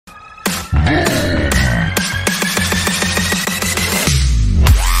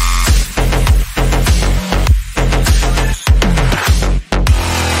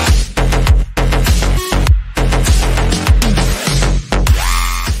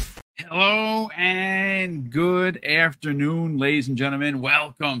Hello and good afternoon, ladies and gentlemen.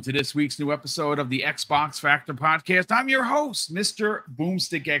 Welcome to this week's new episode of the Xbox Factor podcast. I'm your host, Mr.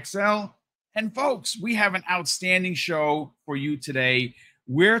 Boomstick XL. And folks, we have an outstanding show for you today.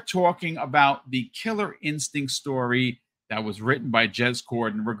 We're talking about the Killer Instinct story that was written by Jez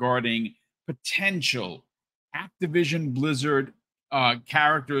Corden regarding potential Activision Blizzard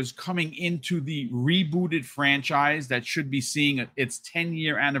characters coming into the rebooted franchise that should be seeing its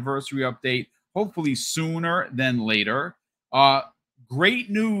 10-year anniversary update, hopefully sooner than later. Great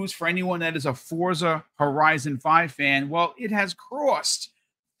news for anyone that is a Forza Horizon 5 fan. Well, it has crossed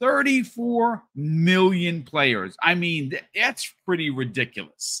 34 million players. I mean, that's pretty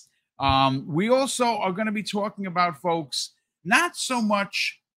ridiculous. We also are going to be talking about, folks, not so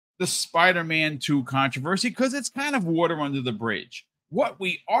much the Spider-Man 2 controversy, because it's kind of water under the bridge. What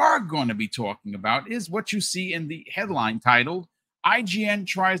we are going to be talking about is what you see in the headline titled, IGN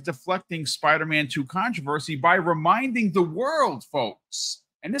tries deflecting Spider-Man 2 controversy by reminding the world, folks,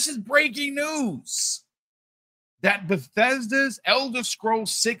 and this is breaking news, that Bethesda's Elder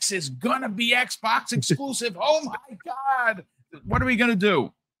Scrolls 6 is going to be Xbox exclusive. Oh my God. What are we going to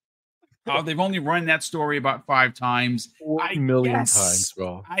do? They've only run that story about 5 times. 4 million times,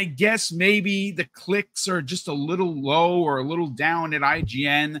 bro. I guess maybe the clicks are just a little low or a little down at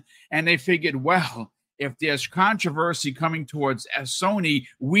IGN, and they figured, well, if there's controversy coming towards Sony,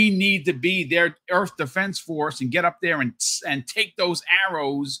 we need to be their Earth Defense Force and get up there and take those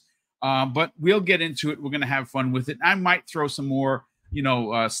arrows. But we'll get into it. We're going to have fun with it. I might throw some more,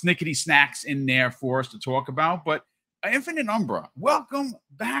 snickety snacks in there for us to talk about, but Infinite Umbra, welcome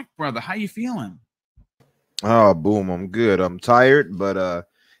back, brother. How you feeling? Oh, boom. I'm good. I'm tired, but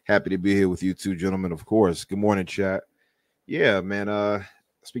happy to be here with you two gentlemen, of course. Good morning, chat. Yeah, man.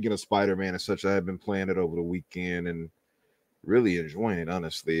 Speaking of Spider-Man and such, I have been playing it over the weekend and really enjoying it,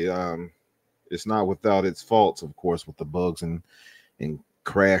 honestly. It's not without its faults, of course, with the bugs and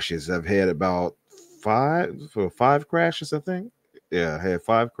crashes. I've had about five crashes, I think. Yeah, I had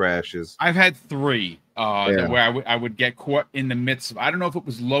 5 crashes. I've had 3 where I would get caught in the midst of, I don't know if it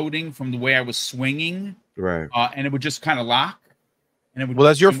was loading from the way I was swinging. Right. And it would just kind of lock. And it would, well,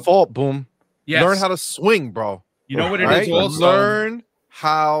 that's your fault, Boom. Yes. Learn how to swing, bro. You know what it is also? Learn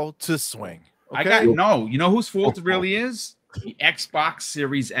how to swing. Okay? You know whose fault it really is? The Xbox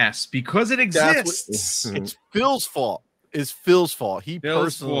Series S. Because it exists. It's Phil's fault. It's Phil's fault.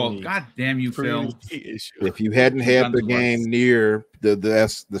 Phil's fault. God damn you, Phil. If you hadn't had the game near the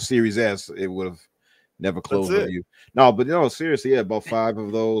Series S, it would have never closed on you. No, but seriously, yeah, about 5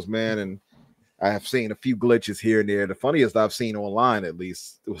 of those, man. And I have seen a few glitches here and there. The funniest I've seen online, at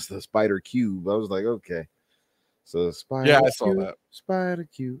least, it was the Spider Cube. I was like, okay. So Spider I saw that. Spider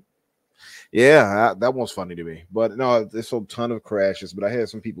Cube. Yeah, that one's funny to me. But no, there's a ton of crashes. But I had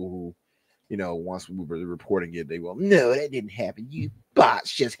some people who, once we were reporting it, they will, no, that didn't happen. You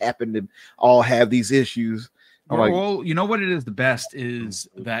bots just happen to all have these issues. Well, you know what it is the best is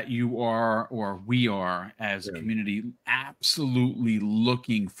that you are, or we are as a community, absolutely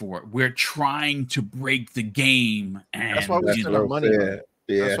looking for it. We're trying to break the game. And that's why we spend our money.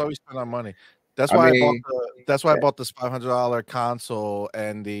 Yeah. That's why we spend our money. That's why I bought this $500 console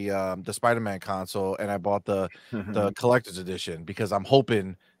and the Spider-Man console, and I bought the collector's edition because I'm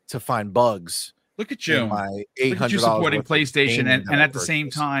hoping to find bugs. Look at you. My Look at you supporting PlayStation, and at the same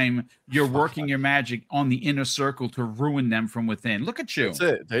time, you're working your magic on the inner circle to ruin them from within. Look at you. That's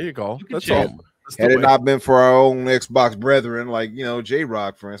it. There you go. That's all. Had it not been for our own Xbox brethren, like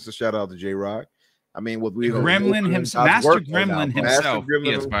J-Rock, for instance, shout out to J-Rock. I mean, what we Gremlin himself, Master Gremlin himself.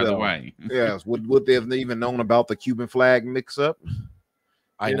 Yes, by the way. Yes, would they have even known about the Cuban flag mix-up?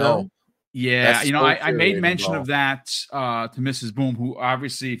 I know. Yeah, I made mention of that to Mrs. Boom, who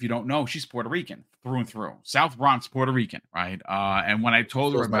obviously, if you don't know, she's Puerto Rican through and through. South Bronx, Puerto Rican, right? And when I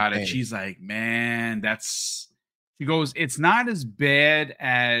told her about it, she's like, man, she goes, it's not as bad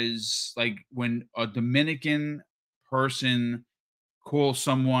as like when a Dominican person calls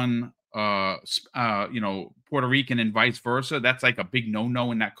someone, Puerto Rican and vice versa. That's like a big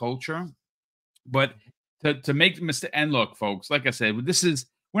no-no in that culture. But to make the mistake, and look, folks, like I said,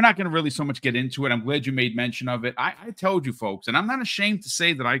 we're not going to really so much get into it. I'm glad you made mention of it. I told you, folks, and I'm not ashamed to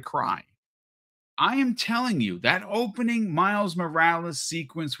say that I cry. I am telling you, that opening Miles Morales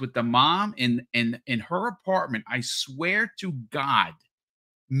sequence with the mom in her apartment, I swear to God,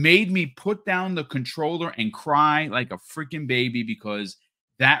 made me put down the controller and cry like a freaking baby, because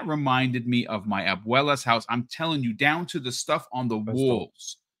that reminded me of my abuela's house. I'm telling you, down to the stuff on the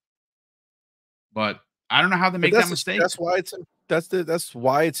walls. But I don't know how they make that mistake. That's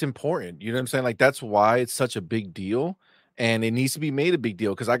why it's important. You know what I'm saying? Like, that's why it's such a big deal. and it needs to be made a big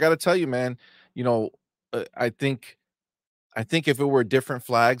deal. Because I got to tell you, man, I think if it were different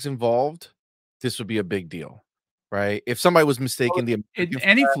flags involved, this would be a big deal, right? If somebody was mistaken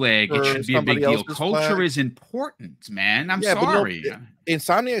any flag, it should be a big deal. Culture is important, man. I'm sorry.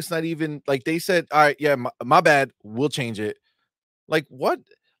 Insomniac's not even like they said, all right, yeah, my bad, we'll change it. Like what?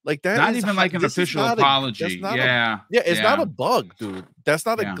 Like that not even like an official apology. It's not a bug, dude. That's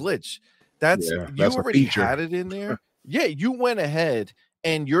not a glitch. That's you already had it in there. Yeah, you went ahead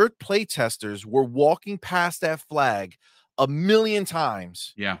and your play testers were walking past that flag a million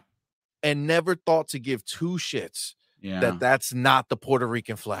times. Yeah. And never thought to give two shits that's not the Puerto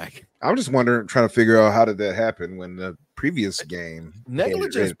Rican flag. I'm just wondering, trying to figure out how did that happen when the previous game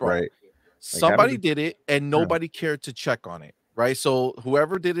negligence, bro. Right? Somebody did it and nobody cared to check on it. Right. So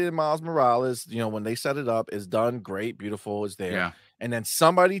whoever did it in Miles Morales, when they set it up, is done. Great, beautiful, is there. Yeah. And then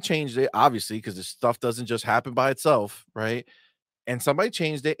somebody changed it, obviously, because this stuff doesn't just happen by itself. Right. And somebody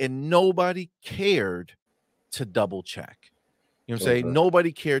changed it and nobody cared to double check. You know what I'm saying?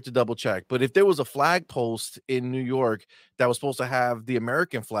 Nobody cared to double check. But if there was a flag post in New York that was supposed to have the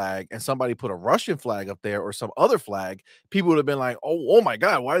American flag and somebody put a Russian flag up there or some other flag, people would have been like, oh my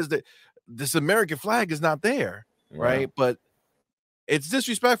God, why is this American flag is not there? Yeah. Right. But it's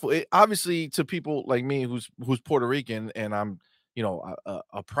disrespectful. It obviously, to people like me who's Puerto Rican, and I'm,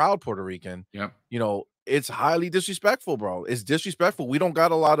 a proud Puerto Rican. Yep. It's highly disrespectful, bro. It's disrespectful. We don't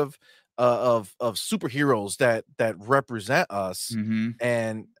got a lot of superheroes that represent us,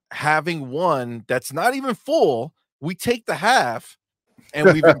 and having one that's not even full, we take the half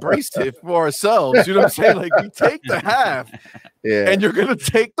and we've embraced it for ourselves. You know what I'm saying? Like, we take the half, and you're gonna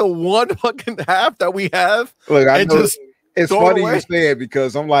take the one fucking half that we have. Look, I know it's funny you say it,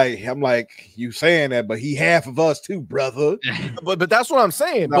 because I'm like you saying that, but he half of us too, brother. but that's what I'm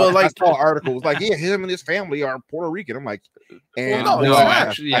saying. No, but like, I saw articles like, him and his family are Puerto Rican. I'm like, and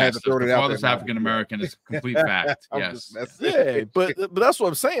actually, I had to throw it out there. African American is complete fact. Yes, but that's what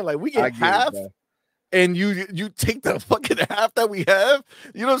I'm saying. Like, we get half, and you take the fucking half that we have.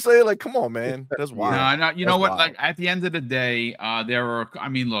 You know what I'm saying? Like, come on, man. That's wild. No, you know what? Like, at the end of the day, there are. I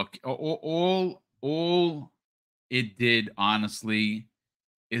mean, look, all it did, honestly,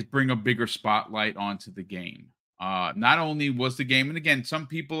 is bring a bigger spotlight onto the game. Not only was the game, and again, some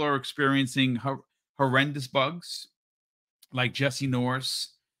people are experiencing horrendous bugs, like Jesse Norris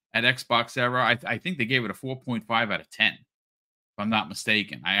at Xbox Era. I think they gave it a 4.5 out of 10, if I'm not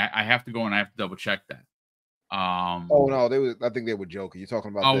mistaken. I have to go and I have to double check that. Oh no, I think they were joking. You're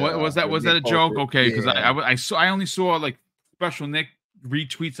talking about. Oh, was that a joke? Okay, because I only saw like Special Nick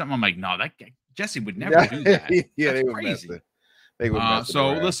retweet something. I'm like, no, that guy, Jesse would never do that. They were crazy.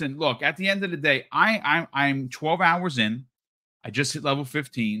 Listen, look, at the end of the day, I'm 12 hours in. I just hit level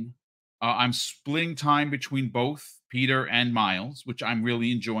 15. I'm splitting time between both Peter and Miles, which I'm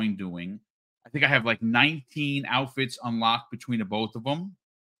really enjoying doing. I think I have like 19 outfits unlocked between the both of them.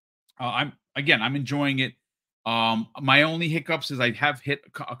 I'm enjoying it. My only hiccups is I have hit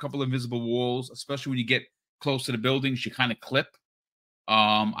a couple of invisible walls, especially when you get close to the buildings, you kind of clip.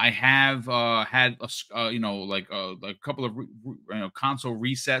 I have had a couple of console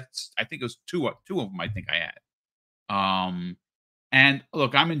resets. I think it was two of them. I think I had. And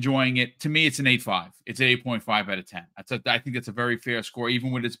look, I'm enjoying it. To me, it's an 8.5. It's an 8.5 out of 10. I think that's a very fair score,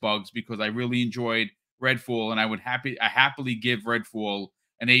 even with its bugs, because I really enjoyed Redfall, and I happily give Redfall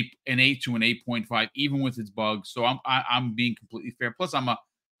an 8 to an 8.5, even with its bugs. So I'm being completely fair. Plus, I'm a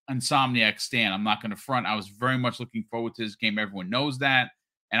Insomniac stan. I'm not going to front. I was very much looking forward to this game. Everyone knows that,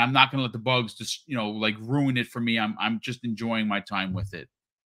 and I'm not going to let the bugs just ruin it for me. I'm just enjoying my time with it.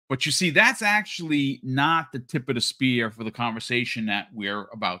 But you see, that's actually not the tip of the spear for the conversation that we're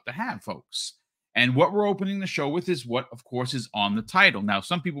about to have, folks. And what we're opening the show with is what, of course, is on the title. Now,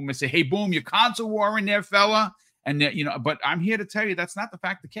 some people may say, "Hey, boom, your console war in there, fella," and but I'm here to tell you that's not the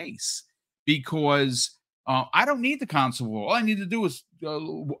fact the case, because I don't need the console war. All I need to do is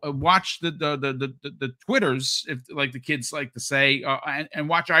watch the Twitters, if like the kids like to say, and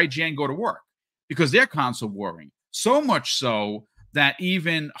watch IGN go to work, because they're console warring. So much so that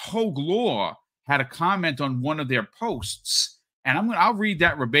even Hogue Law had a comment on one of their posts, and I'll read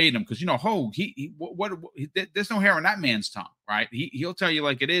that verbatim, because Hogue, there's no hair on that man's tongue, right? He'll tell you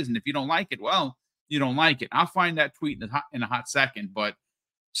like it is, and if you don't like it, well, you don't like it. I'll find that tweet in a hot second. But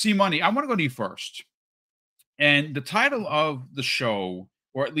C Money, I want to go to you first. And the title of the show,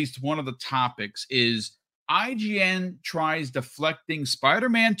 or at least one of the topics, is IGN tries deflecting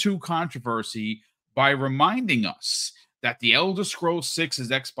Spider-Man 2 controversy by reminding us that The Elder Scrolls 6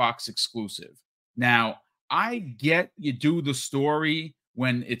 is Xbox exclusive. Now, I get you do the story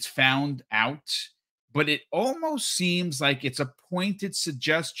when it's found out, but it almost seems like it's a pointed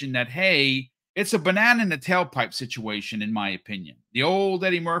suggestion that, hey, it's a banana in the tailpipe situation, in my opinion. The old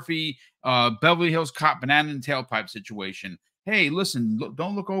Eddie Murphy, Beverly Hills Cop banana in the tailpipe situation. Hey, listen,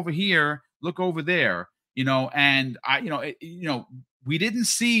 don't look over here, look over there. And we didn't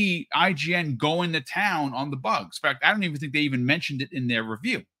see IGN go into town on the bugs. In fact, I don't even think they even mentioned it in their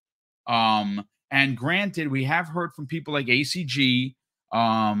review. And granted, we have heard from people like ACG,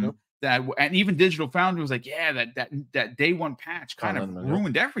 that, and even Digital Foundry was like, yeah, that day one patch kind of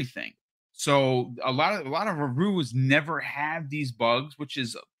ruined everything. So a lot of reviewers never had these bugs, which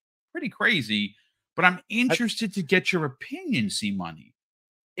is pretty crazy. But I'm interested to get your opinion, C Money.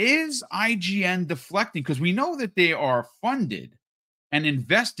 Is IGN deflecting? Because we know that they are funded and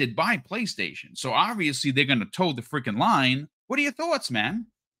invested by PlayStation. So obviously they're going to toe the freaking line. What are your thoughts, man?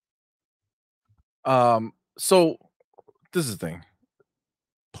 So this is the thing.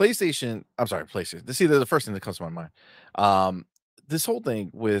 PlayStation. See, the first thing that comes to my mind. This whole thing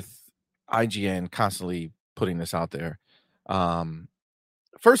with IGN constantly putting this out there.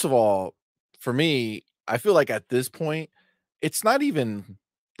 First of all, for me, I feel like at this point, it's not even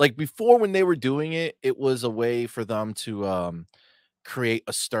like before when they were doing it, it was a way for them to create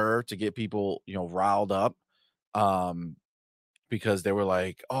a stir to get people, riled up. Because they were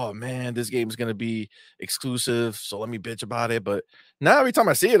like, oh man, this game is going to be exclusive. So let me bitch about it. But now every time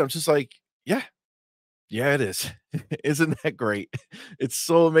I see it, I'm just like, yeah, it is. Isn't that great? It's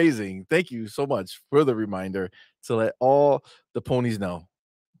so amazing. Thank you so much for the reminder to let all the ponies know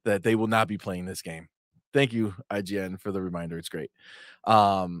that they will not be playing this game. Thank you, IGN, for the reminder. It's great.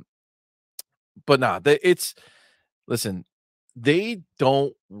 But listen, they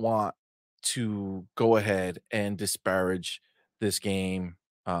don't want to go ahead and disparage this game,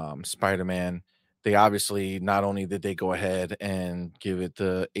 Spider-Man. They obviously, not only did they go ahead and give it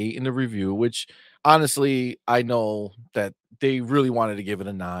the 8 in the review, which honestly, I know that they really wanted to give it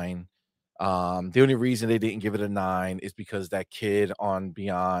a 9. The only reason they didn't give it a 9 is because that kid on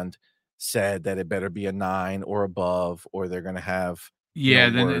Beyond said that it better be a 9 or above, or they're going to have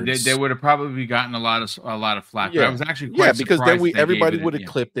then they would have probably gotten a lot of flack. Yeah, but I was actually quite because then surprised everybody would have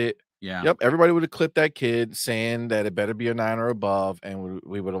clipped it. Yeah. Yep. Everybody would have clipped that kid saying that it better be a 9 or above, and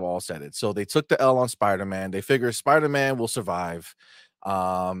we would have all said it. So they took the L on Spider-Man. They figure Spider-Man will survive.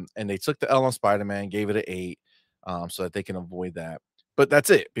 And they took the L on Spider-Man, gave it an 8, so that they can avoid that. But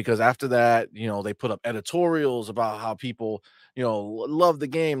that's it, because after that, they put up editorials about how people, love the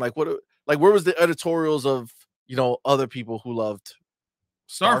game. Like where was the editorials of, other people who loved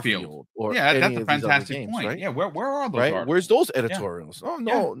Starfield or that's a fantastic games, point. Right? Yeah, where are those? Right? Where's those editorials? Oh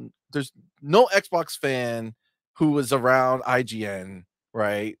no, there's no Xbox fan who was around IGN,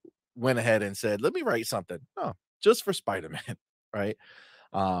 right? Went ahead and said, "Let me write something." No, just for Spider-Man, right?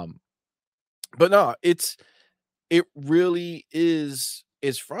 But no, it really is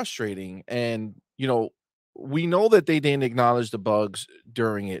frustrating, and we know that they didn't acknowledge the bugs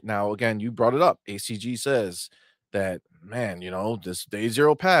during it. Now, again, you brought it up. ACG says that, man, this day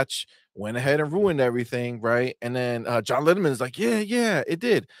 0 patch went ahead and ruined everything, right? And then John Linneman is like, yeah, it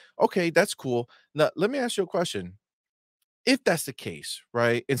did. Okay, that's cool. Now, let me ask you a question. If that's the case,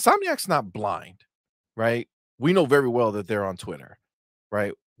 right? Insomniac's not blind, right? We know very well that they're on Twitter,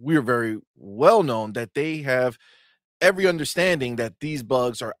 right? We're very well known that they have every understanding that these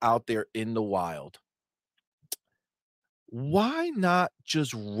bugs are out there in the wild. Why not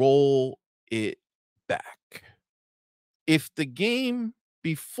just roll it back? If the game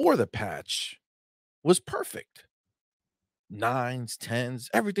before the patch was perfect, 9s, 10s,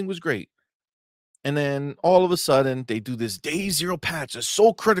 everything was great. And then all of a sudden they do this day 0 patch. It's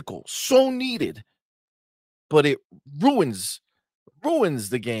so critical, so needed, but it ruins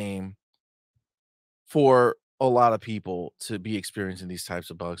the game for a lot of people to be experiencing these types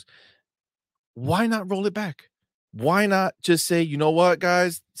of bugs. Why not roll it back? Why not just say, you know what,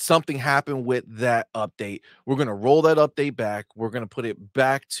 guys, something happened with that update. We're going to roll that update back. We're going to put it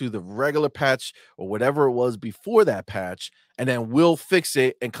back to the regular patch or whatever it was before that patch, and then we'll fix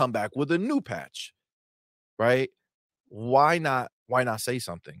it and come back with a new patch, right? Why not say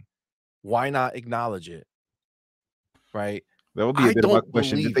something? Why not acknowledge it, right? That would be a bit of my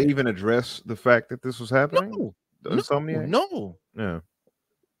question. Did they even address the fact that this was happening? No. Yeah.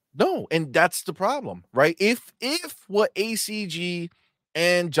 No, and that's the problem, right? If what ACG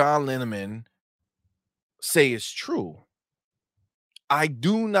and John Linneman say is true, I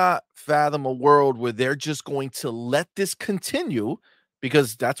do not fathom a world where they're just going to let this continue,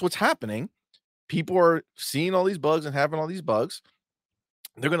 because that's what's happening. People are seeing all these bugs and having all these bugs.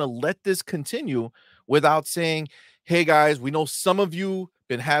 They're going to let this continue without saying, hey guys, we know some of you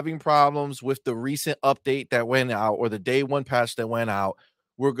been having problems with the recent update that went out or the day one patch that went out.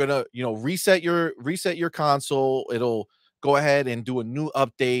 We're gonna, reset your console. It'll go ahead and do a new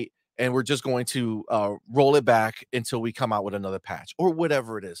update, and we're just going to roll it back until we come out with another patch or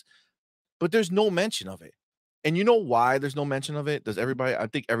whatever it is. But there's no mention of it. And you know why there's no mention of it? Does everybody? I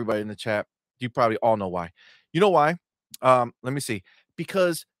think everybody in the chat, you probably all know why. You know why? Let me see.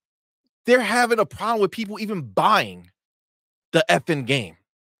 Because they're having a problem with people even buying the effing game.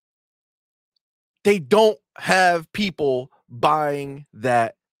 They don't have people buying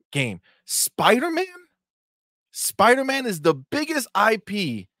that game. Spider-Man is the biggest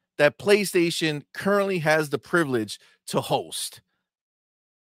IP that PlayStation currently has the privilege to host.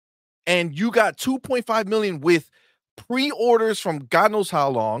 And you got 2.5 million with pre-orders from God knows how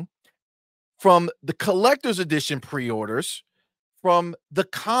long, from the collector's edition pre-orders, from the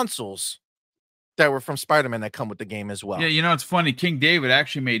consoles that were from Spider-Man that come with the game as well. Yeah, it's funny. King David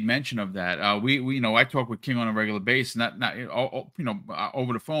actually made mention of that. We I talk with King on a regular basis, not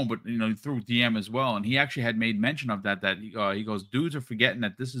over the phone, but through DM as well. And he actually had made mention of that. That he goes, dudes are forgetting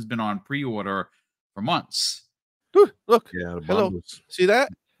that this has been on pre-order for months. Dude, look, Yeah, hello, see that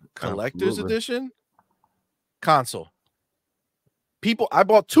collector's Absolutely. edition console. People, I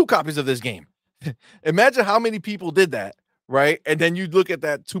bought 2 copies of this game. Imagine how many people did that, right? And then you look at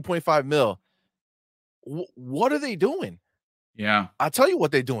that 2.5 mil. What are they doing? Yeah, I'll tell you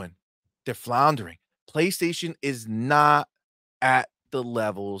what they're doing. They're floundering. PlayStation is not at the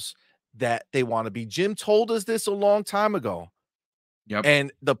levels that they want to be. Jim told us this a long time ago. Yep.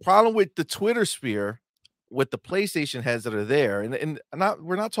 And the problem with the Twitter sphere, with the PlayStation heads that are there, and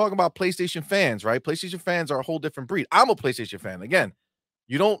we're not talking about PlayStation fans, right? PlayStation fans are a whole different breed. I'm a PlayStation fan. Again,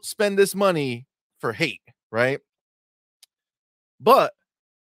 you don't spend this money for hate, right? But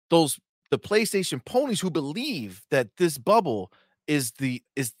the PlayStation ponies who believe that this bubble is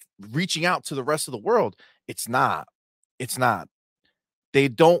reaching out to the rest of the world, it's not. They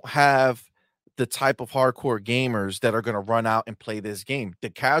don't have the type of hardcore gamers that are going to run out and play this game. The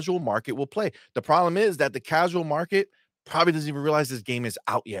casual market will play. The problem is that the casual market probably doesn't even realize this game is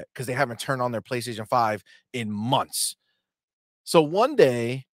out yet because they haven't turned on their PlayStation 5 in months. So one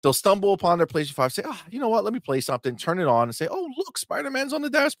day they'll stumble upon their PlayStation 5, say, you know what? Let me play something, turn it on and say, oh, look, Spider-Man's on the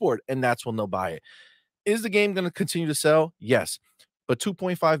dashboard. And that's when they'll buy it. Is the game going to continue to sell? Yes. But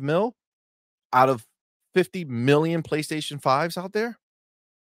 2.5 mil out of 50 million PlayStation 5s out there?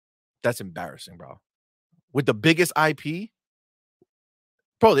 That's embarrassing, bro. With the biggest IP,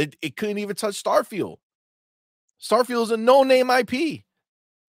 bro, it couldn't even touch Starfield. Starfield is a no-name IP.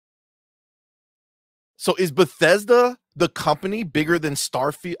 So is Bethesda the company bigger than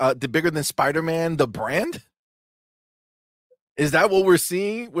Starfield, bigger than Spider-Man, the brand? Is that what we're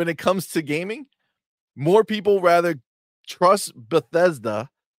seeing when it comes to gaming? More people rather trust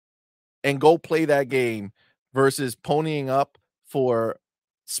Bethesda and go play that game versus ponying up for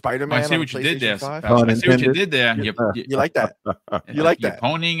Spider-Man. I see what you did there. 5. I see what you did there. You like that? You like that?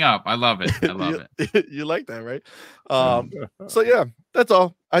 You're ponying up. I love it. I love it. You like that, right? So yeah, that's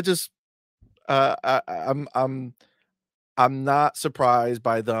all. I just I'm not surprised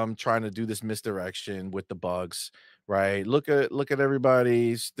by them trying to do this misdirection with the bugs, right? Look at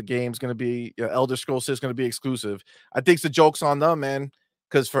everybody's. The game's going to be Elder Scrolls 6 is going to be exclusive. I think the joke's on them, man,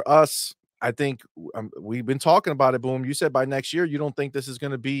 because for us, I think we've been talking about it. Boom, you said by next year you don't think this is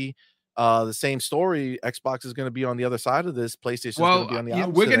going to be the same story. Xbox is going to be on the other side of this. PlayStation is going to be on the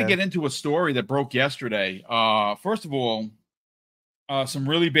opposite. We're going to get into a story that broke yesterday. First of all, some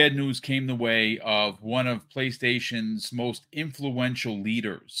really bad news came the way of one of PlayStation's most influential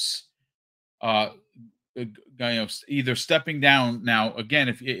leaders. Either stepping down now.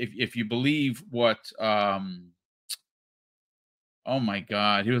 Again, if you believe what. Oh my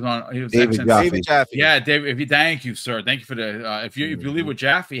God, he was David Jaffe. Yeah, David. Thank you, sir. Thank you for the. If you believe what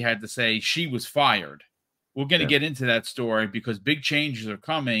Jaffe had to say, she was fired. We're going to get into that story because big changes are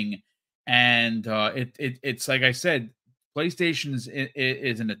coming, and it's like I said, PlayStation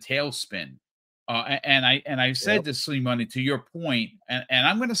is in a tailspin. And I said to Slim Money, to your point, and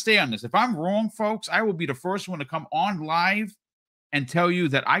I'm going to stay on this. If I'm wrong, folks, I will be the first one to come on live and tell you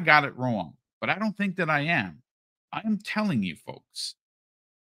that I got it wrong. But I don't think that I am. I am telling you, folks,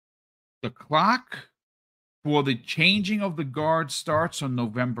 the clock for the changing of the guard starts on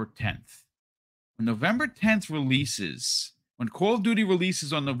November 10th. When November 10th releases, when Call of Duty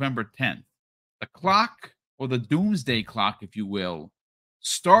releases on November 10th, the clock, or the doomsday clock, if you will,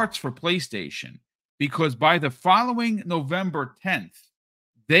 starts for PlayStation, because by the following November 10th,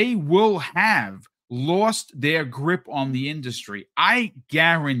 they will have lost their grip on the industry. I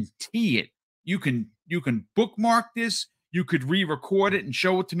guarantee it. You can bookmark this. You could re-record it and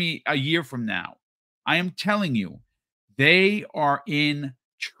show it to me a year from now. I am telling you, they are in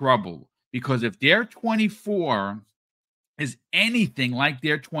trouble, because if their 24 is anything like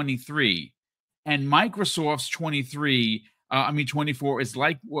their 23, and Microsoft's 24 is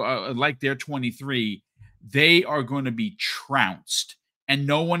like their 23, they are going to be trounced, and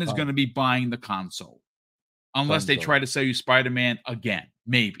no one is going to be buying the console unless they try to sell you Spider-Man again.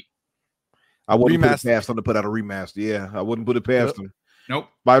 Maybe. I wouldn't put it past them to put out a remaster. Yeah, I wouldn't put it past them. Nope.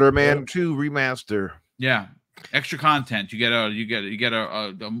 Spider-Man 2 remaster. Yeah. Extra content. You get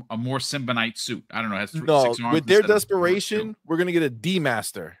a more Symbionite suit. I don't know. It has 6 arms. With their desperation, we're gonna get a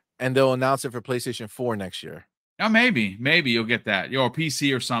D-Master, and they'll announce it for PlayStation 4 next year. Oh, maybe you'll get that. Or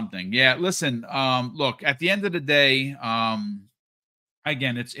PC or something. Yeah. Listen. Look. At the end of the day,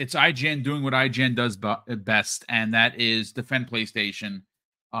 again, it's IGN doing what IGN does best, and that is defend PlayStation.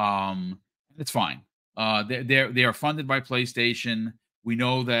 It's fine. They are funded by PlayStation. We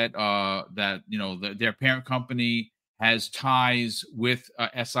know that their parent company has ties with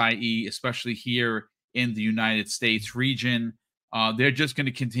SIE, especially here in the United States region. They're just going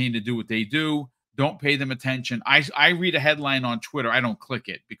to continue to do what they do. Don't pay them attention. I read a headline on Twitter. I don't click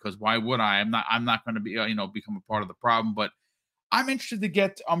it, because why would I? I'm not going to be become a part of the problem. But I'm interested to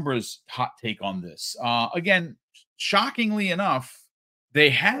get Umbra's hot take on this. Again, shockingly enough, they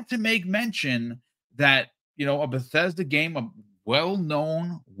had to make mention that a Bethesda game, a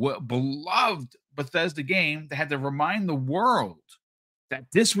well-known, beloved Bethesda game, they had to remind the world that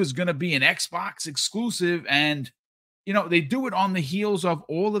this was going to be an Xbox exclusive. And they do it on the heels of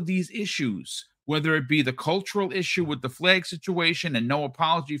all of these issues, whether it be the cultural issue with the flag situation and no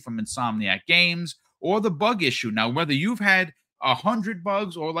apology from Insomniac Games, or the bug issue. Now, whether you've had 100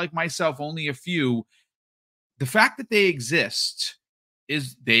 bugs or, like myself, only a few, the fact that they exist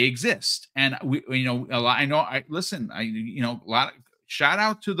is they exist. And shout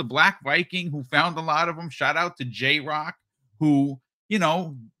out to the Black Viking who found a lot of them. Shout out to J-Rock who,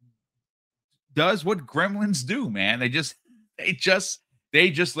 does what gremlins do, man. They just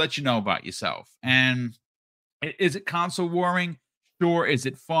let you know about yourself. And is it console warring? Sure. Is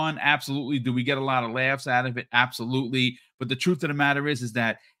it fun? Absolutely. Do we get a lot of laughs out of it? Absolutely. But the truth of the matter is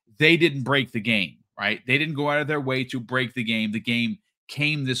that they didn't break the game, right? They didn't go out of their way to break the game. The game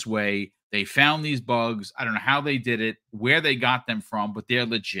came this way. They found these bugs. I don't know how they did it, where they got them from, but they're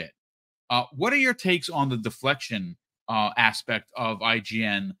legit. What are your takes on the deflection aspect of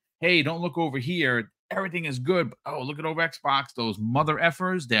IGN? Hey, don't look over here. Everything is good. But, look at over Xbox. Those mother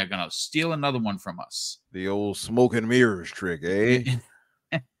effers, they're going to steal another one from us. The old smoke and mirrors trick, eh?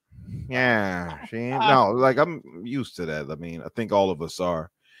 Yeah. No, like, I'm used to that. I mean, I think all of us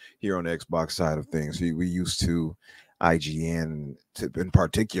are here on the Xbox side of things. We used to IGN in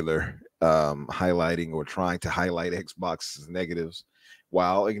particular highlighting or trying to highlight Xbox's negatives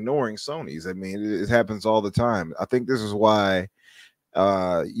while ignoring Sony's. I mean, it happens all the time. I think this is why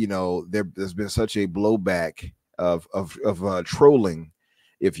there's been such a blowback of trolling,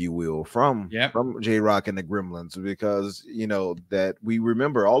 if you will, from J-Rock and the Gremlins, because that we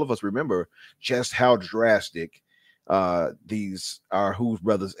remember, all of us remember just how drastic these are Who's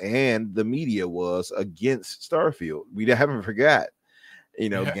Brothers and the media was against Starfield. We haven't forgot.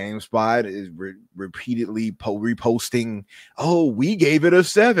 GameSpot is repeatedly reposting, we gave it a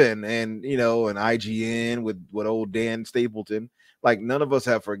 7, and and IGN with old Dan Stapleton. Like, none of us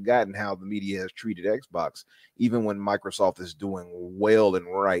have forgotten how the media has treated Xbox, even when Microsoft is doing well and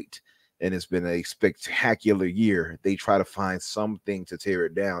right, and it's been a spectacular year. They try to find something to tear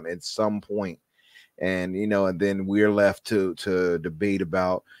it down at some point. And, and then we're left to debate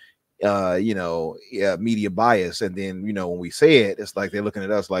about, media bias. And then, when we say it, it's like they're looking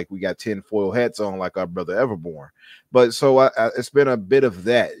at us like we got 10 foil hats on, like our brother Everborn. But so it's been a bit of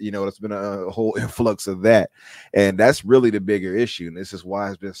that, it's been a whole influx of that. And that's really the bigger issue. And this is why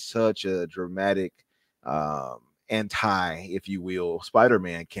it's been such a dramatic, anti, if you will,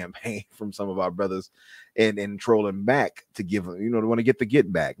 Spider-Man campaign from some of our brothers, and trolling back to give them, they want to get the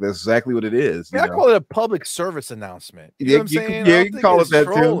get back. That's exactly what it is. I call it a public service announcement. You know what I'm saying? Yeah, you can call it that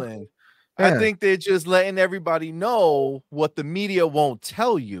trolling. Too. Yeah. I think they're just letting everybody know what the media won't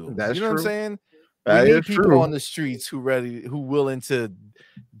tell you. That's you know true. What I'm saying? That we need is people true. on the streets who willing to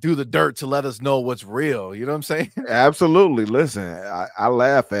do the dirt to let us know what's real. You know what I'm saying? Absolutely. Listen, I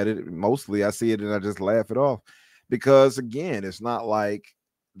laugh at it. Mostly I see it and I just laugh it off, because again, it's not like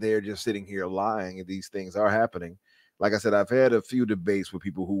they're just sitting here lying. These things are happening. Like I said, I've had a few debates with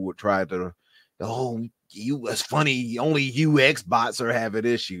people who would try to, it's funny, only you Xbots are having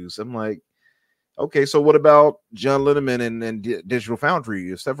issues. I'm like, Okay, so what about John Linneman and Digital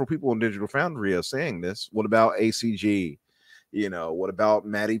Foundry? Several people in Digital Foundry are saying this. What about ACG? What about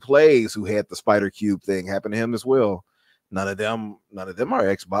Matty Plays, who had the Spider Cube thing happen to him as well? None of them are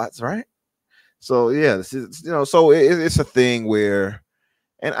Xbots, right? So yeah, this is so it's a thing where,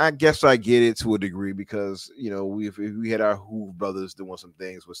 and I guess I get it to a degree because if we had our Hoover brothers doing some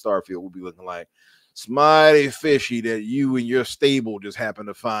things with Starfield, we'd be looking like mighty fishy that you and your stable just happen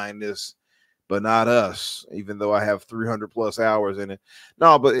to find this, but not us, even though I have 300 plus hours in it.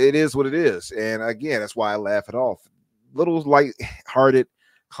 No, but it is what it is. And again, that's why I laugh it off. Little light-hearted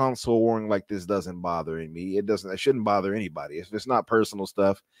console warring like this doesn't bother me. It shouldn't bother anybody. If it's not personal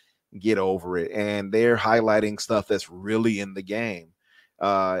stuff, get over it. And they're highlighting stuff that's really in the game.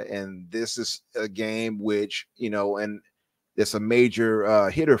 And this is a game which, and it's a major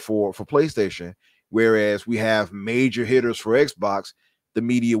hitter for PlayStation, whereas we have major hitters for Xbox. The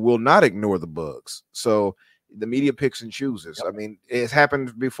media will not ignore the bugs. So the media picks and chooses. Yep. I mean, it's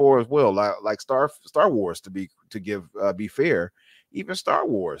happened before as well, like Star Wars, to be fair. Even Star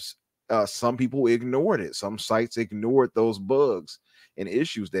Wars, some people ignored it. Some sites ignored those bugs and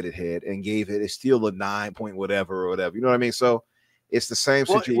issues that it had and gave it still a 9 point whatever or whatever. You know what I mean? So it's the same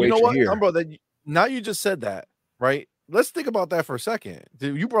situation. You know what, here. Bro, now you just said that, right? Let's think about that for a second.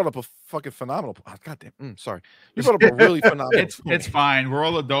 Dude, you brought up a fucking phenomenal. Oh, goddamn. Sorry. You brought up a really phenomenal. It's fine. We're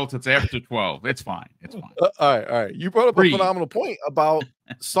all adults. It's after 12. It's fine. It's fine. All right. You brought up a phenomenal point about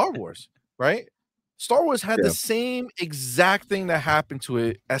Star Wars, right? Star Wars had the same exact thing that happened to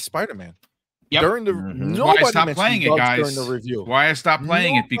it as Spider-Man. Yep. During the why I stopped playing it, guys. During the review. Why I stopped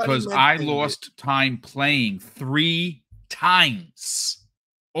playing it because I lost time playing 3 times.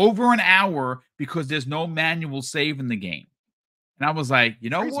 Over an hour because there's no manual save in the game. And I was like, you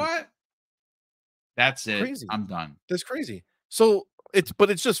know what? That's it. Crazy. I'm done. That's crazy. So it's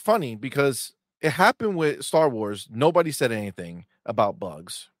just funny because it happened with Star Wars. Nobody said anything about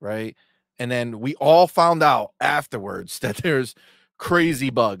bugs, right? And then we all found out afterwards that there's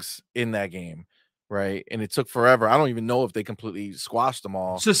crazy bugs in that game, right? And it took forever. I don't even know if they completely squashed them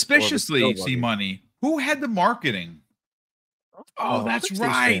all. Suspiciously, C-Money. Who had the marketing? Oh, that's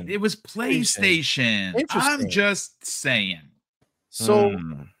right. It was PlayStation. I'm just saying. So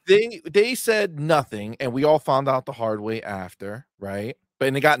they said nothing, and we all found out the hard way after, right?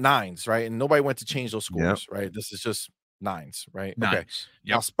 And they got 9s, right? And nobody went to change those scores, right? This is just 9s, right? 9s. Okay. Yep.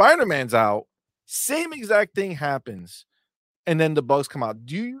 Now Spider-Man's out. Same exact thing happens, and then the bugs come out.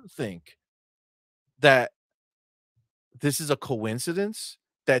 Do you think that this is a coincidence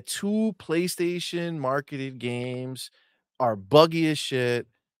that 2 PlayStation marketed games are buggy as shit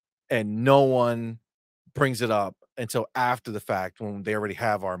and no one brings it up until after the fact when they already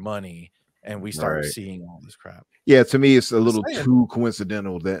have our money and we start seeing all this crap? Yeah, to me, it's a little too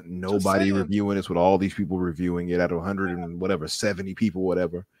coincidental that nobody reviewing this with all these people reviewing it out of 100 and whatever, 70 people,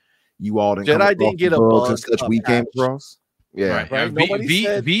 whatever. You all didn't get a bug and such we came across. Yeah. Right.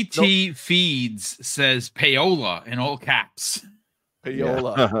 VT Feeds says payola in all caps.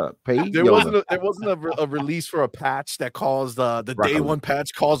 Payola. There wasn't a release for a patch that caused the day one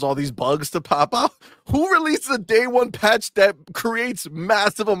patch caused all these bugs to pop out. Who released a day one patch that creates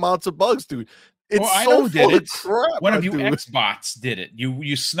massive amounts of bugs, dude? It's I know did it. Crap, one of you Xbots did it.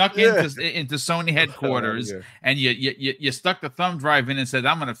 You snuck into Sony headquarters and you stuck the thumb drive in and said,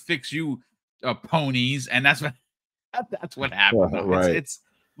 "I'm gonna fix you, ponies," and that's what happened. It's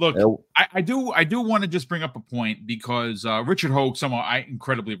look, I do want to just bring up a point because Richard Hogue, someone I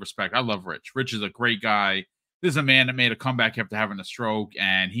incredibly respect. I love Rich. Rich is a great guy. This is a man that made a comeback after having a stroke,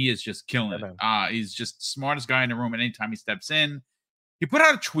 and he is just killing it. He's just the smartest guy in the room, and anytime he steps in, he put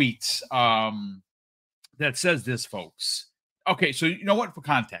out a tweet that says this, folks. Okay, so you know what? For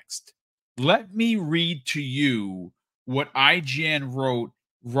context, let me read to you what IGN wrote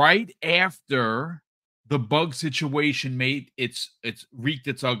right after the bug situation wreaked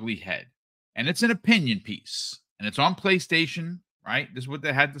its ugly head. And it's an opinion piece. And it's on PlayStation, right? This is what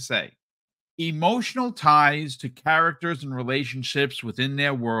they had to say. Emotional ties to characters and relationships within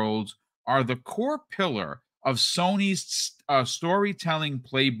their worlds are the core pillar of Sony's storytelling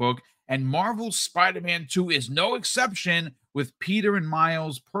playbook, and Marvel's Spider-Man 2 is no exception, with Peter and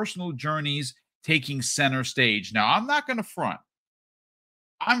Miles' personal journeys taking center stage. Now, I'm not going to front.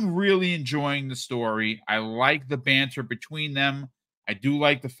 I'm really enjoying the story. I like the banter between them. I do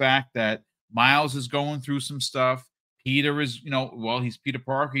like the fact that Miles is going through some stuff. Peter is, he's Peter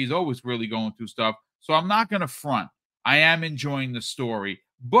Parker. He's always really going through stuff. So I'm not going to front. I am enjoying the story.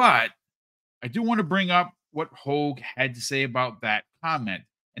 But I do want to bring up what Hogue had to say about that comment.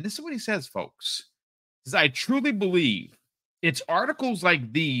 And this is what he says, folks. He says, I truly believe it's articles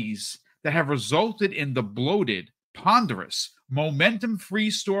like these that have resulted in the bloated, ponderous, momentum-free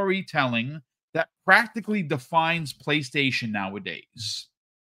storytelling that practically defines PlayStation nowadays.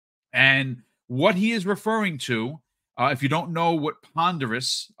 And what he is referring to, if you don't know what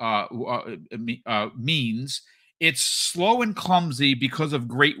ponderous means, it's slow and clumsy because of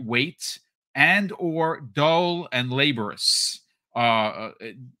great weight and or dull and laborious.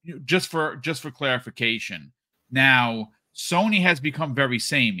 Just for clarification. Now, Sony has become very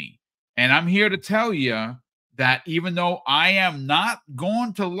samey, and I'm here to tell you that even though I am not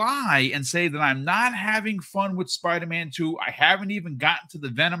going to lie and say that I'm not having fun with Spider-Man 2, I haven't even gotten to the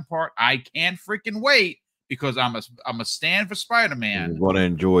Venom part. I can't freaking wait because I'm a stand for Spider-Man. You're going to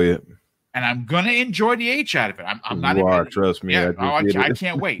enjoy it. And I'm going to enjoy the H out of it. I'm not you even. Are, trust me. Yeah, I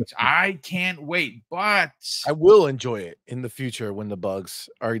can't wait. I can't wait. But I will enjoy it in the future when the bugs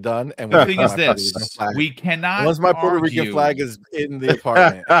are done. And the thing is this: we cannot. Once my Puerto Rican flag is in the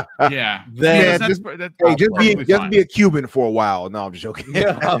apartment, yeah, then just be a Cuban for a while. No, I'm joking.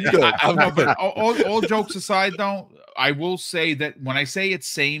 Yeah, I'm good. But all jokes aside, though, I will say that when I say it's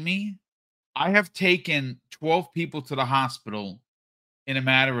samey, I have taken 12 people to the hospital in a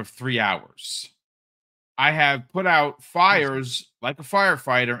matter of 3 hours. I have put out fires like a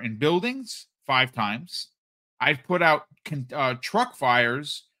firefighter in buildings 5 times. I've put out truck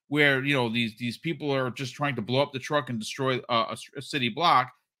fires where, you know, these people are just trying to blow up the truck and destroy a city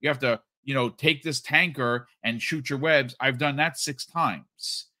block. You have to, you know, take this tanker and shoot your webs. I've done that 6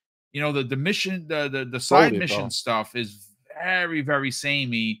 times. You know, the mission, the side mission stuff is very, very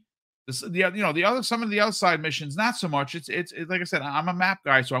samey. Some of the other side missions, not so much. It's like I said, I'm a map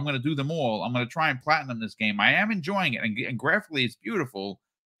guy, so I'm going to do them all. I'm going to try and platinum this game. I am enjoying it, and graphically, it's beautiful.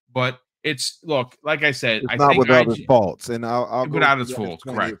 But like I said, it's not without its faults, and I'll without its faults.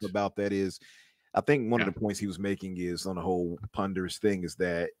 Correct. About that is, I think one of the points he was making is on the whole ponderous thing is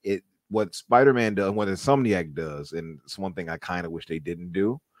that what Spider-Man does, what Insomniac does, and it's one thing I kind of wish they didn't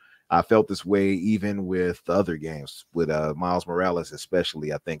do. I felt this way even with the other games, with Miles Morales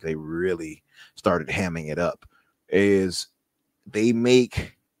especially. I think they really started hamming it up. Is they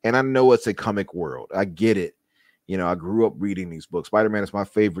make, and I know it's a comic world. I get it. You know, I grew up reading these books. Spider-Man is my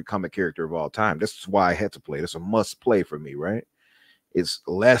favorite comic character of all time. This is why I had to play. It's a must play for me, right? It's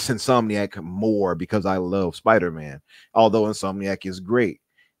less Insomniac, more because I love Spider-Man. Although Insomniac is great.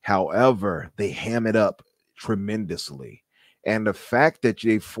 However, they ham it up tremendously. And the fact that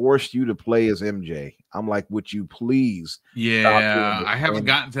they forced you to play as MJ, I'm like, would you please? Yeah, I haven't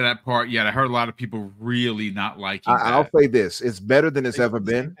gotten to that part yet. I heard a lot of people really not liking that. I'll say this: it's better than it's ever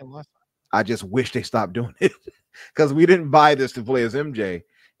been. I just wish they stopped doing it because we didn't buy this to play as MJ,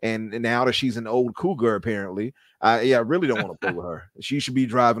 and now that she's an old cougar, apparently, I really don't want to play with her. She should be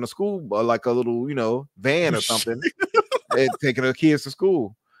driving a school, like a little, van or something, and taking her kids to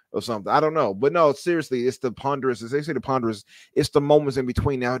school. Or something. I don't know. But no, seriously, it's the ponderous, as they say, the ponderous, it's the moments in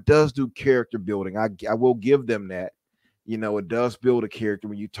between. Now, it does do character building. I will give them that. It does build a character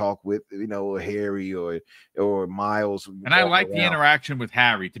when you talk with, Harry or Miles. And I like the interaction with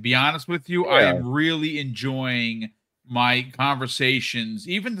Harry. To be honest with you, I am really enjoying my conversations,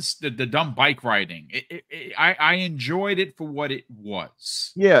 even the dumb bike riding. I enjoyed it for what it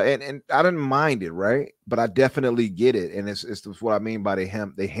was. Yeah, and I didn't mind it, right? But I definitely get it, and it's what I mean by they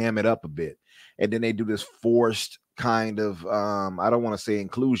ham it up a bit, and then they do this forced kind of I don't want to say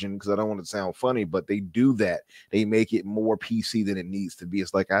inclusion because I don't want to sound funny, but they do that. They make it more PC than it needs to be.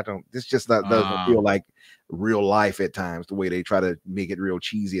 It's like this just doesn't feel like real life at times, the way they try to make it real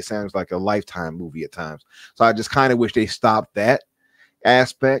cheesy. It sounds like a Lifetime movie at times. So I just kind of wish they stopped that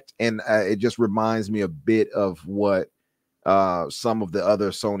aspect, and it just reminds me a bit of what some of the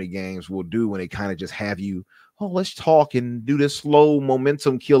other Sony games will do when they kind of just have you, let's talk and do this slow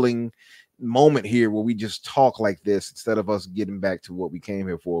momentum killing moment here where we just talk like this instead of us getting back to what we came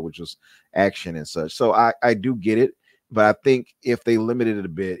here for, which was action and such. So I do get it, but I think if they limited it a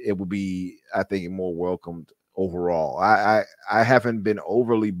bit, it would be, I think, more welcomed overall. I haven't been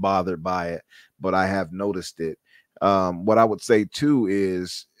overly bothered by it, but I have noticed it. What I would say too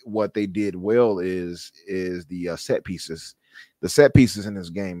is what they did well is the set pieces. The set pieces in this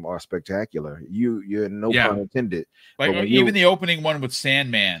game are spectacular. You're no pun intended. Like even the opening one with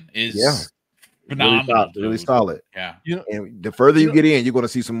Sandman is phenomenal. Really solid. Yeah. And the further you get in, you're going to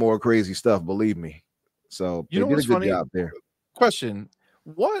see some more crazy stuff. Believe me. So they did a good job there. Question: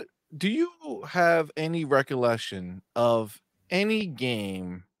 what do you have any recollection of any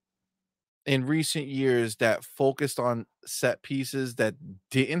game in recent years that focused on set pieces that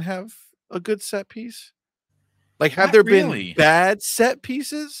didn't have a good set piece? Like, have there been bad set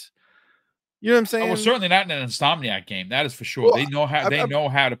pieces? You know what I'm saying? Oh, well, certainly not in an Insomniac game. That is for sure. Well, they know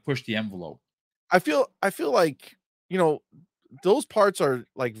how to push the envelope. I feel like, you know, those parts are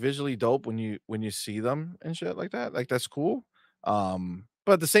like visually dope when you see them and shit like that. Like that's cool.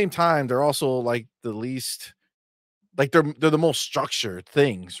 But at the same time, they're also like the least, like they're the most structured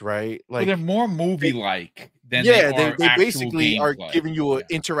things, right? Well, Like they're more movie-like than they yeah, are they actual basically are gameplay. giving you an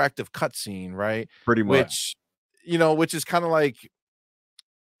Yeah. interactive cutscene, right? Pretty much. Which, you know, which is kind of like,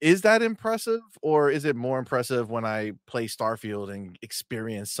 is that impressive, or is it more impressive when I play Starfield and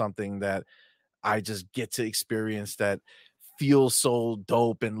experience something that I just get to experience that feels so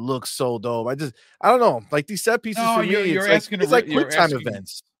dope and looks so dope? I don't know. Like these set pieces No, for me, you're it's asking like quick you're time asking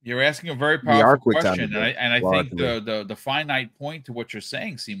events. you're asking a very We are powerful quick time question, events, and I think largely. the finite point to what you're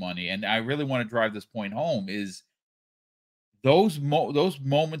saying, C Money, and I really want to drive this point home is those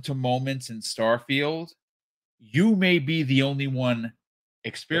moment to moments in Starfield. You may be the only one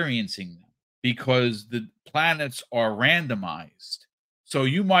experiencing them because the planets are randomized. So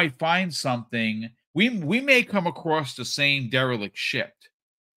you might find something. We may come across the same derelict ship,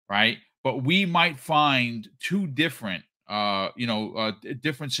 right? But we might find two different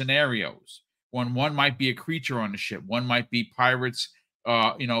different scenarios. One might be a creature on the ship, one might be pirates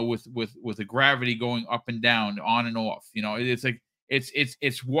with a gravity going up and down, on and off. It's like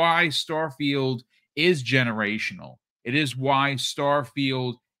it's why Starfield is generational. It is why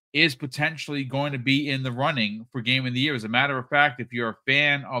Starfield is potentially going to be in the running for Game of the Year. As a matter of fact, if you're a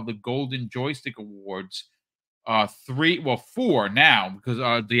fan of the Golden Joystick Awards, four now,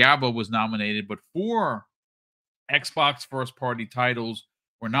 because Diablo was nominated, but four Xbox first party titles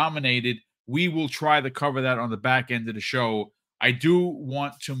were nominated. We will try to cover that on the back end of the show. I do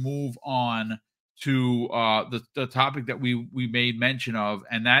want to move on to the topic that we made mention of,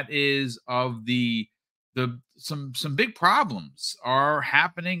 and that is of some big problems are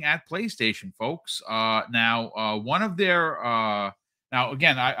happening at PlayStation, folks. Now one of their now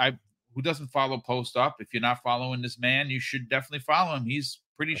again, I who doesn't follow Post Up? If you're not following this man, you should definitely follow him. He's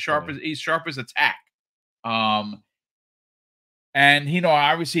pretty sharp. He's sharp as a tack. And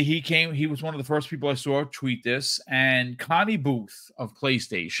obviously he was one of the first people I saw tweet this. And Connie Booth of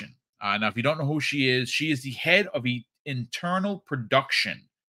PlayStation. Now, if you don't know who she is the head of internal production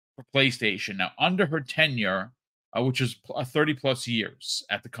for PlayStation. Now, under her tenure, which is 30 plus years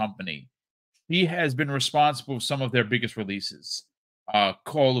at the company, he has been responsible for some of their biggest releases.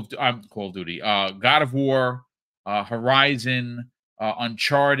 Call of Duty, God of War, Horizon,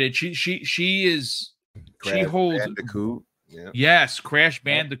 Uncharted. She holds Bandicoot. Yeah. Yes, Crash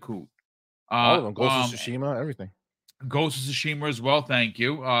Bandicoot. All of them. Ghost of Tsushima, everything. Ghost of Tsushima as well, thank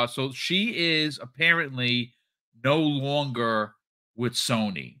you. So she is apparently no longer with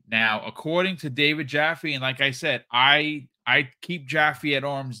Sony. Now, according to David Jaffe, and like I said, I keep Jaffe at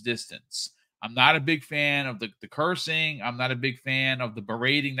arm's distance. I'm not a big fan of the cursing. I'm not a big fan of the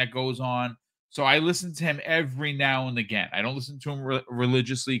berating that goes on. So I listen to him every now and again. I don't listen to him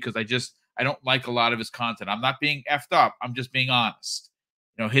religiously because I don't like a lot of his content. I'm not being effed up. I'm just being honest.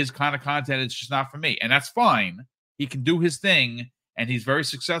 His kind of content is just not for me. And that's fine. He can do his thing, and he's very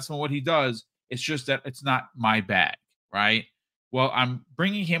successful in what he does. It's just that it's not my bag, right? Well, I'm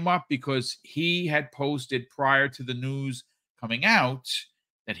bringing him up because he had posted prior to the news coming out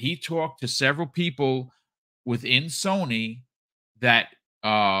that he talked to several people within Sony that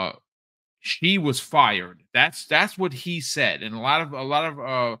she was fired. That's what he said, and a lot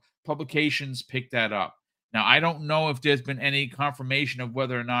of publications picked that up. Now, I don't know if there's been any confirmation of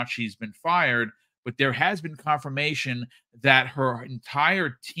whether or not she's been fired, but there has been confirmation that her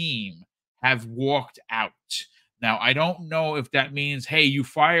entire team have walked out. Now, I don't know if that means, hey, you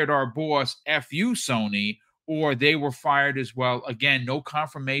fired our boss, F you, Sony, or they were fired as well. Again, no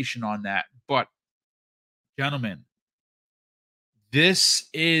confirmation on that. But, gentlemen, this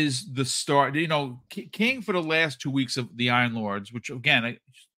is the start. King for the last 2 weeks of the Iron Lords, which, again,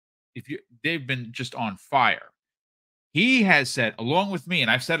 they've been just on fire. He has said, along with me,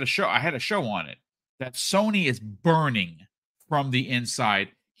 and I had a show on it, that Sony is burning from the inside.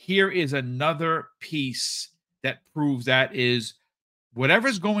 Here is another piece that proves that is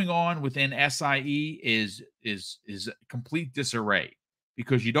whatever's going on within SIE is complete disarray,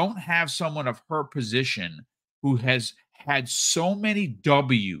 because you don't have someone of her position who has had so many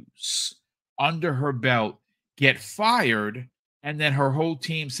W's under her belt get fired, and then her whole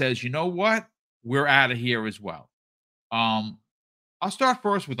team says, you know what, we're out of here as well. I'll start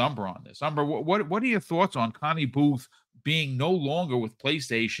first with Umber on this. Umber, what are your thoughts on Connie Booth being no longer with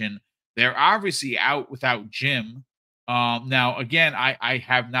PlayStation? They're obviously out without Jim. Now, again, I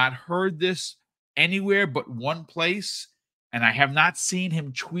have not heard this anywhere but one place, and I have not seen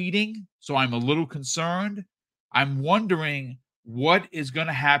him tweeting, so I'm a little concerned. I'm wondering what is going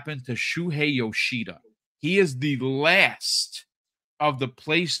to happen to Shuhei Yoshida. He is the last of the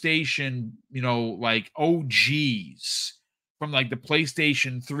PlayStation, like OGs from like the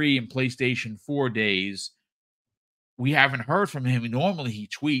PlayStation 3 and PlayStation 4 days. We haven't heard from him. Normally he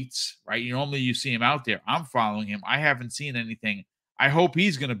tweets, right? Normally you see him out there. I'm following him. I haven't seen anything. I hope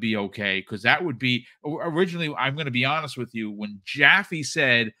he's going to be okay, because that would be originally, I'm going to be honest with you, when Jaffe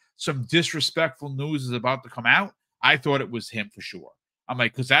said some disrespectful news is about to come out, I thought it was him for sure. I'm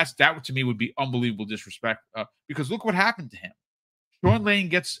like, because that to me would be unbelievable disrespect, because look what happened to him. Sean Lane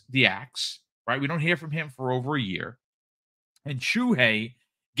gets the axe, right? We don't hear from him for over a year. And Shuhei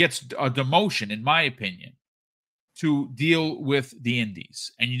gets a demotion, in my opinion, to deal with the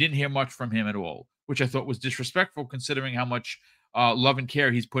indies. And you didn't hear much from him at all, which I thought was disrespectful considering how much love and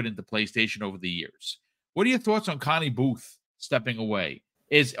care he's put into PlayStation over the years. What are your thoughts on Connie Booth stepping away?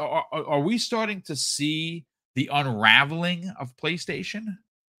 Are we starting to see the unraveling of PlayStation?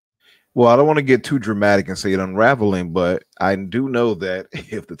 Well, I don't want to get too dramatic and say it unraveling, but I do know that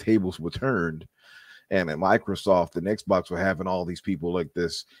if the tables were turned and at Microsoft and Xbox were having all these people like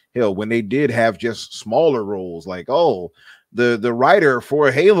this, hell, when they did have just smaller roles, like, oh, the writer for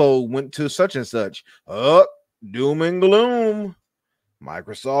Halo went to such and such, doom and gloom,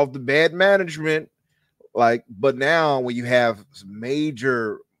 Microsoft, the bad management, like, but now when you have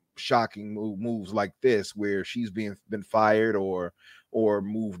major shocking moves like this, where she's been fired or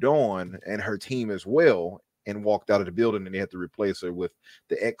moved on, and her team as well, and walked out of the building, and they had to replace her with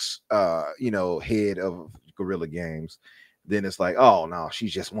the head of Guerrilla Games, then it's like, oh no, she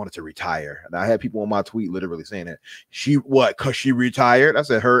just wanted to retire. And I had people on my tweet literally saying that because she retired. I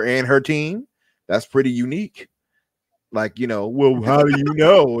said, her and her team, that's pretty unique. Like, well, how do you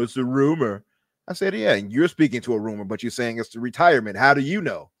know? It's a rumor. I said, yeah, and you're speaking to a rumor, but you're saying it's the retirement. How do you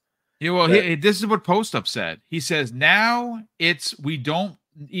know? Yeah, well, this is what Post Up said. He says, now we don't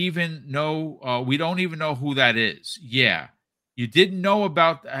even know who that is. Yeah. You didn't know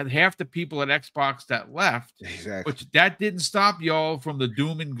about half the people at Xbox that left. Exactly. But that didn't stop y'all from the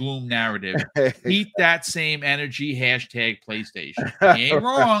doom and gloom narrative. Keep that same energy, #PlayStation. He ain't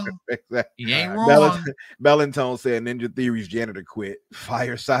wrong. Exactly. He ain't wrong. Bellantone said Ninja Theory's janitor quit.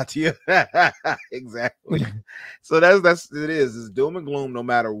 Fire Satya. Exactly. So that's it is. It's doom and gloom no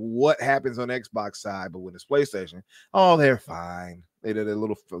matter what happens on Xbox side, but when it's PlayStation, oh, they're fine. They did a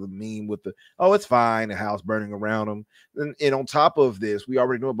little meme with it's fine, the house burning around them. And on top of this, we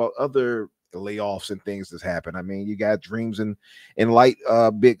already know about other layoffs and things that's happened. I mean, you got Dreams and Light,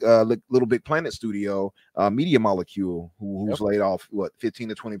 Little Big Planet Studio, Media Molecule, who's laid off 15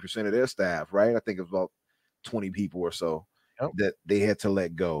 to 20% of their staff, right? I think it was about 20 people or so that they had to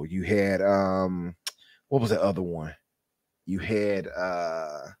let go. You had what was the other one? You had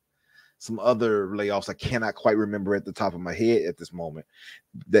some other layoffs I cannot quite remember at the top of my head at this moment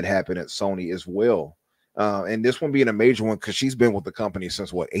that happened at Sony as well. And this one being a major one because she's been with the company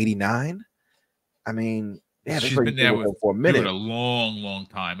since 89? I mean, yeah, she's been there for a minute, a long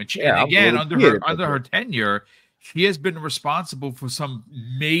time. And and again, under her tenure, she has been responsible for some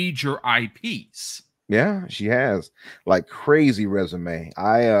major IPs. Yeah, she has, like, crazy resume.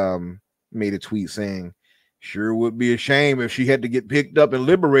 I made a tweet saying, sure would be a shame if she had to get picked up and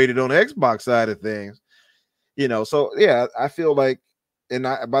liberated on the Xbox side of things. So yeah, I feel like, and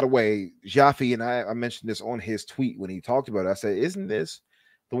by the way, Jaffe and I mentioned this on his tweet when he talked about it. I said, isn't this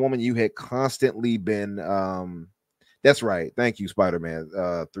the woman you had constantly been that's right. Thank you,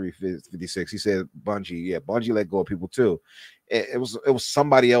 Spiderman 356. He said Bungie. Yeah, Bungie let go of people too. It was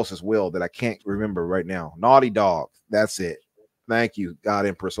somebody else as well that I can't remember right now. Naughty Dog. That's it. Thank you, God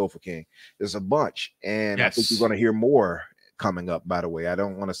Emperor Sofa King. There's a bunch, and I think you're going to hear more coming up. By the way, I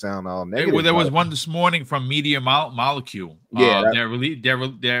don't want to sound all negative. Well, there was one this morning from Media Molecule. Yeah,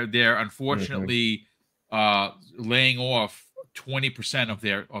 they're unfortunately laying off 20%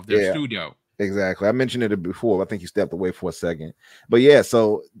 of their studio. Exactly. I mentioned it before. I think you stepped away for a second, but yeah.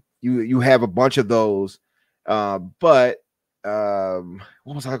 So you have a bunch of those, but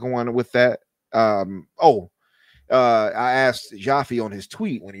what was I going with that? I asked Jaffe on his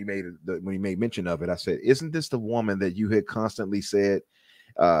tweet when he made mention of it. I said, "Isn't this the woman that you had constantly said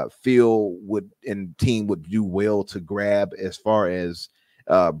Phil and team would do well to grab as far as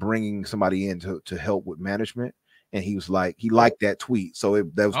bringing somebody in to help with management?" And he was like, he liked that tweet, so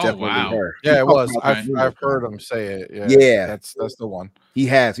that was definitely her. Yeah, it was. I've heard him say it. Yeah, that's the one.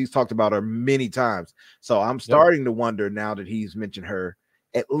 He's talked about her many times. So I'm starting to wonder now that he's mentioned her,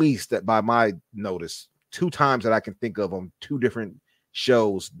 at least that by my notice, 2 times that I can think of on 2 different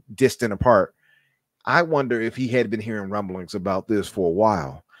shows distant apart. I wonder if he had been hearing rumblings about this for a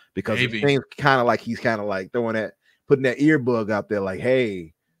while, because it seems kind of like he's kind of like putting that earbug out there, like,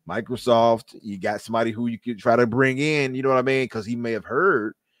 hey, Microsoft, you got somebody who you could try to bring in, you know what I mean? Because he may have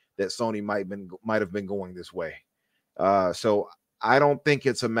heard that Sony might have been going this way. So I don't think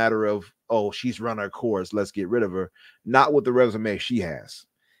it's a matter of, oh, she's run her course, let's get rid of her. Not with the resume she has.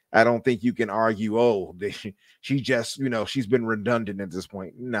 I don't think you can argue, oh, she just, she's been redundant at this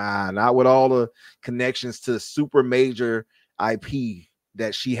point. Nah, not with all the connections to super major IP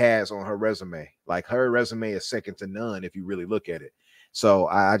that she has on her resume. Like, her resume is second to none if you really look at it. So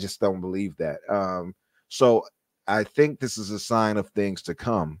I just don't believe that. So I think this is a sign of things to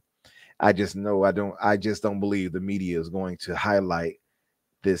come. I just don't believe the media is going to highlight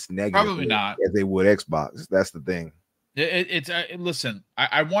this negative. Probably not, as they would Xbox. That's the thing. Listen,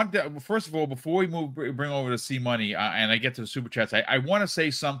 I want to, first of all, before we bring over to C Money and I get to the super chats, I want to say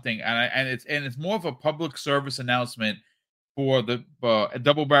something, and it's more of a public service announcement for the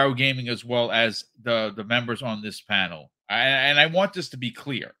Double Barrel Gaming as well as the members on this panel, and I want this to be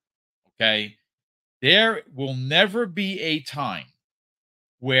clear. Okay, there will never be a time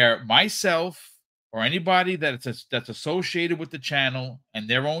where myself or anybody that's associated with the channel and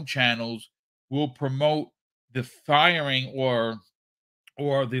their own channels will promote the firing or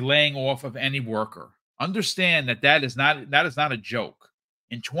the laying off of any worker. Understand that is not a joke.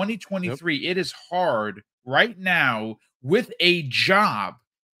 In 2023, It is hard right now with a job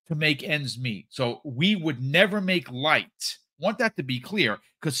to make ends meet. So we would never make light. Want that to be clear,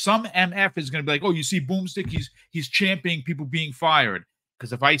 because some MF is going to be like, oh, you see Boomstick, he's championing people being fired.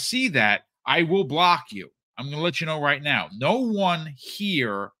 Because if I see that, I will block you. I'm going to let you know right now. No one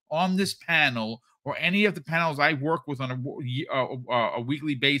here on this panel or any of the panels I work with on a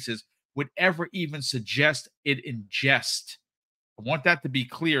weekly basis would ever even suggest it in jest. I want that to be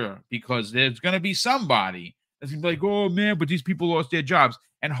clear, because there's going to be somebody that's going to be like, oh, man, but these people lost their jobs.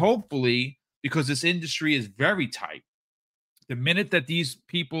 And hopefully, because this industry is very tight, the minute that these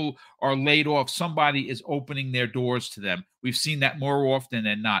people are laid off, somebody is opening their doors to them. We've seen that more often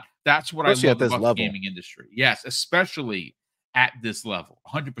than not. That's what I love about the gaming industry. Yes, especially at this level,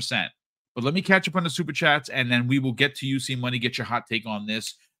 100%. But let me catch up on the super chats, and then we will get to UC Money. Get your hot take on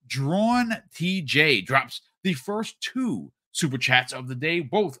this. Drawn TJ drops the first 2 super chats of the day,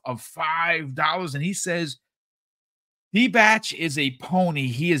 both of $5. And he says, D-Batch is a pony.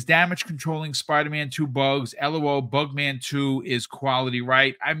 He is damage controlling Spider-Man 2 bugs. LOL, Bugman 2 is quality,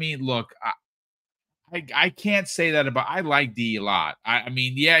 right? I mean, look, I can't say that about. I like D a lot. I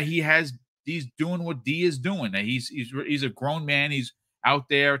mean, yeah, he's doing what D is doing. He's a grown man. He's out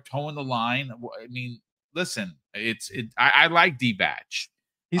there towing the line. I mean, listen, I like D-Batch.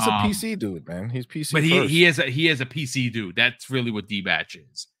 He's a PC dude, man. He's PC, but he is a PC dude. That's really what D-Batch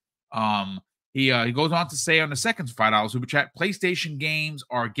is. He goes on to say on the second $5 super chat, PlayStation games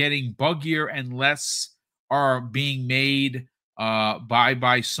are getting buggier and less are being made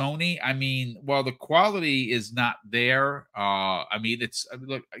by Sony. I mean, well, the quality is not there. I mean,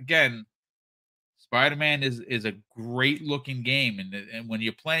 look, again, Spider-Man is a great looking game, and when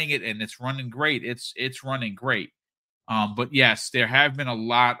you're playing it and it's running great, it's running great. But yes, there have been a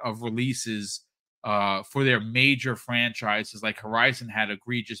lot of releases for their major franchises. Like Horizon had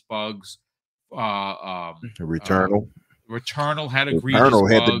egregious bugs. Returnal had egregious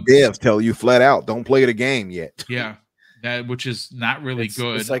bugs. Had the devs tell you flat out, don't play the game yet. Yeah, which is not really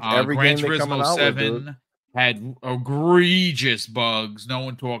good. It's like every Gran game Turismo 7 had egregious bugs. No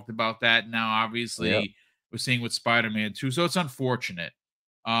one talked about that. Now, obviously, we're seeing with Spider-Man 2, so it's unfortunate.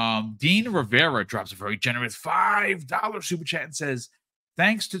 Dean Rivera drops a very generous $5 super chat and says,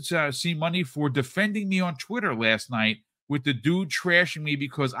 thanks to C Money for defending me on Twitter last night with the dude trashing me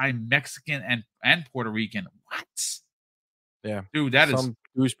because I'm Mexican and Puerto Rican. What? Yeah. Dude, that some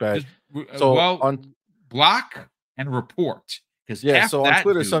douchebag. So on block and report. Yeah, so on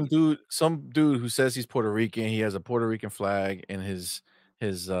Twitter, some dude who says he's Puerto Rican, he has a Puerto Rican flag in his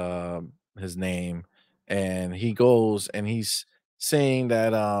name, and he goes and he's saying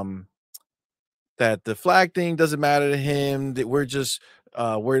that that the flag thing doesn't matter to him, that we're just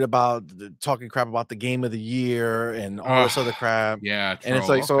worried about talking crap about the game of the year and all this other crap. Yeah, and it's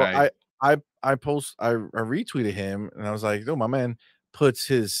like, so I retweeted him and I was like, no, my man puts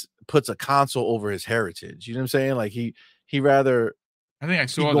a console over his heritage. You know what I'm saying? Like he rather, I think I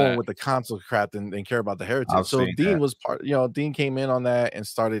saw going that with the console crap than care about the heritage. I've so Dean that. was part, Dean came in on that and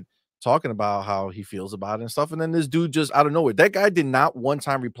started talking about how he feels about it and stuff. And then this dude just out of nowhere, that guy did not one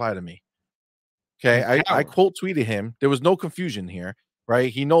time reply to me. Okay. I quote tweeted him. There was no confusion here,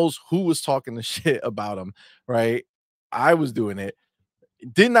 right? He knows who was talking the shit about him, right? I was doing it.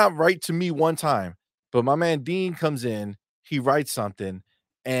 Did not write to me one time. But my man Dean comes in, he writes something,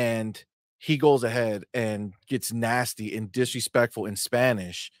 and he goes ahead and gets nasty and disrespectful in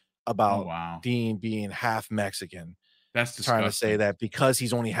Spanish about Dean being half Mexican. That's disgusting. Trying to say that because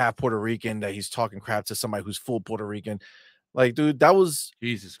he's only half Puerto Rican, that he's talking crap to somebody who's full Puerto Rican. Like, dude, that was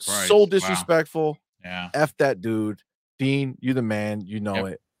Jesus Christ, so disrespectful. Wow. Yeah. F that dude. Dean, you the man. You know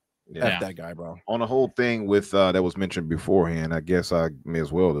it. Yeah. F that guy, bro. On the whole thing with that was mentioned beforehand, I guess I may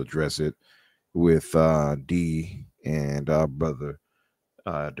as well address it with D and brother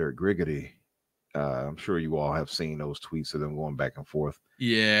Dirt Griggity. I'm sure you all have seen those tweets of them going back and forth.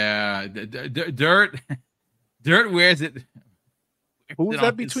 Yeah, Dirt wears it. Who was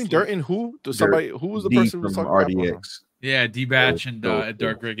that between Dirt and who? Somebody who was the D person who was from talking RDX? About yeah, D Batch and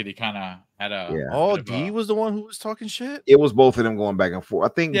Dirt Griggity kind of had a. Yeah. Oh, D was the one who was talking shit. It was both of them going back and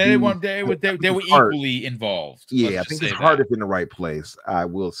forth. I think. Yeah, they were equally involved. Yeah, I think his heart is in the right place. I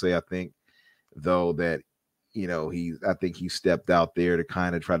will say, I think though that. You know, I think he stepped out there to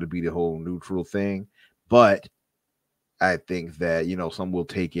kind of try to be the whole neutral thing. But I think that, you know, some will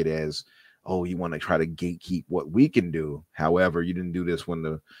take it as, oh, you want to try to gatekeep what we can do. However, you didn't do this when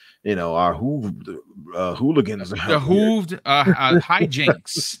the, you know, our hooligans. The hooved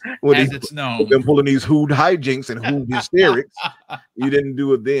hijinks, as it's known. Them pulling these hooved hijinks and hooved hysterics. You didn't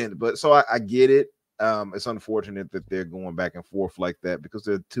do it then. But so I get it. It's unfortunate that they're going back and forth like that because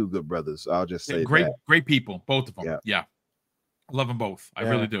they're two good brothers. I'll just say great people, both of them. Yeah. Love them both. I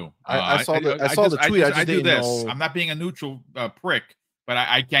really do. I saw the tweet. I do this. Know. I'm not being a neutral prick, but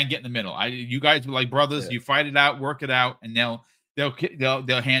I can't get in the middle. You guys were like brothers. You fight it out, work it out, and they'll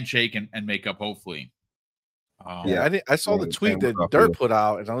handshake and make up. Hopefully. I saw the tweet that Dirt put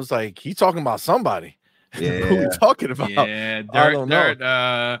out, and I was like, he's talking about somebody. Yeah. Who are we talking about? Yeah,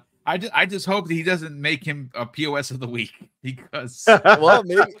 Dirt. I just hope that he doesn't make him a POS of the week because well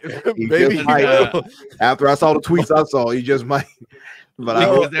maybe after I saw the tweets I saw he just might. But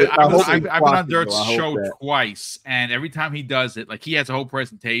I've been on Dirt's show twice, and every time he does it, like he has a whole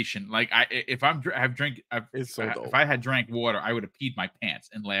presentation. Like if I had drank water, I would have peed my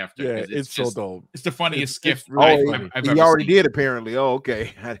pants in laughter. Yeah, it's so dope. It's the funniest skit. I've he already did apparently. Oh,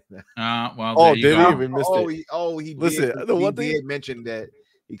 okay. Well, did he? We missed it. He listen. Did. He did mention that.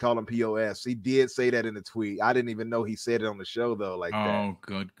 He called him POS. He did say that in the tweet. I didn't even know he said it on the show though. Like that. Oh,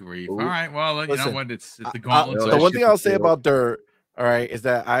 good grief! Ooh. All right, well, you know what? It's the gauntlet. The one thing I'll say about Dirt, all right, is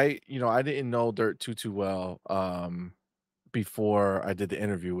that I didn't know Dirt too well before I did the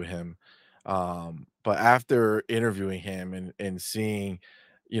interview with him, but after interviewing him and seeing,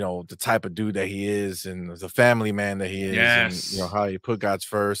 you know, the type of dude that he is and the family man that he is, and you know how he put God's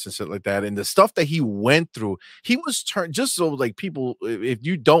first and shit like that, and the stuff that he went through, he was turned just so like people, if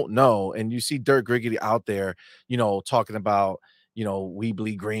you don't know and you see Dirt Griggity out there, you know, talking about, you know, we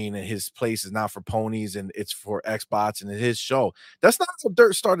bleed green and his place is not for ponies and it's for Xbox and his show. That's not how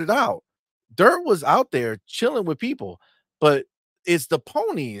Dirt started out. Dirt was out there chilling with people, but it's the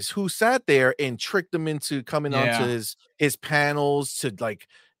ponies who sat there and tricked him into coming onto his panels to like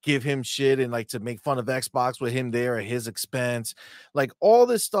give him shit and like to make fun of Xbox with him there at his expense. Like all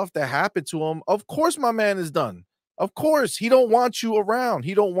this stuff that happened to him. Of course, my man is done. Of course, he don't want you around.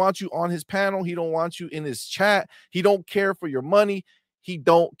 He don't want you on his panel. He don't want you in his chat. He don't care for your money. He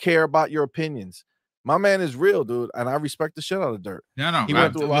don't care about your opinions. My man is real, dude, and I respect the shit out of Dirt. No, he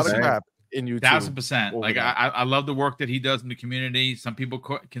went through a lot of crap. In YouTube, 1000%. Like I love the work that he does in the community. Some people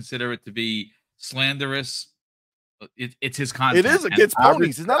consider it to be slanderous. It's his content. It is against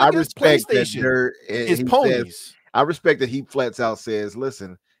ponies. It's not against PlayStation. It's ponies. I respect that he flats out says,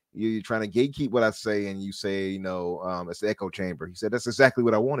 "Listen, you're trying to gatekeep what I say, and you say, you know, it's the echo chamber." He said, "That's exactly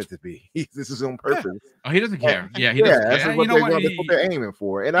what I want it to be. This is on purpose." Yeah. Oh, he doesn't care. Yeah, he doesn't care. That's what they're aiming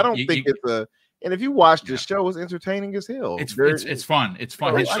for, and I don't think it's a. And if you watch the show, it's entertaining as hell. It's fun. It's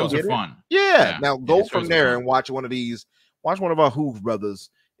fun. His shows are fun. Yeah. Now go from there and watch one of our Hoof brothers.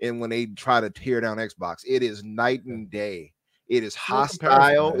 And when they try to tear down Xbox, it is night and day. It is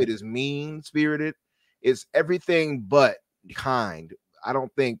hostile. It is mean spirited. It's everything but kind. I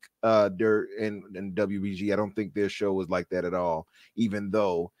don't think Dirt and WBG, I don't think their show is like that at all, even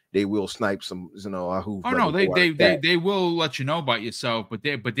though they will snipe some, you know, Hoof. Oh no, they will let you know about yourself, but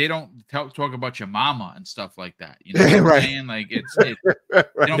they don't talk about your mama and stuff like that. You know what I'm saying? Like they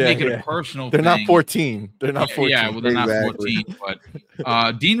don't make it a personal thing. They're not 14. They're not 14. Yeah, well, they're not 14.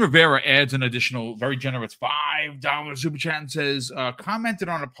 But Dean Rivera adds an additional very generous $5 super chat and says, commented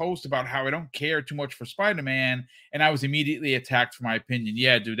on a post about how I don't care too much for Spider-Man, and I was immediately attacked for my opinion.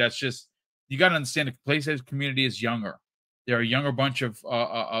 Yeah, dude, that's just, you got to understand the PlayStation community is younger. They're a younger bunch of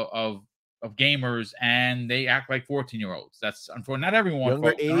gamers, and they act like 14-year-olds. That's unfortunate. Not everyone.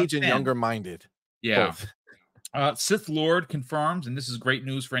 Younger age and younger minded. Yeah. Sith Lord confirms, and this is great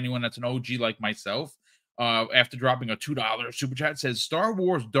news for anyone that's an OG like myself. After dropping a $2 super chat, says Star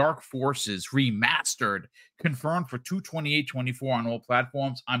Wars Dark Forces Remastered confirmed for $228.24 on all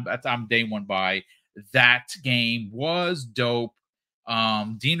platforms. I'm day one buy. That game was dope.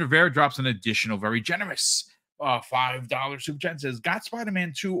 Dean Rivera drops an additional very generous $5 super chat, says got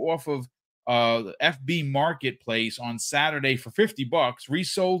Spider-Man 2 off of the FB Marketplace on Saturday for $50,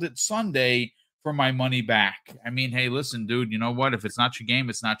 resold it Sunday for my money back. I mean, hey, listen, dude, you know what? If it's not your game,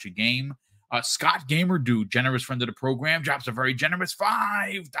 it's not your game. Scott Gamer Dude, generous friend of the program, drops a very generous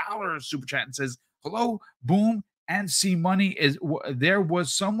 $5 super chat and says, hello, Boom and C Money. There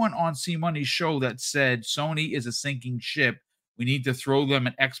was someone on C Money's show that said Sony is a sinking ship. We need to throw them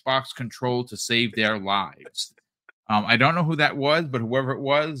an Xbox control to save their lives. I don't know who that was, but whoever it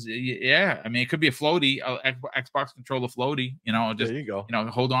was, yeah. I mean, it could be a floaty, Xbox controller floaty. You know, just, there you go. You know,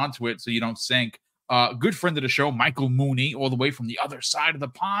 hold on to it so you don't sink. Good friend of the show, Michael Mooney, all the way from the other side of the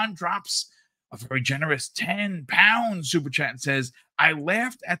pond, drops a very generous 10-pound super chat and says, I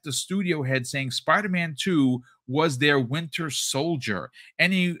laughed at the studio head saying Spider-Man 2 was their Winter Soldier.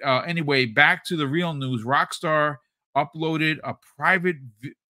 Anyway, back to the real news. Rockstar uploaded a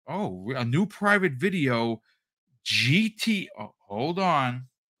new private video. Hold on.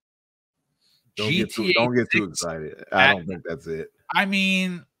 Don't get too excited. I don't think that's it. I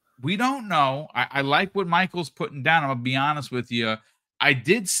mean, we don't know. I like what Michael's putting down. I'm gonna be honest with you. I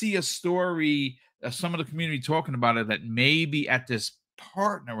did see a story, some of the community talking about it, that maybe at this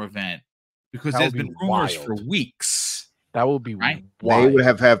partner event, because there's been rumors for weeks. That would be right. They would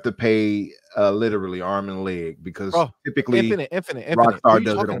have to pay literally arm and leg, because typically infinite. Rockstar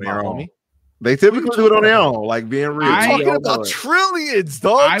does it on their own. They typically do it on their own, like being real. I'm talking about trillions,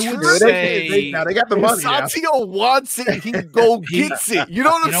 dog. I would say now they got the money. Satya wants it, he gets it. You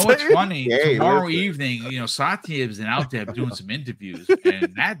know what I'm saying? What's funny? Tomorrow evening, Satya is out there doing some interviews,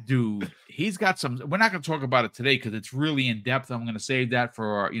 and that dude, he's got some. We're not going to talk about it today because it's really in depth. I'm going to save that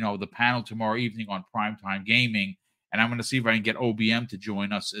for the panel tomorrow evening on Primetime Gaming, and I'm going to see if I can get OBM to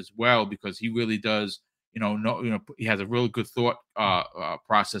join us as well, because he really does. He has a really good thought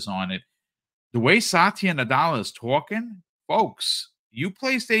process on it. The way Satya Nadella is talking, folks, you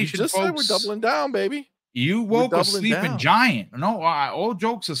PlayStation just folks, said we're doubling down, baby. You woke a sleeping giant. No, all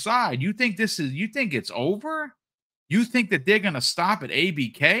jokes aside, you think it's over? You think that they're going to stop at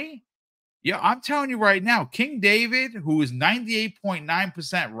ABK? Yeah, I'm telling you right now, King David, who is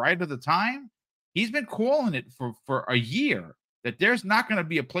 98.9% right of the time, he's been calling it for a year that there's not going to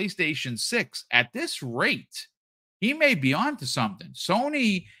be a PlayStation 6 at this rate. He may be onto something.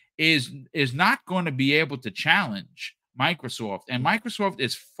 Sony is not going to be able to challenge Microsoft, and Microsoft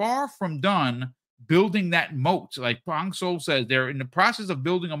is far from done building that moat. Like Pong Soul says, they're in the process of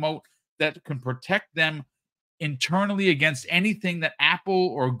building a moat that can protect them internally against anything that Apple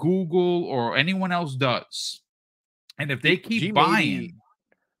or Google or anyone else does. And if they keep buying,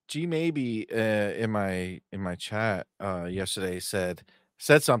 maybe in my chat yesterday said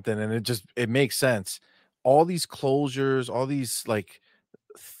something, and it makes sense. All these closures, all these like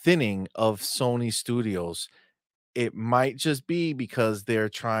thinning of Sony studios, it might just be because they're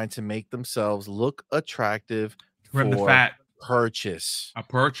trying to make themselves look attractive for a purchase,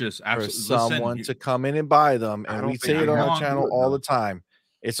 absolutely, for someone to come in and buy them. And we say it on our channel all the time.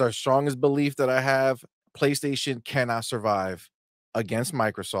 It's our strongest belief that I have. PlayStation cannot survive against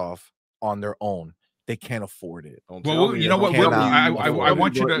Microsoft on their own. They can't afford it. Well, you know what? I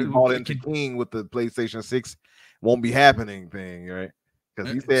want you to call into King with the PlayStation 6 won't be happening thing, right?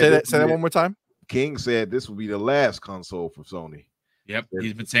 Because he said say that one more time. King said this will be the last console for Sony. Yep,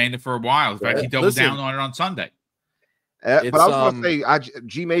 he's been saying it for a while. In fact, he doubled down on it on Sunday. But I was going to say,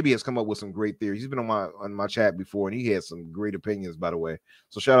 G maybe has come up with some great theories. He's been on my chat before, and he had some great opinions, by the way.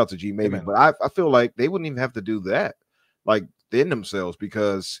 So shout out to G maybe. But I feel like they wouldn't even have to do that, like in themselves,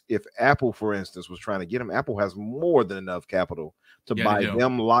 because if Apple, for instance, was trying to get them, Apple has more than enough capital to buy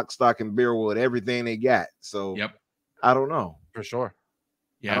them lock, stock, and barrel with everything they got. So I don't know for sure.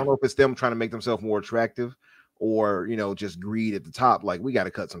 I don't know if it's them trying to make themselves more attractive, or just greed at the top. Like, we got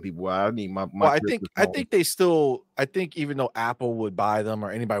to cut some people out. I need my. Well, I think even though Apple would buy them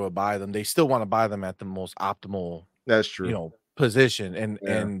or anybody would buy them, they still want to buy them at the most optimal. That's true. Position,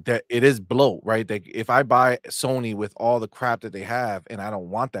 and that it is bloat, right? Like, if I buy Sony with all the crap that they have, and I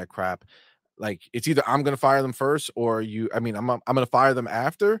don't want that crap, like, it's either I'm going to fire them first, or I'm going to fire them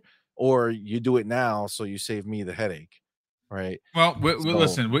after, or you do it now so you save me the headache. Right. Well,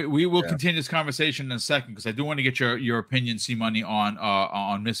 listen, we will continue this conversation in a second, because I do want to get your opinion, C Money,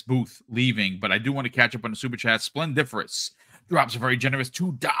 on Miss Booth leaving, but I do want to catch up on the super chat. Splendiferous. drops a very generous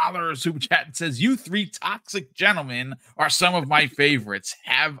 $2 super chat and says, "You three toxic gentlemen are some of my favorites.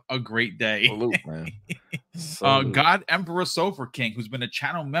 Have a great day." Salute, man. Salute. God Emperor Sofa King, who's been a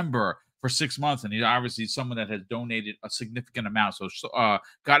channel member for 6 months, and he's obviously someone that has donated a significant amount. So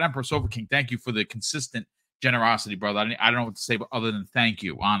God Emperor Sofa King, thank you for the consistent generosity, brother. I don't know what to say, but other than thank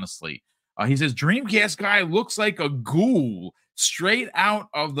you, honestly. He says, Dreamcast guy looks like a ghoul straight out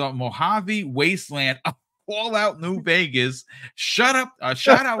of the Mojave wasteland of Fallout New Vegas. Shut up.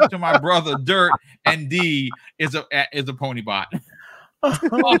 Shout out to my brother Dirt, and D is a pony bot.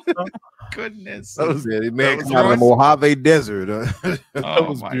 Oh, goodness. That was it. Man, come out of the Mojave Desert. That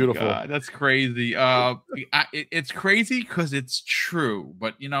was beautiful. God, that's crazy. It's crazy because it's true,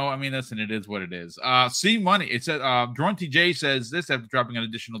 but I mean, listen, it is what it is. C Money. It said Drawn TJ says this after dropping an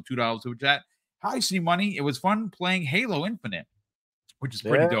additional $2 super chat. Hi, C Money. It was fun playing Halo Infinite, which is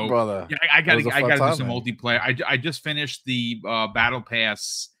pretty dope, brother. Yeah, I gotta do some multiplayer. I just finished the battle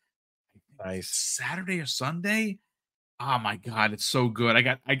pass. Nice. Saturday or Sunday. Oh my God, it's so good.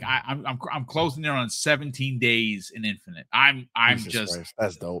 I'm closing in on 17 days in Infinite. I'm Jesus just Christ,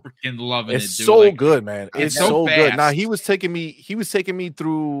 that's dope. Freaking loving it's it. Dude. So good, man. It's so fast. good. Now he was taking me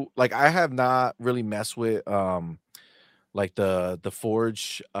through, like, I have not really messed with like the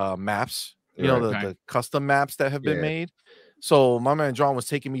Forge maps, the custom maps that have been made. So my man John was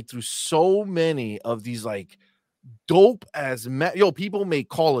taking me through so many of these like dope as people make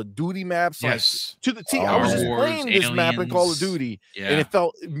Call of Duty maps, yes, like to the T. I was just playing this map in Call of Duty, and it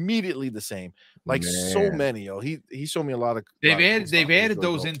felt immediately the same. Like so many, he showed me a lot of. They've added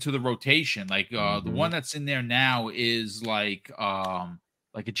those into the rotation. Like the one that's in there now is like a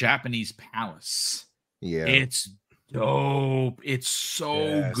Japanese palace. Yeah, it's dope. It's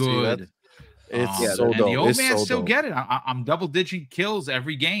so good. It's so dope. And the old it's man so still dope. get it. I'm double-digit kills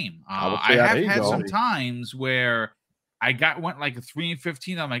every game. I have had some times where I went like a 3 and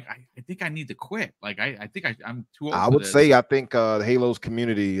 15. I'm like, I think I need to quit. Like I think I'm too old. I would say I think Halo's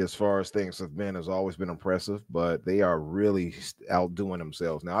community, as far as things have been, has always been impressive, but they are really outdoing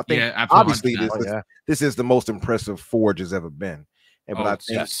themselves now. I think obviously this is the most impressive Forge has ever been. But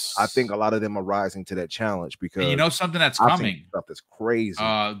I think a lot of them are rising to that challenge because something that's coming. Stuff that's crazy.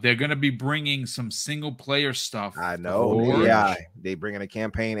 They're going to be bringing some single player stuff. I know AI. They bringing a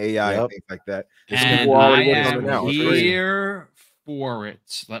campaign AI and things like that. And I am here for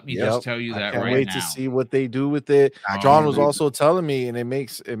it. Let me just tell you that right now. I can't wait to see what they do with it. John was also telling me, and it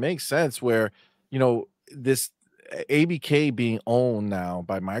makes sense where this ABK being owned now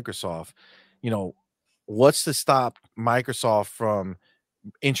by Microsoft. What's to stop Microsoft from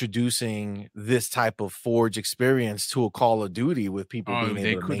introducing this type of Forge experience to a Call of Duty with people being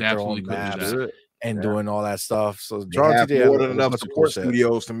able to make their own maps and doing all that stuff? So John have more than enough support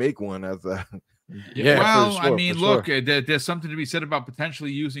studios to make one as a well, I mean, look, there's something to be said about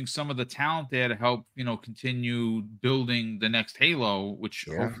potentially using some of the talent there to help, continue building the next Halo, which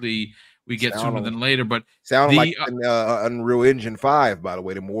hopefully we get sooner than later. But sounding like Unreal Engine 5, by the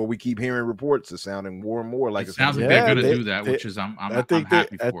way. The more we keep hearing reports, it's sounding more and more like it sounds like they're going to do that, which is I'm happy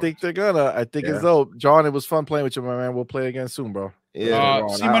for. I think they're gonna. I think it's dope. John, it was fun playing with you, my man. We'll play again soon, bro. Yeah,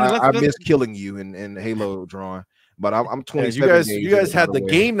 I miss killing you in Halo, Drawn. But I'm 27 days. You guys had the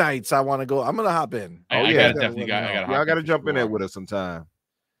game nights. I want to go. I'm gonna hop in. I gotta jump in there with us sometime.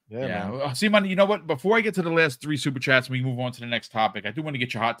 Yeah. See, Money, you know what? Before I get to the last 3 super chats, we move on to the next topic. I do want to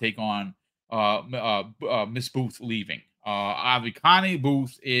get your hot take on Miss Booth leaving. Connie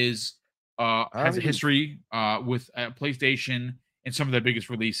Booth has a history with PlayStation and some of their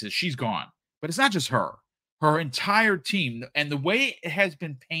biggest releases. She's gone, but it's not just her. Her entire team, and the way it has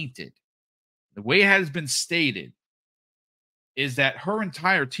been painted, the way it has been stated, is that her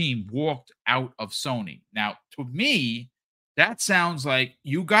entire team walked out of Sony. Now, to me, that sounds like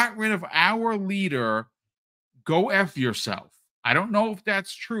you got rid of our leader. Go F yourself. I don't know if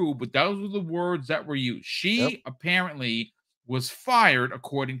that's true, but those were the words that were used. She apparently was fired,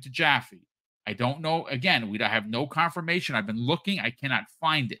 according to Jaffe. I don't know. Again, we have no confirmation. I've been looking. I cannot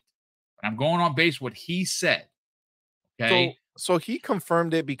find it. But I'm going on base what he said. Okay. So he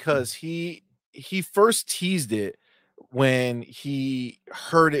confirmed it because he first teased it when he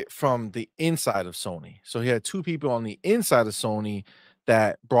heard it from the inside of Sony. So he had 2 people on the inside of Sony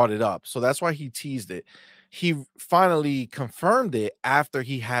that brought it up. So that's why he teased it. He finally confirmed it after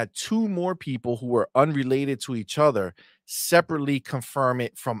he had 2 more people who were unrelated to each other separately confirm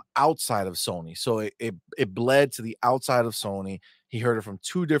it from outside of Sony. So it bled to the outside of Sony. He heard it from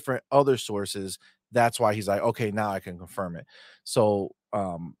 2 different other sources. That's why he's like, okay, now I can confirm it. So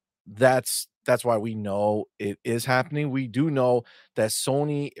that's why we know it is happening. We do know that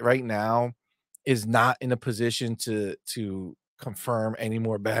Sony right now is not in a position to confirm any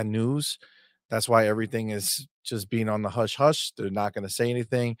more bad news. That's why everything is just being on the hush hush. They're not going to say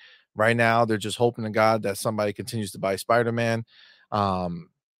anything right now. They're just hoping to God that somebody continues to buy Spider-Man,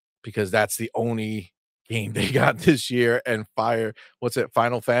 because that's the only game they got this year. And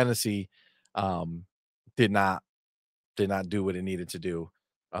Final Fantasy did not do what it needed to do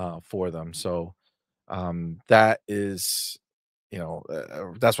for them. So that is,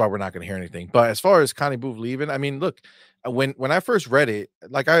 that's why we're not going to hear anything. But as far as Connie Booth leaving, I mean, look, when I first read it,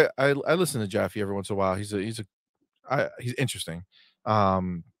 like I listen to Jeffy every once in a while. He's interesting.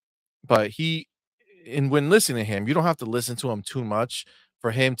 But when listening to him, you don't have to listen to him too much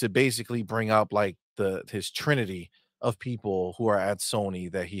for him to basically bring up like his trinity of people who are at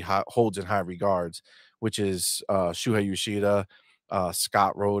Sony that he holds in high regards, which is Shuhei Yoshida,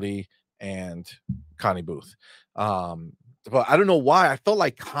 Scott Rhodey, and Connie Booth. But I don't know why I felt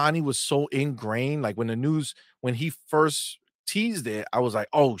like Connie was so ingrained. Like when he first teased it, I was like,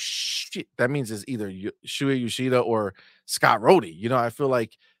 oh shit, that means it's either Shuhei Yoshida or Scott Rhodey. I feel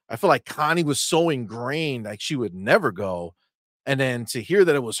like Connie was so ingrained, like she would never go. And then to hear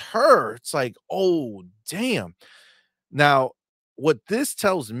that it was her, it's like, oh damn. Now, what this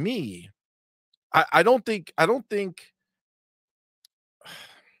tells me, I don't think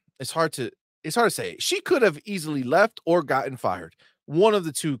it's hard to say. She could have easily left or gotten fired. One of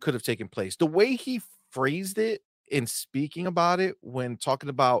the two could have taken place. The way he phrased it in speaking about it, when talking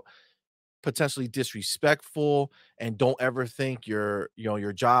about potentially disrespectful and don't ever think your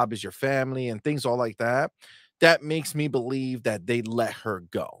job is your family and things all like that, that makes me believe that they let her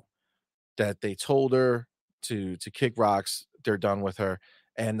go, that they told her to kick rocks, they're done with her.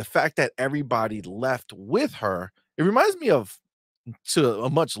 And the fact that everybody left with her, it reminds me of, to a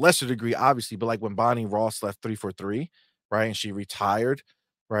much lesser degree, obviously, but like when Bonnie Ross left 343, right? And she retired,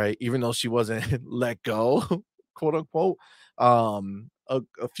 right? Even though she wasn't let go, quote unquote.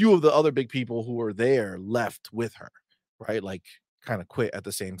 A few of the other big people who were there left with her, right? Like kind of quit at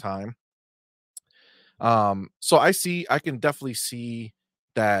the same time. So I can definitely see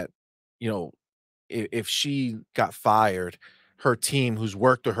that, if she got fired, her team, who's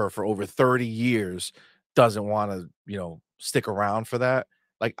worked with her for over 30 years, doesn't want to, stick around for that.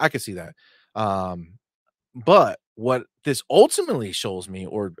 Like I could see that. But what this ultimately shows me,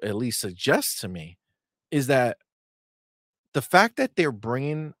 or at least suggests to me, is that the fact that they're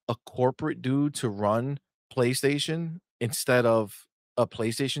bringing a corporate dude to run PlayStation instead of a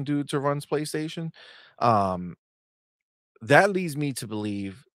PlayStation dude to run PlayStation, that leads me to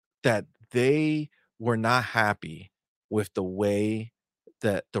believe that they were not happy with the way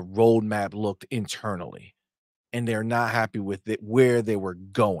that the roadmap looked internally, and they're not happy with it where they were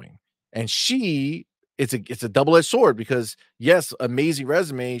going. And it's a double-edged sword, because yes, amazing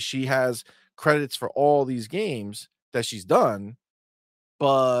resume. She has credits for all these games that she's done,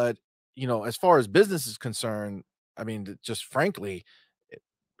 but as far as business is concerned, I mean, just frankly,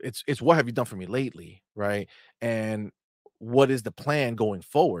 it's what have you done for me lately, right? And what is the plan going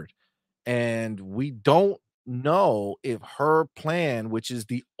forward? And we don't know if her plan, which is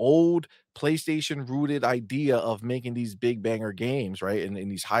the old PlayStation rooted idea of making these big banger games, right? And in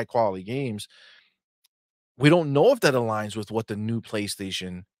these high quality games, we don't know if that aligns with what the new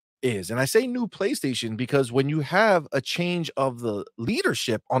PlayStation is. And I say new PlayStation because when you have a change of the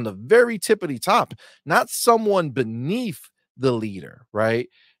leadership on the very tippity top, not someone beneath the leader, right?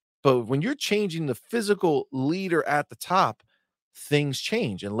 But when you're changing the physical leader at the top, things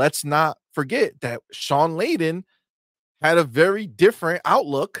change. And let's not forget that Sean Layden had a very different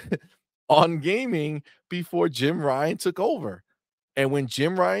outlook on gaming before Jim Ryan took over. And when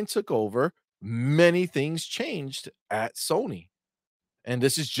Jim Ryan took over, many things changed at Sony. And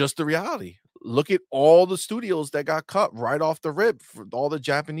this is just the reality. Look at all the studios that got cut right off the rip, for all the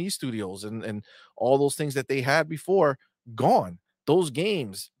Japanese studios and all those things that they had before, gone. Those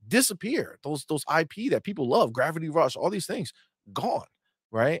games disappear. Those IP that people love, Gravity Rush, all these things, gone,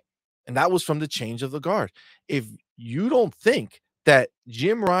 right? And that was from the change of the guard. If you don't think that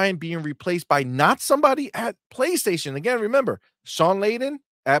Jim Ryan being replaced by not somebody at PlayStation, again, remember, Sean Layden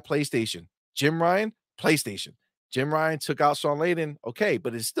at PlayStation, Jim Ryan, PlayStation. Jim Ryan took out Sean Layden, okay,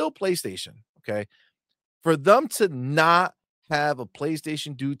 but it's still PlayStation, okay? For them to not have a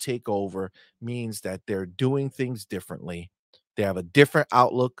PlayStation dude take over means that they're doing things differently. They have a different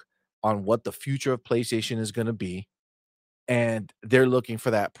outlook on what the future of PlayStation is going to be, and they're looking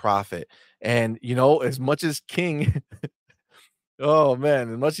for that profit. And, as much as King, oh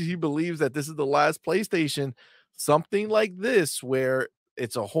man, as much as he believes that this is the last PlayStation, something like this, where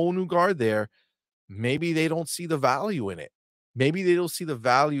it's a whole new guard there, maybe they don't see the value in it. Maybe they don't see the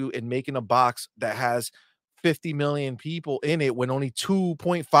value in making a box that has 50 million people in it when only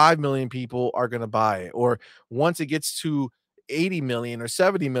 2.5 million people are going to buy it. Or once it gets to 80 million or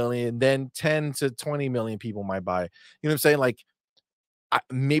 70 million, then 10 to 20 million people might buy it. You know what I'm saying? Like,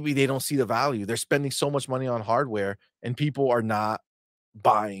 maybe they don't see the value. They're spending so much money on hardware and people are not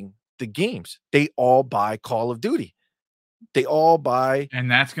buying the games. They all buy Call of Duty. They all buy, and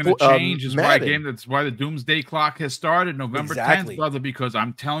that's going to change. That's why the doomsday clock has started November 10th, brother. Because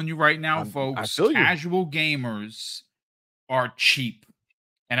I'm telling you right now, folks, casual gamers are cheap,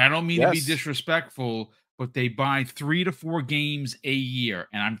 and I don't mean to be disrespectful, but they buy 3 to 4 games a year.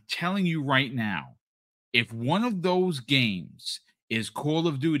 And I'm telling you right now, if one of those games is Call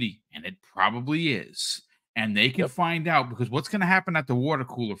of Duty, and it probably is, and they can find out, because what's going to happen at the water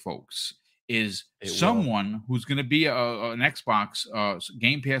cooler, folks, is someone who's going to be an Xbox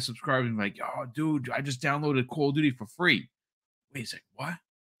Game Pass subscriber and like, oh, dude, I just downloaded Call of Duty for free. Wait a second, what? What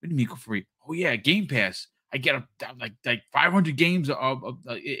do you mean for free? Oh yeah, Game Pass. I get like 500 games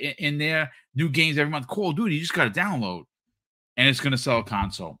in there, new games every month. Call of Duty, you just got to download, and it's going to sell a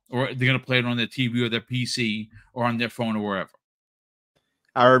console, or they're going to play it on their TV or their PC or on their phone or wherever.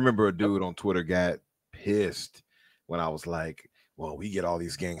 I remember a dude on Twitter got pissed when I was like, well, we get all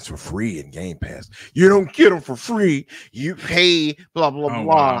these games for free in Game Pass. You don't get them for free. You pay, blah, blah, blah.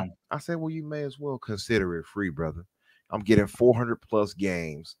 Wow. I said, well, you may as well consider it free, brother. I'm getting 400 plus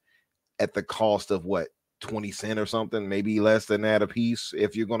games at the cost of what, 20 cents or something, maybe less than that a piece.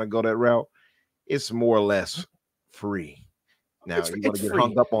 If you're going to go that route, it's more or less free. Now you're going to get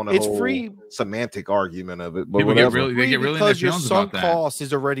hung up on the whole free semantic argument of it. But they get really because your sunk cost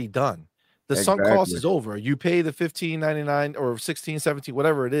is already done. The sunk cost is over. You pay the $15.99 or $16.17,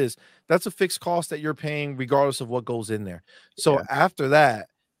 whatever it is. That's a fixed cost that you're paying regardless of what goes in there. So after that,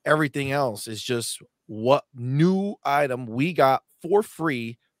 everything else is just what new item we got for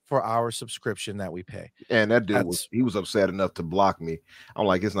free for our subscription that we pay. And that dude was upset enough to block me. I'm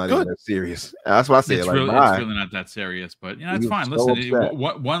like, it's not even that serious. That's what I said. It's really not that serious, but you know, it's fine. Listen,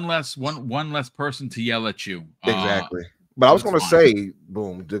 one less person to yell at you. Exactly. But I was going to say,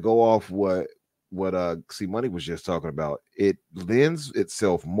 boom, to go off what C Money was just talking about, it lends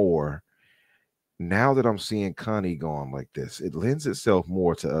itself more. Now that I'm seeing Connie going like this, it lends itself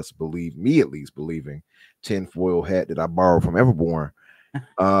more to us believing tinfoil hat that I borrowed from Everborn,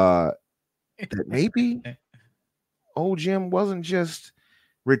 that maybe old Jim wasn't just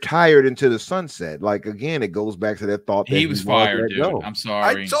retired into the sunset. Like, again, it goes back to that thought that he was fired, dude. I'm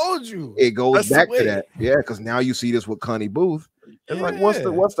sorry. I told you. It goes back to that. Yeah, because now you see this with Connie Booth. It's like, what's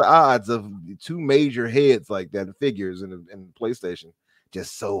the odds of two major heads like that, figures in PlayStation,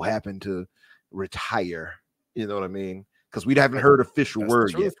 just so happen to retire? You know what I mean? Because we haven't heard official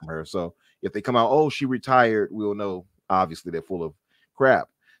word yet from her. So if they come out, oh, she retired, we'll know. Obviously, they're full of crap.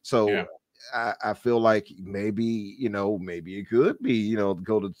 So I feel like maybe it could be,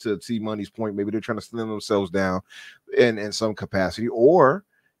 go to T Money's point. Maybe they're trying to slim themselves down in some capacity, or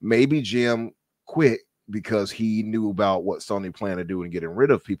maybe Jim quit because he knew about what Sony planned to do and getting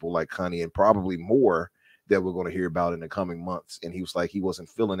rid of people like Connie, and probably more that we're going to hear about in the coming months. And he was like, he wasn't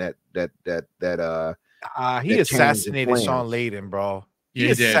feeling that he assassinated Sean Layden, bro. He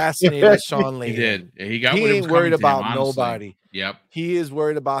assassinated Sean Layden. He did. He ain't worried about nobody. Yep. He is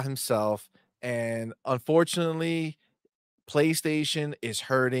worried about himself. And unfortunately, PlayStation is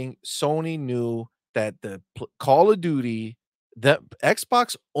hurting. Sony knew that the Call of Duty, the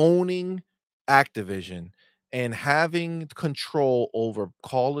Xbox owning Activision and having control over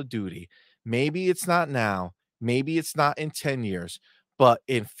Call of Duty, maybe it's not now, maybe it's not in 10 years, but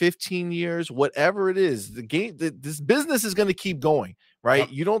in 15 years, whatever it is, this business is going to keep going, right?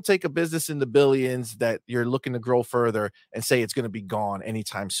 You don't take a business in the billions that you're looking to grow further and say it's going to be gone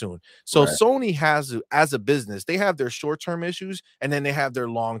anytime soon. So Sony has, as a business, they have their short-term issues and then they have their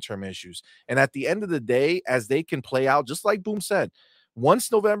long-term issues. And at the end of the day, as they can play out, just like Boom said,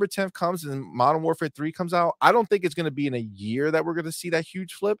 once November 10th comes and Modern Warfare 3 comes out, I don't think it's going to be in a year that we're going to see that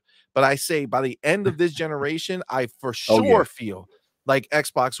huge flip. But I say by the end of this generation, I for sure feel like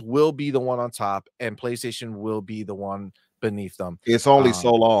Xbox will be the one on top and PlayStation will be the one beneath them. It's only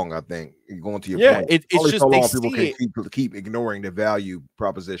so long, I think. Going to your point, it's only just so long people can keep ignoring the value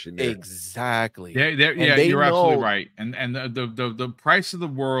proposition there. Exactly. You're absolutely right. And the price of the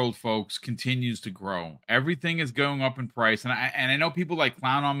world, folks, continues to grow. Everything is going up in price. And I know people like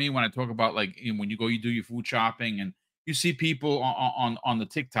clown on me when I talk about, like, when you do your food shopping and you see people on the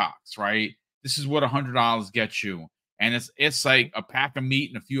TikToks, right? This is what $100 gets you. And it's like a pack of meat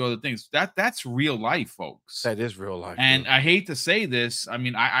and a few other things. That's real life, folks. That is real life. And I hate to say this. I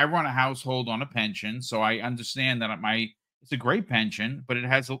mean, I run a household on a pension, so I understand that it's a great pension, but it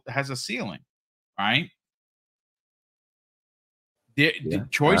has a ceiling, right? The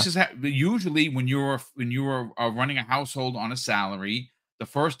choices usually when you're running a household on a salary, the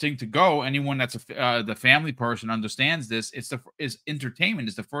first thing to go. Anyone that's the family person understands this. Is entertainment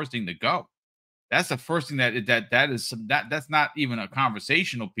is the first thing to go. That's the first thing that's not even a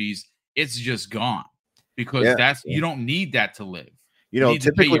conversational piece. It's just gone because you don't need that to live.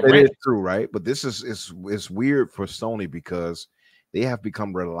 Typically it is true, right? But this is weird for Sony because they have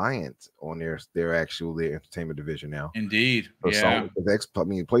become reliant on their entertainment division now. Indeed,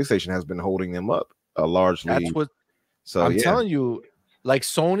 Sony, PlayStation has been holding them up largely. That's what. So I'm telling you, like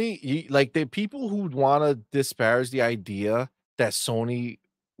Sony, like the people who want to disparage the idea that Sony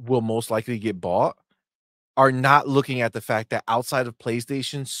will most likely get bought are not looking at the fact that outside of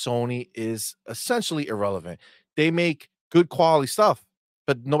PlayStation, Sony is essentially irrelevant. They make good quality stuff,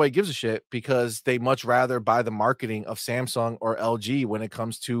 but nobody gives a shit because they much rather buy the marketing of Samsung or LG when it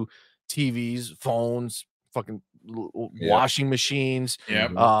comes to TVs, phones, fucking washing machines,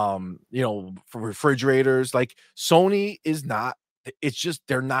 for refrigerators. Like Sony is not, it's just,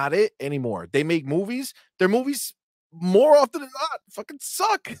 they're not it anymore. They make movies. Their movies more often than not fucking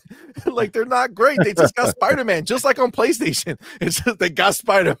suck. Like they're not great. They just got Spider-Man, just like on PlayStation. It's just they got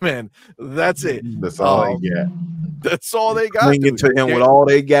Spider-Man. That's it. That's all they get. That's all they got. Clinging to him with all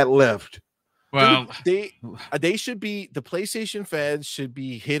they got left. Well, dude, they should be, the PlayStation fans should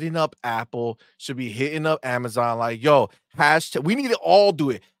be hitting up Apple, should be hitting up Amazon. Like, yo, hashtag, we need to all do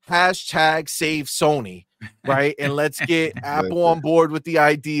it. Hashtag save Sony, right? And let's get Apple on board with the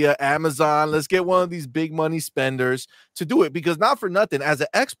idea. Amazon, let's get one of these big money spenders to do it, because not for nothing, as an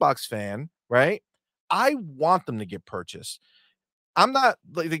Xbox fan, right? I want them to get purchased. I'm not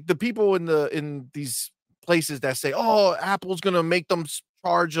like the people in these places that say, oh, Apple's gonna make them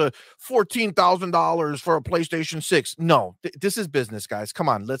charge $14,000 for a PlayStation 6. No, this is business, guys. Come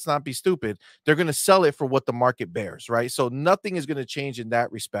on, let's not be stupid. They're going to sell it for what the market bears, right? So nothing is going to change in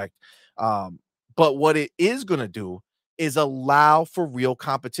that respect. But what it is going to do is allow for real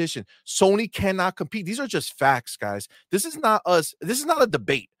competition. Sony cannot compete. These are just facts, guys. This is not us. This is not a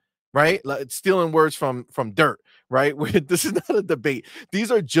debate, right? Like stealing words from Dirt, right? This is not a debate.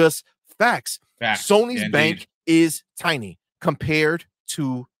 These are just facts. Sony's bank is tiny compared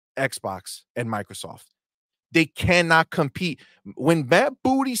to Xbox and Microsoft. They cannot compete. When Matt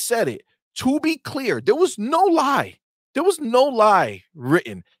Booty said it, to be clear, there was no lie. There was no lie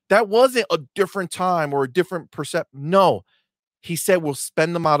written. That wasn't a different time or a different perception. No, he said we'll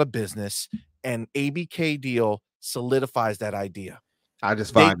spend them out of business, and ABK deal solidifies that idea. I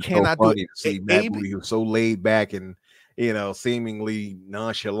just find it so funny to see Matt Booty, who's so laid back and seemingly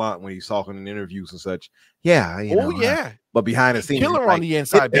nonchalant when he's talking in interviews and such. Yeah, but behind the scenes, killer on the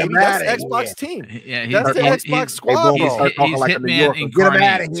inside, baby. That's the Xbox team. Yeah, that's the Xbox squad. He's talking like a New Yorker. Get him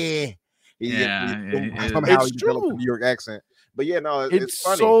out of here. Somehow he developed a New York accent. But it's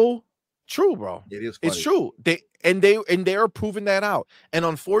funny. So true, bro. It is funny. It's true. They are proving that out. And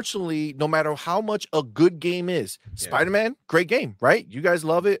unfortunately, no matter how much a good game is, Spider-Man, great game, right? You guys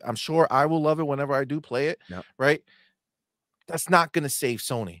love it. I'm sure I will love it whenever I do play it, right? That's not going to save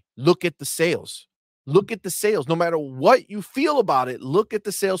Sony. Look at the sales. Look at the sales. No matter what you feel about it, look at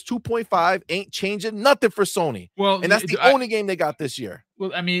the sales. 2.5 ain't changing nothing for Sony. Well, and that's the only game they got this year.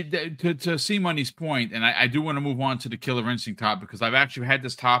 Well, I mean, to see Money's point, and I do want to move on to the Killer Instinct topic, because I've actually had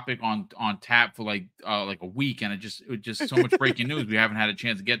this topic on tap for like a week, and it just so much breaking news. We haven't had a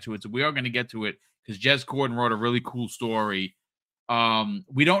chance to get to it, so we are going to get to it because Jez Corden wrote a really cool story.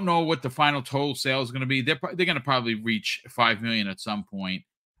 We don't know what the final total sales is going to be. They're going to probably reach 5 million at some point.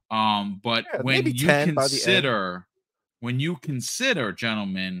 But when you consider,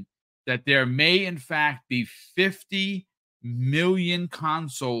 gentlemen, that there may in fact be 50 million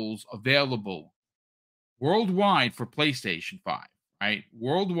consoles available worldwide for PlayStation 5, right?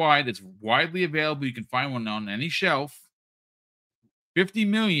 Worldwide, it's widely available. You can find one on any shelf. 50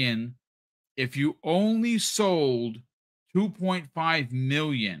 million. If you only sold 2.5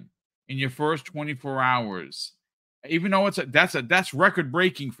 million in your first 24 hours, even though that's record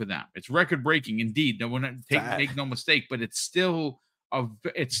breaking for them. It's record breaking indeed. No one make no mistake, but it's still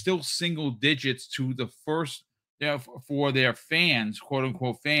single digits to the first for their fans, quote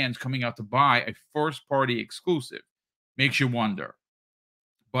unquote fans, coming out to buy a first party exclusive. Makes you wonder.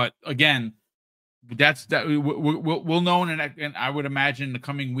 But again, we'll know, and I would imagine in the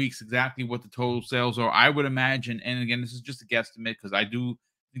coming weeks exactly what the total sales are. I would imagine, and again, this is just a guesstimate because I do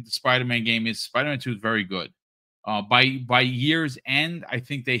think the Spider-Man 2 is very good. By year's end, I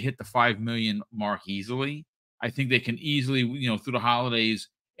think they hit the 5 million mark easily. I think they can easily, through the holidays,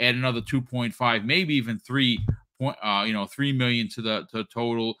 add another 2.5, maybe even 3 million to the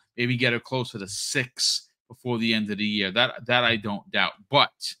total. Maybe get it closer to 6 before the end of the year. That I don't doubt.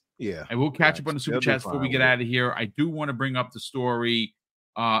 But yeah, I will catch up on the super chats before we get out of here. I do want to bring up the story.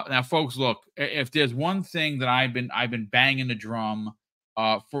 Now, folks, look, if there's one thing that I've been banging the drum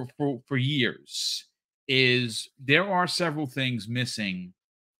for years, is there are several things missing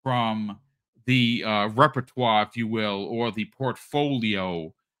from the repertoire, if you will, or the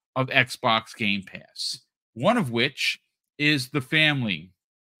portfolio of Xbox Game Pass. One of which is the family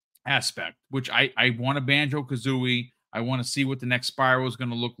aspect, which I want a Banjo-Kazooie. I want to see what the next Spyro is going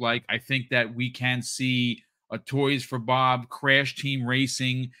to look like. I think that we can see a Toys for Bob Crash Team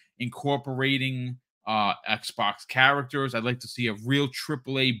Racing incorporating Xbox characters. I'd like to see a real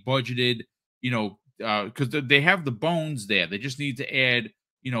AAA budgeted, because they have the bones there. They just need to add,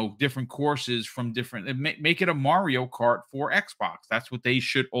 different courses from different, make it a Mario Kart for Xbox. That's what they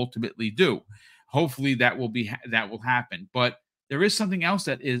should ultimately do. Hopefully that will happen. But there is something else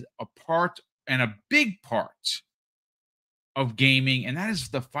that is a part and a big part of gaming, and that is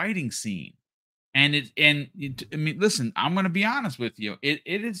the fighting scene. I mean, listen, I'm going to be honest with you. It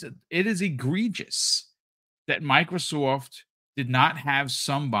is egregious that Microsoft did not have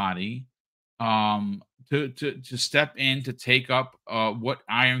somebody to step in to take up what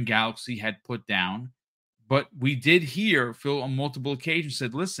Iron Galaxy had put down. But we did hear Phil on multiple occasions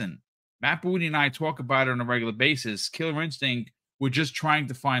said, listen, Matt Booty and I talk about it on a regular basis. Killer Instinct, we're just trying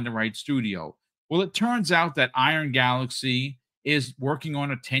to find the right studio. Well, it turns out that Iron Galaxy is working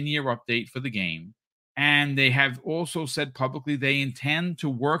on a 10-year update for the game. And they have also said publicly they intend to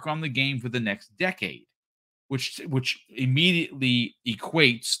work on the game for the next decade, which immediately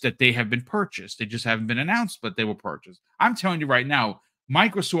equates that they have been purchased. They just haven't been announced, but they were purchased. I'm telling you right now,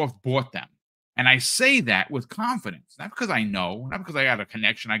 Microsoft bought them. And I say that with confidence, not because I know, not because I got a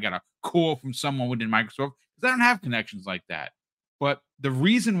connection, I got a call from someone within Microsoft, because I don't have connections like that. But the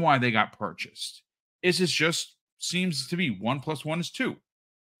reason why they got purchased is it just seems to be 1 + 1 is 2.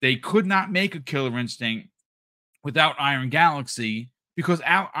 They could not make a Killer Instinct without Iron Galaxy because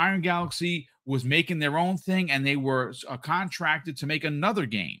Iron Galaxy was making their own thing and they were contracted to make another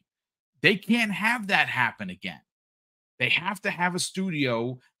game. They can't have that happen again. They have to have a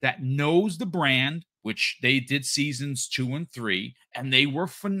studio that knows the brand, which they did seasons 2 and 3, and they were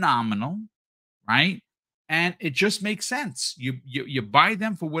phenomenal, right? And it just makes sense. You buy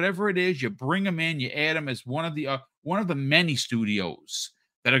them for whatever it is. You bring them in. You add them as one of the many studios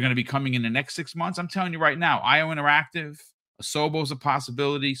that are going to be coming in the next 6 months. I'm telling you right now, IO Interactive, Asobo is a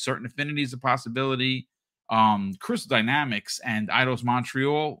possibility. Certain Affinity is a possibility. Crystal Dynamics and Eidos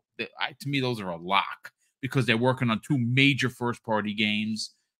Montreal, to me, those are a lock because they're working on 2 major first-party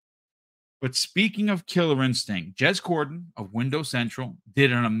games. But speaking of Killer Instinct, Jez Corden of Windows Central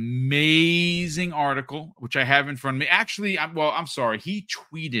did an amazing article, which I have in front of me. Actually, I'm sorry, he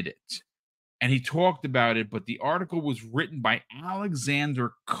tweeted it, and he talked about it, but the article was written by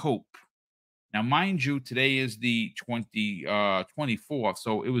Alexander Cope. Now, mind you, today is the 24th,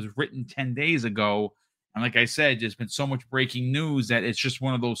 so it was written 10 days ago. And like I said, there's been so much breaking news that it's just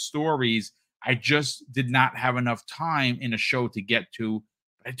one of those stories I just did not have enough time in a show to get to.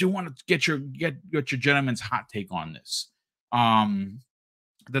 But I do want to get your gentleman's hot take on this.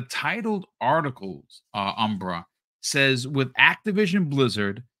 The titled articles, Umbra, says, with Activision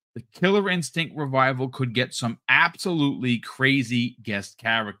Blizzard, the Killer Instinct revival could get some absolutely crazy guest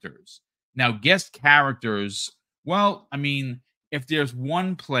characters. Now, guest characters, well, I mean, if there's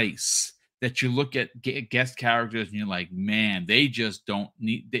one place that you look at guest characters and you're like, man, they just don't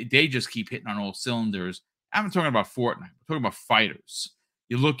need, they just keep hitting on all cylinders. I'm not talking about Fortnite. I'm talking about fighters.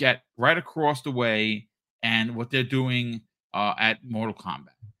 You look at right across the way and what they're doing at Mortal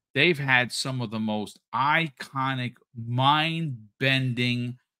Kombat. They've had some of the most iconic,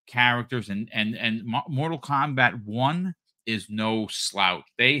 mind-bending characters, and Mortal Kombat 1 is no slouch.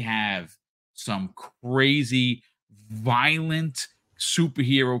 They have some crazy, violent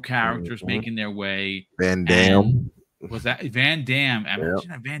superhero characters making their way. Van Damme. Was that Van Damme? I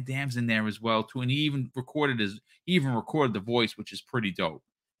imagine Van Damme's in there as well too, and he even recorded the voice, which is pretty dope.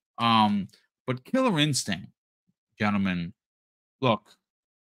 But Killer Instinct, gentlemen, look,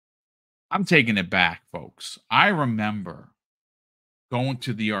 I'm taking it back, folks. I remember going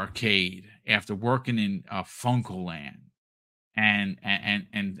to the arcade after working in Funkoland, and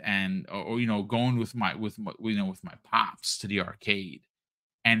going with my pops to the arcade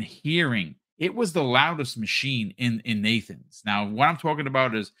and hearing it was the loudest machine in Nathan's. Now, what I'm talking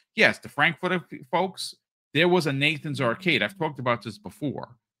about is, yes, the Frankfurter folks, there was a Nathan's arcade. I've talked about this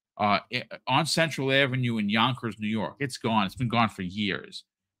before on Central Avenue in Yonkers, New York. It's gone. It's been gone for years,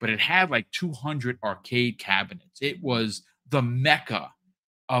 but it had like 200 arcade cabinets. It was the mecca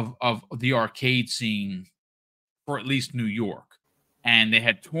of the arcade scene for at least New York. And they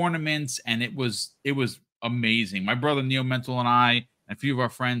had tournaments, and it was amazing. My brother Neil Mental and I and a few of our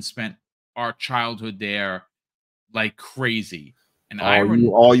friends spent our childhood there like crazy. And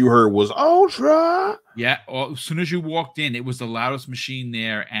all you heard was Ultra. Yeah, as soon as you walked in, it was the loudest machine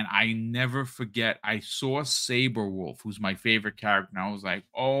there, and I never forget. I saw Saberwolf, who's my favorite character, and I was like,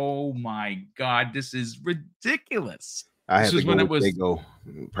 "Oh my god, this is ridiculous!" This was when it was Jago,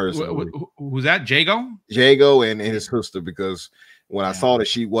 personally. Who's that? Jago? Jago and his sister, because when I saw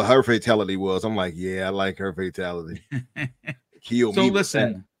that her fatality was, I'm like, yeah, I like her fatality. So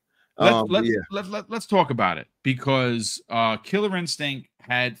listen. Let's talk about it, because Killer Instinct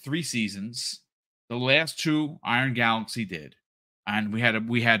had 3 seasons. The last 2 Iron Galaxy did, and we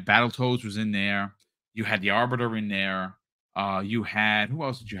had Battletoads was in there. You had the Arbiter in there. You had, who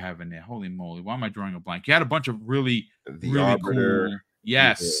else did you have in there? Holy moly! Why am I drawing a blank? You had a bunch of really Arbiter, cool.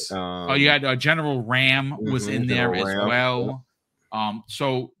 Yes. You had General Ram was in there as well.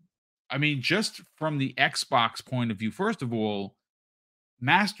 So, I mean, just from the Xbox point of view, first of all,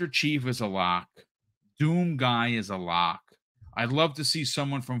 Master Chief is a lock. Doom Guy is a lock. I'd love to see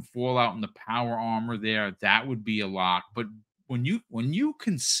someone from Fallout in the power armor there. That would be a lock. But when you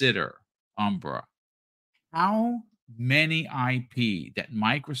consider, Umbra, how many IP that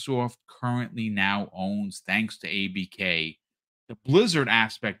Microsoft currently now owns thanks to ABK, the Blizzard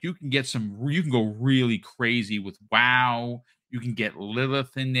aspect, you can go really crazy with WoW. You can get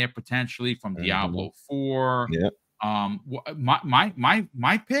Lilith in there potentially from Diablo 4. Yeah.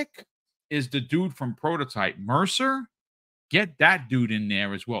 My pick is the dude from Prototype, Mercer. Get that dude in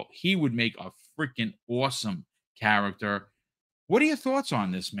there as well. He would make a freaking awesome character. What are your thoughts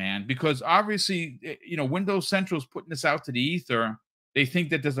on this, man? Because obviously, Windows Central's putting this out to the ether. They think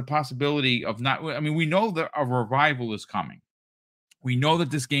that there's a possibility of not. I mean, we know that a revival is coming. We know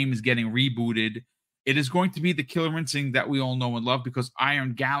that this game is getting rebooted. It is going to be the Killer Instinct that we all know and love, because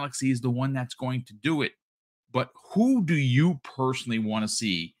Iron Galaxy is the one that's going to do it. But who do you personally want to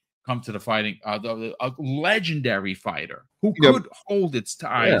see come to the fighting? A legendary fighter who could hold its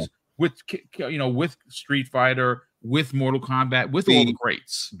ties with Street Fighter, with Mortal Kombat, with all the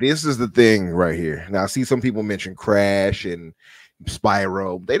greats. This is the thing right here. Now, I see some people mention Crash and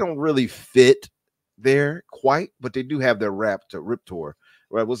Spyro. They don't really fit there quite, but they do have their Riptor.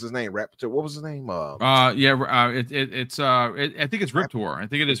 Right, what's his name? Raptor. What was his name? I think it's Riptor. I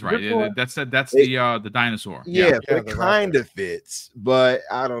think it is right. That's the dinosaur. Yeah, it kind of fits, but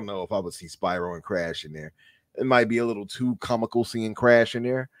I don't know if I would see Spyro and Crash in there. It might be a little too comical seeing Crash in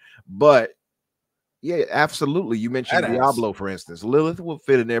there, but yeah, absolutely. You mentioned Diablo, for instance. Lilith will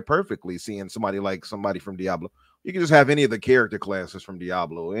fit in there perfectly. Seeing somebody from Diablo. You can just have any of the character classes from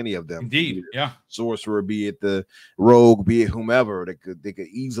Diablo, any of them. Indeed, yeah. Sorcerer, be it the rogue, be it whomever, they could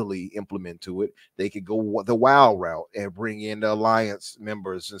easily implement to it. They could go the WoW route and bring in the Alliance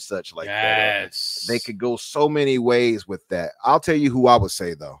members and such like that. They could go so many ways with that. I'll tell you who I would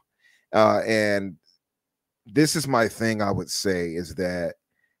say though, and this is my thing. I would say is that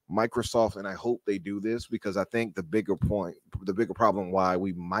Microsoft, and I hope they do this, because I think the bigger problem why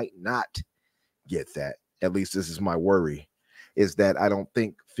we might not get that, at least this is my worry, is that I don't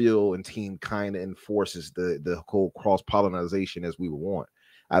think Phil and team kind of enforces the whole cross-pollination as we would want.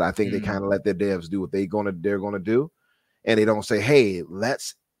 I think they kind of let their devs do what they're gonna do, and they don't say, hey,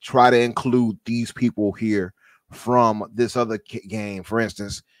 let's try to include these people here from this other game. For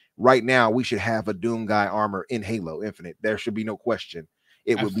instance, right now we should have a Doom Guy armor in Halo Infinite. There should be no question.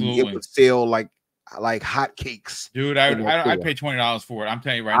 It would sell like hotcakes, dude. I'd pay $20 for it. I'm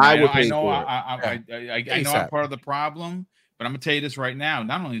telling you right now. I know I'm part of the problem, but I'm gonna tell you this right now.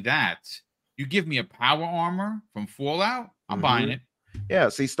 Not only that, you give me a power armor from Fallout, I'm buying it. Yeah,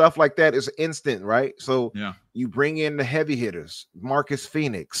 see, stuff like that is instant, right? So you bring in the heavy hitters, Marcus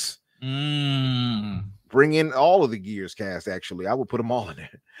Phoenix. Bring in all of the Gears cast. Actually, I would put them all in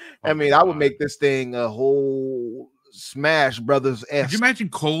there. I would make this thing a whole Smash Brothers. Could you imagine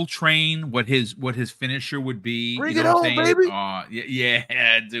Coltrane? What his finisher would be? Bring it on, baby.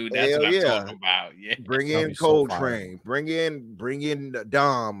 Yeah, dude. That's what I'm talking about. Yeah. Bring in Coltrane. So bring in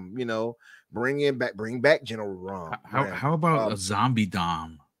Dom. Bring back General Rom. How about a zombie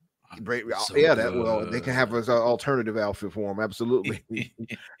Dom? They can have an alternative outfit for him. Absolutely.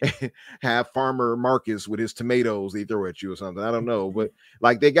 Have Farmer Marcus with his tomatoes they throw at you or something. I don't know, but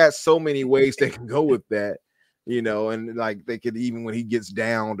they got so many ways they can go with that. And they could, even when he gets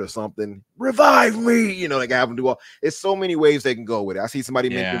downed or something, revive me. They can have him do all. It's so many ways they can go with it. I see somebody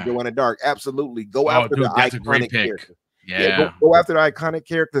mention Joe in the Dark. Absolutely, go after the iconic character. Go after the iconic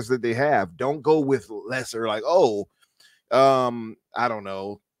characters that they have. Don't go with lesser, I don't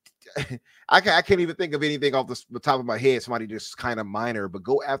know, I can't even think of anything off the top of my head. Somebody just kind of minor, but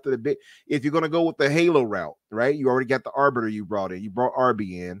go after the bit. If you're gonna go with the Halo route, right? You already got the Arbiter you brought in. You brought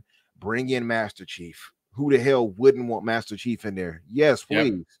Arby in. Bring in Master Chief. Who the hell wouldn't want Master Chief in there? Yes,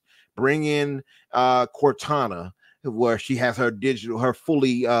 please. Yep. Bring in Cortana, where she has her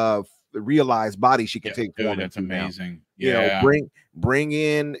fully realized body she can take form. That's amazing. Now. Yeah, bring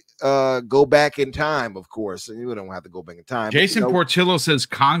in go back in time, of course. You don't have to go back in time. Jason Portillo says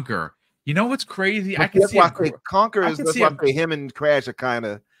Conquer. You know what's crazy? I can see Conquer is that's why I say him and Crash are kind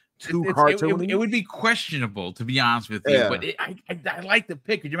of too cartoony. It would be questionable, to be honest with you. But I like the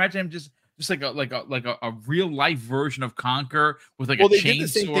pick. Could you imagine him just like a real life version of Conquer with like a chainsaw? They did the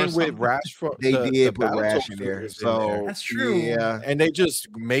same thing with Rash. They did put Rash in there, so that's true. Yeah, and they just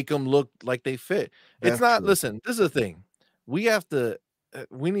make them look like they fit. It's not. True. Listen, this is the thing. We need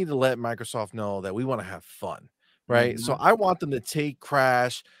to let Microsoft know that we want to have fun, right? Mm-hmm. So I want them to take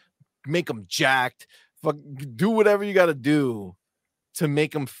Crash, make them jacked, do whatever you got to do to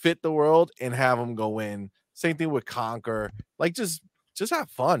make them fit the world and have them go in. Same thing with Conquer. Like just have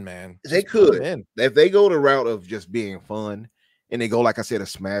fun, man. They could. If they go the route of just being fun and they go, like I said, a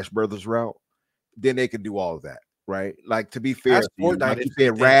Smash Brothers route, then they can do all of that, right? Like, to be fair, like you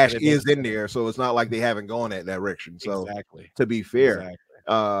said, Rash is in there, so it's not like they haven't gone that direction. So to be fair,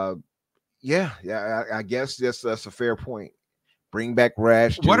 I guess that's a fair point. Bring back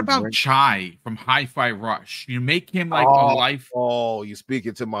Rash. What about Chai from Hi-Fi Rush? You make him like a life. Oh, you're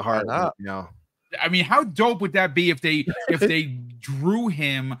speaking to my heart right now. I mean, how dope would that be if they drew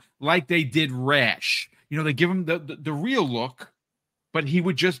him like they did Rash? You know, they give him the real look, but he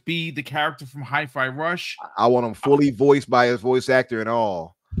would just be the character from Hi-Fi Rush. I want him fully voiced by his voice actor and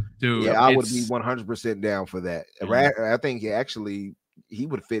all. Dude, yeah, I would be 100% down for that. I think he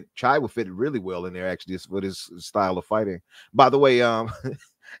would fit. Chai would fit really well in there, actually, with his style of fighting. By the way,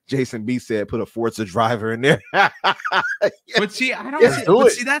 Jason B said put a Forza driver in there. But see, I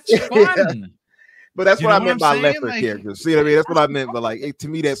don't see that's fun. Yeah. But that's what I meant by lesser characters. See what I mean? That's what I meant. But like, to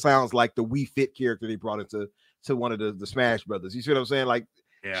me, that sounds like the Wii Fit character they brought into one of the Smash Brothers. You see what I'm saying? Like,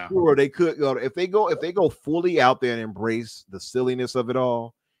 sure, they could go if they go fully out there and embrace the silliness of it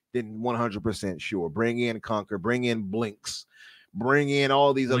all. Then 100% sure. Bring in Conquer. Bring in Blinks. Bring in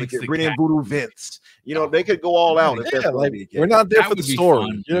all these other kids. Bring in Voodoo Vince. You know, they could go all out. We're not there for the story.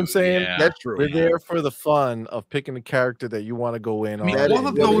 You know what I'm saying? Yeah. That's true. We're there for the fun of picking a character that you want to go in on. All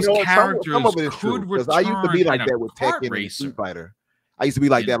of those characters some of it is could return. Because I used to be like that with Tekken and Street Fighter. I used to be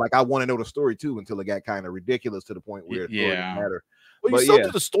like that. Like, I want to know the story too until it got kind of ridiculous to the point where it didn't matter. Well, you still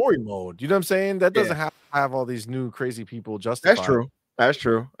do the story mode. You know what I'm saying? That doesn't have all these new crazy people justified. That's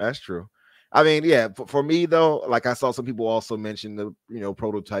true. I mean, for me though, like I saw some people also mention the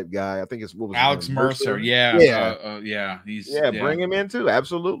prototype guy. I think it's Alex Mercer. Bring him in too.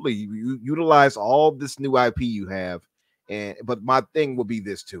 Absolutely, you utilize all this new IP you have, but my thing would be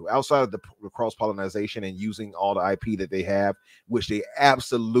this too. Outside of the cross pollination and using all the IP that they have, which they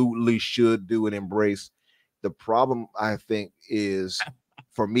absolutely should do and embrace. The problem I think is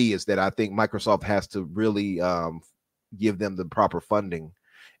for me is that I think Microsoft has to really give them the proper funding.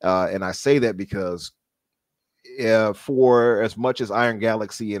 And I say that because for as much as Iron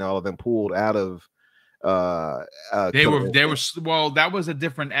Galaxy and all of them pulled out of they were well, that was a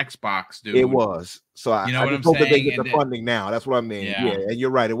different Xbox, dude. It was. So I just hope that they get the funding now. That's what I mean. Yeah, and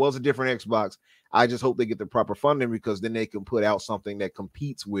you're right. It was a different Xbox. I just hope they get the proper funding because then they can put out something that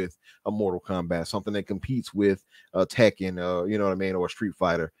competes with a Mortal Kombat, something that competes with Tekken, you know what I mean, or Street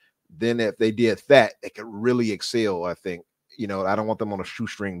Fighter. Then if they did that, they could really excel, I think. I don't want them on a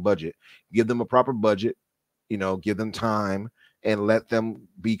shoestring budget. Give them a proper budget, give them time and let them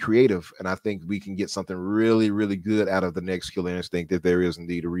be creative. And I think we can get something really, really good out of the next Killer Instinct if there is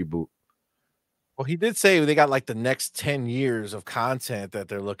indeed a reboot. Well, he did say they got like the next 10 years of content that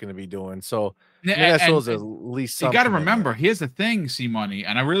they're looking to be doing. So that shows at least something. You got to remember, here's the thing, C-Money,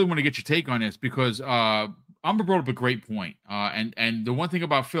 and I really want to get your take on this because Umber brought up a great point. And the one thing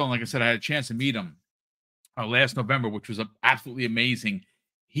about Phil, and like I said, I had a chance to meet him last November, which was absolutely amazing.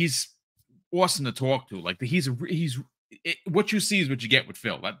 He's awesome to talk to. Like he's what you see is what you get with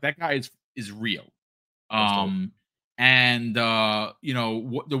Phil. That guy is real. The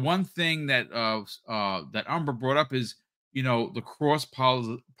one thing that that Umber brought up is the cross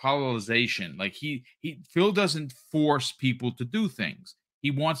pollination. Like Phil doesn't force people to do things. He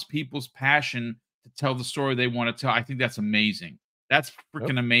wants people's passion to tell the story they want to tell. I think that's amazing. That's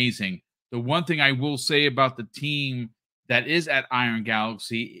freaking amazing. The one thing I will say about the team that is at Iron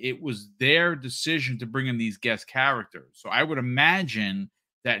Galaxy, it was their decision to bring in these guest characters. So I would imagine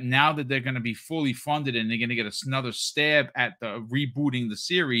that now that they're going to be fully funded and they're going to get another stab at the rebooting the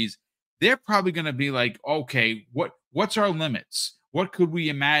series, they're probably going to be like, okay, what's our limits? What could we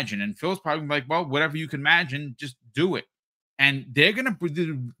imagine? And Phil's probably like, well, whatever you can imagine, just do it. And they're going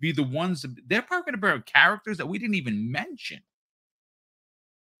to be the ones that they're probably going to bring characters that we didn't even mention.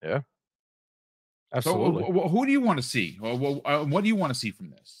 Yeah, absolutely. So, who do you want to see? What do you want to see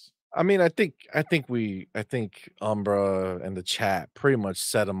from this? I mean, I think Umbra and the chat pretty much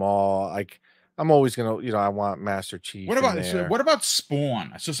said them all. Like, I'm always gonna, I want Master Chief. What about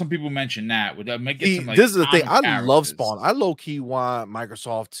Spawn? So some people mentioned that. Would that make it some, like, this is the thing. I characters? love Spawn. I low key want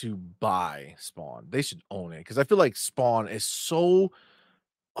Microsoft to buy Spawn. They should own it because I feel like Spawn is so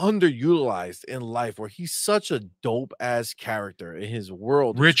underutilized in life, where he's such a dope ass character in his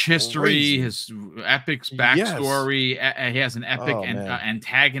world. Rich history, his epic backstory. Yes. He has an epic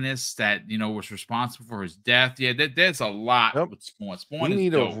antagonist that was responsible for his death. Yeah, there's a lot with Spawn. We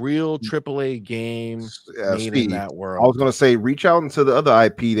need a real AAA game made in that world. I was gonna say, reach out into the other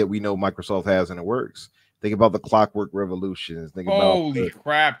IP that we know Microsoft has in the works. Think about the Clockwork Revolutions. Holy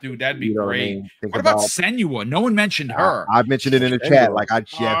crap, dude, that'd be great. What about Senua? No one mentioned her. I mentioned it in the chat. Like, I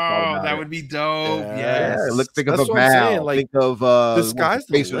just thought about that would be dope. Yeah. Think of a Mal. Like, think of the sky's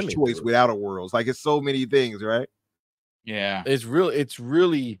the limit, choice with Outer Worlds. Like, it's so many things, right? Yeah, it's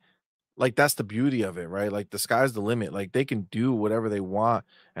really like, that's the beauty of it, right? Like, the sky's the limit. Like, they can do whatever they want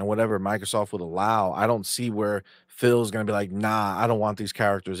and whatever Microsoft would allow. I don't see where Phil's gonna be like, nah, I don't want these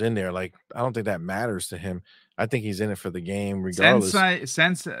characters in there. Like, I don't think that matters to him. I think he's in it for the game regardless.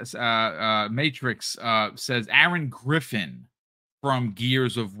 Matrix says Aaron Griffin from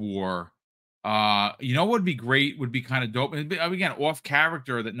Gears of War. What would be great, would be kind of dope. Again, off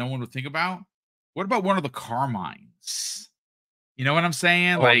character that no one would think about. What about one of the Carmines? You know what I'm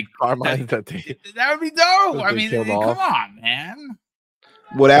saying? Like, Carmine, that would be dope. I mean, come on, man.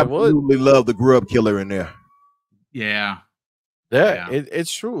 Would absolutely love the grub killer in there. Yeah.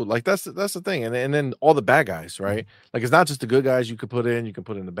 It's true. Like, that's the thing. And then all the bad guys, right? Like, it's not just the good guys you could put in. You can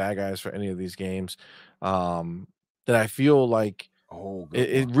put in the bad guys for any of these games. That I feel like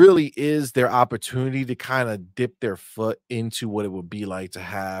it really is their opportunity to kind of dip their foot into what it would be like to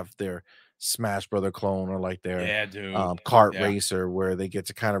have their Smash Brother clone, or like their kart racer, where they get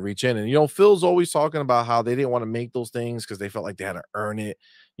to kind of reach in. And Phil's always talking about how they didn't want to make those things because they felt like they had to earn it,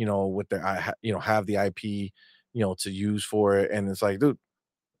 with their have the IP, to use for it. And it's like, dude,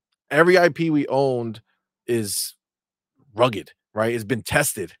 every IP we owned is rugged, right? It's been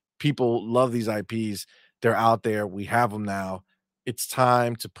tested. People love these IPs. They're out there. We have them now. It's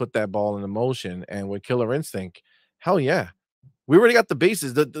time to put that ball into motion. And with Killer Instinct, hell yeah. We already got the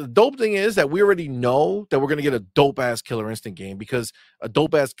bases. The dope thing is that we already know that we're going to get a dope-ass Killer Instinct game, because a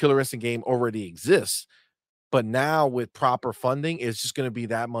dope-ass Killer Instinct game already exists. But now with proper funding, it's just going to be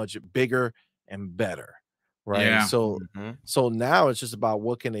that much bigger and better, right? Yeah. So now it's just about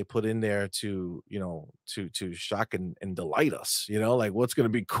what can they put in there to, to shock and delight us, like, what's going to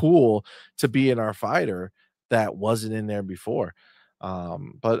be cool to be in our fighter that wasn't in there before.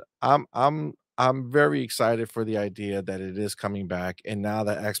 But I'm very excited for the idea that it is coming back, and now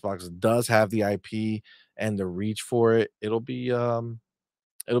that Xbox does have the IP and the reach for it, it'll be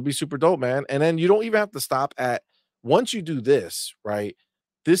super dope, man. And then you don't even have to stop at, once you do this, right?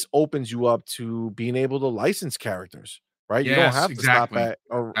 This opens you up to being able to license characters, right? You don't have to stop at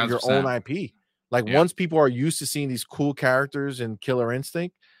your own IP. Like, once people are used to seeing these cool characters in Killer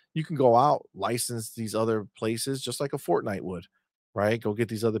Instinct, you can go out, license these other places, just like a Fortnite would, right? Go get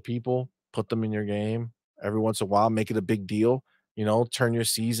these other people, put them in your game every once in a while, make it a big deal, turn your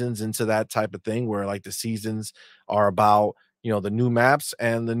seasons into that type of thing, where, like, the seasons are about, the new maps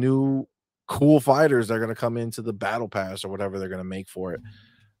and the new cool fighters that are going to come into the battle pass or whatever they're going to make for it.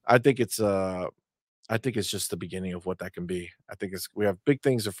 I think it's just the beginning of what that can be. I think we have big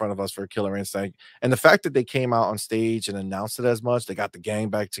things in front of us for Killer Instinct. And the fact that they came out on stage and announced it as much, they got the gang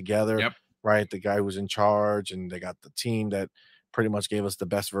back together, right? The guy who was in charge, and they got the team that pretty much gave us the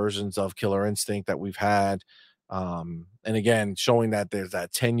best versions of Killer Instinct that we've had. And again, showing that there's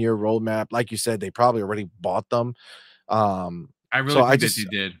that 10-year roadmap. Like you said, they probably already bought them. I really think that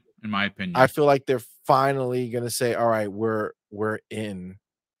they did, in my opinion. I feel like they're finally going to say, all right, we're in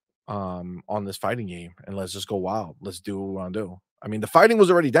on this fighting game, and let's just go wild. Let's do what we want to do. I mean, the fighting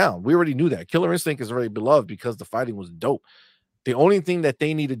was already down. We already knew that. Killer Instinct is already beloved because the fighting was dope. The only thing that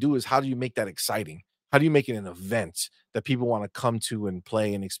they need to do is, how do you make that exciting? How do you make it an event that people want to come to and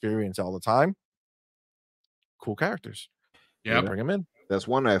play and experience all the time? Cool characters. Yeah, bring them in. That's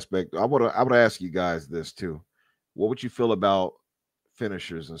one aspect. I would ask you guys this too. What would you feel about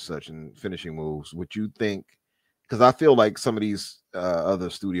finishers and such, and finishing moves? Would you think, because I feel like some of these other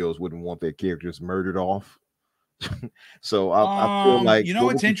studios wouldn't want their characters murdered off. So I feel like, you know,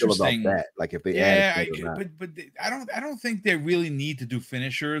 what what's would you feel about interesting. that? Like if they added Yeah, that or not? but I don't think they really need to do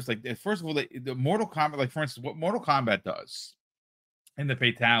finishers. Like first of all, the Mortal Kombat, like for instance, what Mortal Kombat does in the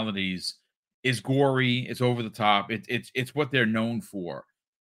fatalities is gory. It's over the top. It's what they're known for.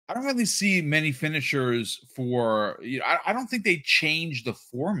 I don't really see many finishers for, you know, I don't think they change the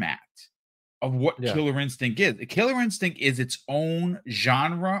format of what Killer Instinct is. Killer Instinct is its own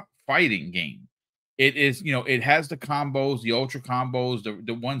genre fighting game. It is, you know, it has the combos, the ultra combos,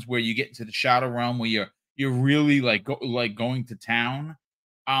 the ones where you get into the shadow realm where you're really like going to town.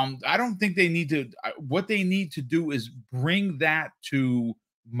 I don't think they need to. What they need to do is bring that to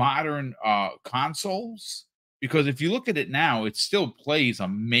modern consoles, because if you look at it now, it still plays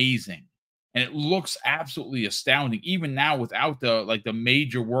amazing and it looks absolutely astounding even now without the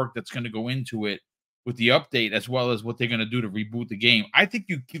major work that's going to go into it with the update, as well as what they're going to do to reboot the game. I think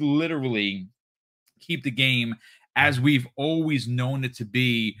you can literally keep the game as we've always known it to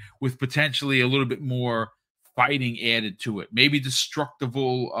be, with potentially a little bit more fighting added to it. Maybe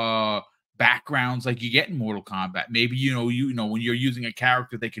destructible backgrounds like you get in Mortal Kombat. Maybe you know when you're using a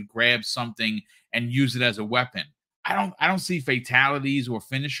character, they can grab something and use it as a weapon. I don't see fatalities or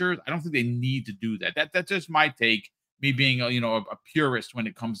finishers. I don't think they need to do that. That's just my take. Me being a purist when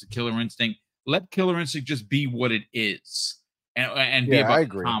it comes to Killer Instinct. Let Killer Instinct just be what it is, and be about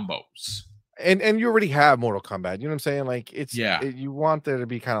combos. And you already have Mortal Kombat. You know what I'm saying? Like you want there to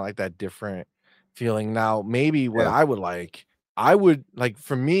be kind of like that different feeling. Now, maybe what I would like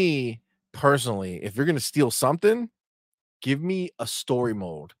for me personally, if you're gonna steal something, give me a story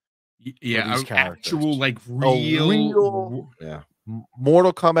mode. Yeah, these characters. Actual like real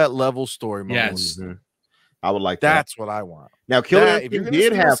Mortal Kombat level story mode. Yes. Mm-hmm. I would like that. That's what I want. Now, Killer Instinct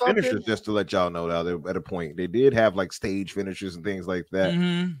did have finishers, just to let y'all know. Now, at a point, they did have like stage finishers and things like that.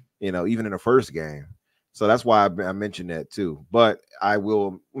 Mm-hmm. You know, even in the first game. So that's why I mentioned that too. But I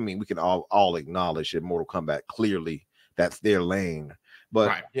mean, we can all acknowledge that Mortal Kombat, clearly that's their lane. But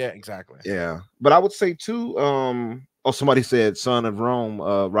right. Yeah, exactly. Yeah. But I would say too, somebody said Son of Rome,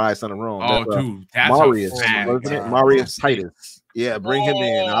 Rise Son of Rome. Oh, dude, that's Marius, wasn't it? Marius Titus. Yeah, bring him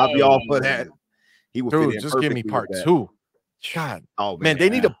in. I'll be all for that. He will dude, just give me part 2. God, oh man, they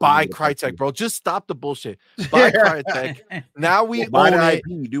need to buy Crytek, bro. Just stop the bullshit. Buy Crytek. Now we own it.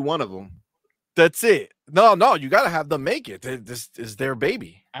 IP, do one of them. That's it. No, you got to have them make it. This is their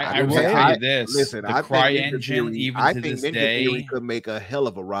baby. I will tell you this. Listen, the Cry engine, even to this day, Theory could make a hell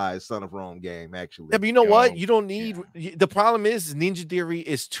of a Rise Son of Rome game, actually. Yeah, but you know what? You don't need. The problem is Ninja Theory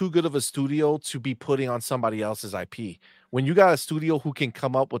is too good of a studio to be putting on somebody else's IP. When you got a studio who can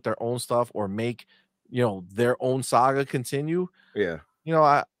come up with their own stuff or make, their own saga continue. Yeah.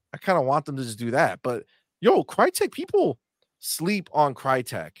 I kind of want them to just do that. But Crytek, people sleep on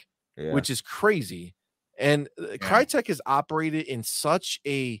Crytek, which is crazy. And Crytek has operated in such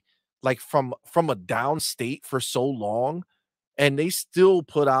a from a down state for so long, and they still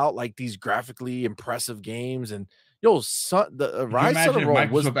put out like these graphically impressive games. And Rise Son of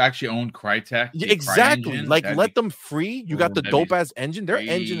Rome was actually owned Crytek. Exactly. Let them free. You got the dope ass engine. Their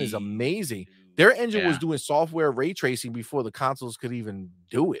engine is amazing. Their engine was doing software ray tracing before the consoles could even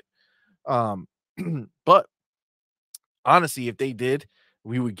do it. But honestly, if they did,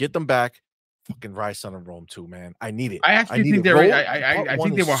 we would get them back. Fucking Rise Son of Rome 2, man. I need it. I actually think they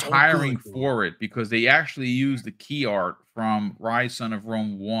were hiring for it because they actually used the key art from Rise Son of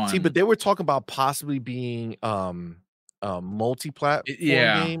Rome 1. See, but they were talking about possibly being a multi-platform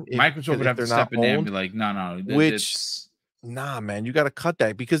game. Microsoft would have to step in there and be like, no. Nah, man, you got to cut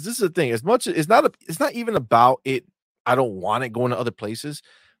that, because this is the thing. As much as it's not even about it. I don't want it going to other places.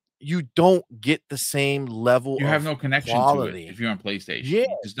 You don't get the same level. You have no connection to it if you're on PlayStation. Yeah,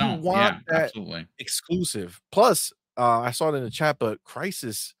 you just don't. Absolutely exclusive. Plus, I saw it in the chat, but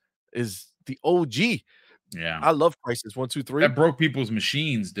Crysis is the OG. Yeah, I love Crysis 1, 2, 3. That broke people's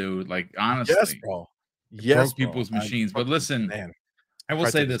machines, dude. Like honestly, yes, bro. Yes, broke people's machines. But listen, man, I will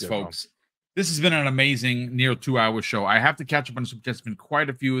say this, folks. This has been an amazing near 2-hour show. I have to catch up on some. Just been quite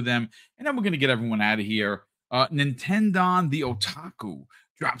a few of them, and then we're gonna get everyone out of here. Nintendon the Otaku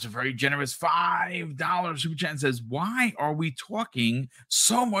drops a very generous $5 super chat and says, "Why are we talking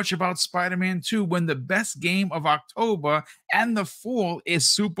so much about Spider-Man 2 when the best game of October and the fall is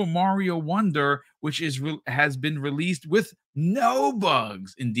Super Mario Wonder, which has been released with no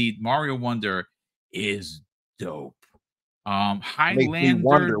bugs? Indeed, Mario Wonder is dope." Makes me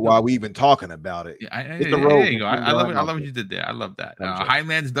wonder why we even talking about it. There you go. I love it. I love what you did there. I love that.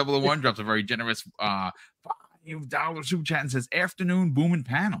 Highlands 001 drops a very generous $5 super chat and says, "Afternoon boom and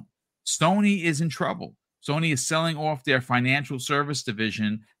panel. Stoney is in trouble. Sony is selling off their financial service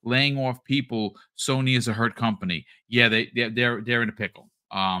division, laying off people. Sony is a hurt company. Yeah, they're in a pickle.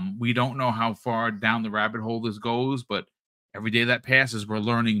 We don't know how far down the rabbit hole this goes, but every day that passes, we're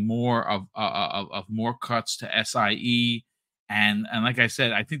learning more of more cuts to SIE. And like I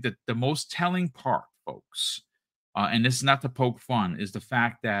said, I think that the most telling part, folks, and this is not to poke fun, is the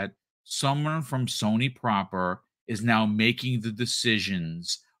fact that someone from Sony proper is now making the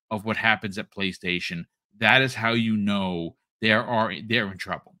decisions of what happens at PlayStation. That is how you know they're in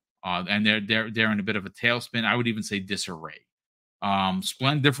trouble, and they're in a bit of a tailspin. I would even say disarray.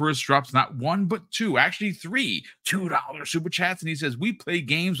 Splendiferous drops not one but two, actually three $2 super chats, and he says, "We play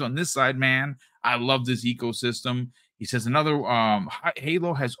games on this side, man. I love this ecosystem." He says another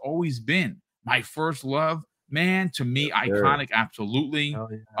Halo has always been my first love, man. To me, iconic, absolutely.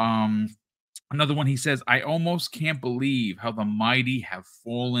 Yeah. Another one, he says, "I almost can't believe how the mighty have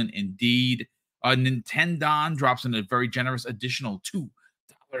fallen indeed." Nintendon drops in a very generous additional $2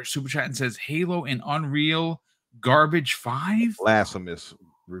 super chat and says, "Halo and Unreal garbage 5." Blasphemous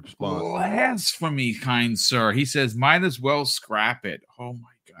response. Blasphemy, kind sir. He says, "Might as well scrap it." Oh my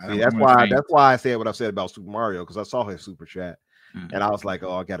god. See, that's why I said what I said about Super Mario, because I saw his super chat and I was like,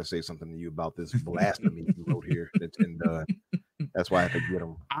 "Oh, I got to say something to you about this blasphemy you wrote here." That's why I had to get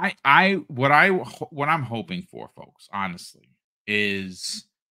him. What I'm hoping for, folks, honestly, is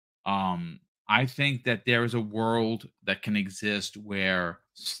I think that there is a world that can exist where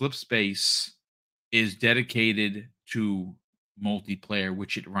Slipspace is dedicated to multiplayer,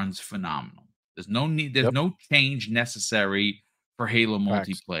 which it runs phenomenal. There's no need, there's no change necessary for Halo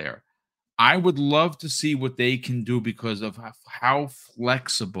multiplayer. I would love to see what they can do because of how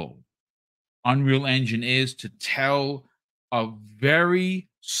flexible Unreal Engine is to tell a very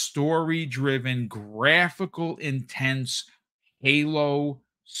story-driven, graphical, intense Halo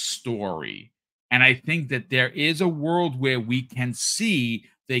story. And I think that there is a world where we can see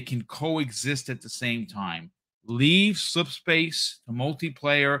they can coexist at the same time. Leave Slipspace to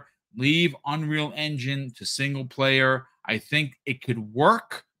multiplayer, leave Unreal Engine to single player. I think it could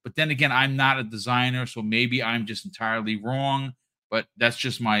work, but then again, I'm not a designer, so maybe I'm just entirely wrong, but that's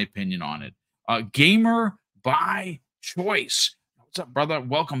just my opinion on it. Gamer by Choice. What's up, brother?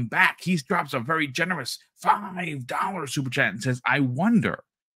 Welcome back. He drops a very generous $5 super chat and says, "I wonder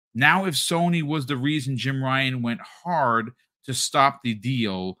now if Sony was the reason Jim Ryan went hard to stop the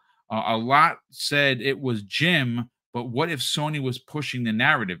deal. A lot said it was Jim, but what if Sony was pushing the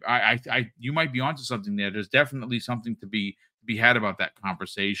narrative?" You might be onto something there. There's definitely something to be had about that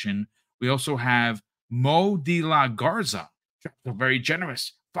conversation. We also have Mo de la Garza, a very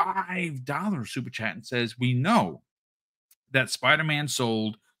generous $5 super chat, and says, "We know that Spider-Man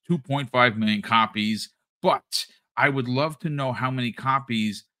sold 2.5 million copies, but I would love to know how many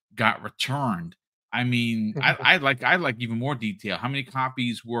copies got returned." I mean, I'd like even more detail. How many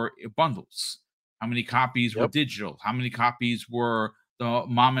copies were bundles? How many copies were digital? How many copies were the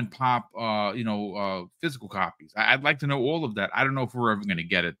mom and pop, physical copies? I'd like to know all of that. I don't know if we're ever going to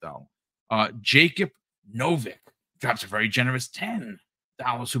get it though. Jacob Novik drops a very generous $10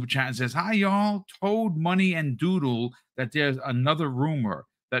 super chat and says, "Hi y'all, Toad, Money, and Doodle that there's another rumor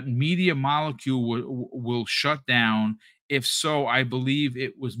that Media Molecule will shut down. If so, I believe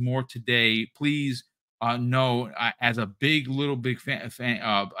it was more today. Please know, as a big fan,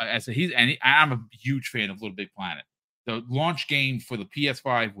 I'm a huge fan of Little Big Planet. The launch game for the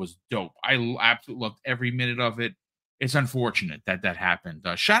PS5 was dope. I absolutely loved every minute of it. It's unfortunate that happened.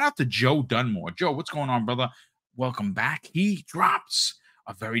 Shout out to Joe Dunmore. Joe, what's going on, brother? Welcome back." He drops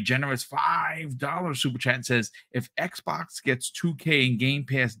a very generous $5 super chat and says, "If Xbox gets 2K and Game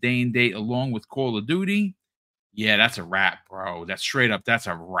Pass day and date along with Call of Duty, yeah, that's a wrap, bro. That's straight up. That's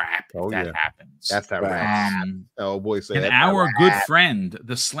a wrap. If that happens. That's a wrap." Oh boy, and our good friend,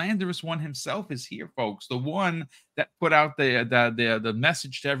 the slanderous one himself, is here, folks. The one that put out the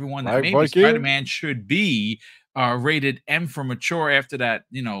message to everyone that maybe Spider-Man should be rated M for mature after that,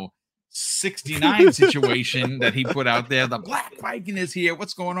 69 situation that he put out there. The Black Viking is here.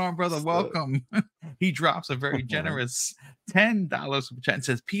 What's going on, brother? Welcome. He drops a very generous $10 super chat and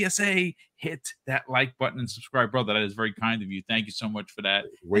says, "PSA, hit that like button and subscribe." Brother, that is very kind of you. Thank you so much for that.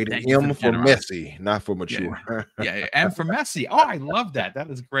 Rated M for messy, not for mature. Yeah, M for messy. Oh, I love that. That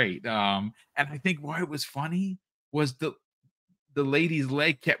is great. And I think why it was funny was the lady's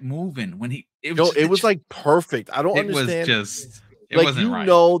leg kept moving when it was like perfect. I don't understand. It wasn't right.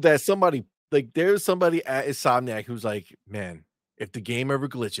 Know that somebody, there's somebody at Insomniac who's like, "Man, if the game ever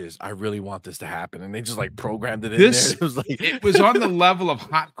glitches, I really want this to happen," and they just programmed it in there. It was it was on the level of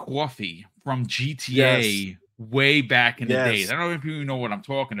hot coffee from GTA way back in the days. I don't know if you know what I'm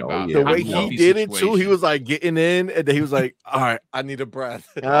talking about. The way he did it too, he was like getting in, and then he was like, "All right, I need a breath."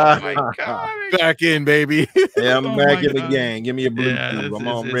 Oh my God, back in, baby. Yeah, I'm back in the gang. Give me a blue tube. I'm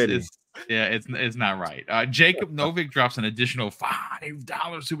all ready. It's not right. Jacob Novik drops an additional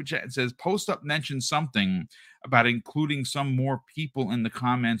 $5 super chat and says, Post Up mentioned something about including some more people in the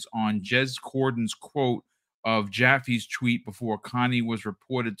comments on Jez Corden's quote of Jaffe's tweet before Connie was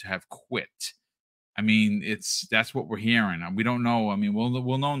reported to have quit. I mean, that's what we're hearing. We don't know. I mean, we'll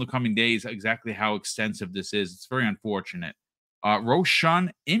know in the coming days exactly how extensive this is. It's very unfortunate.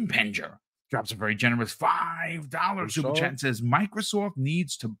 Roshan Impenger drops a very generous $5 super chat and says Microsoft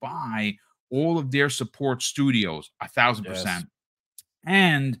needs to buy all of their support studios 1,000%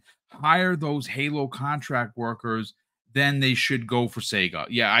 and hire those Halo contract workers. Then they should go for Sega.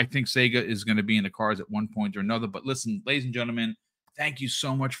 Yeah, I think Sega is going to be in the cards at one point or another. But listen, ladies and gentlemen, thank you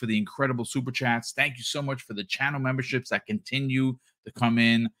so much for the incredible super chats. Thank you so much for the channel memberships that continue to come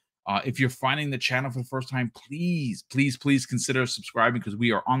in. If you're finding the channel for the first time, please consider subscribing because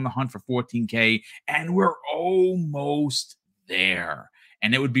we are on the hunt for 14K and we're almost there.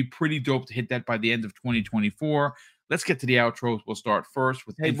 And it would be pretty dope to hit that by the end of 2024. Let's get to the outros. We'll start first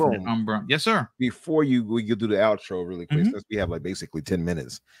with Infinite Umbra. Yes, sir. Before we do the outro really quick, since we have like basically 10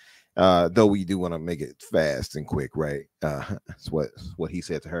 minutes. Though we do want to make it fast and quick, right? That's what he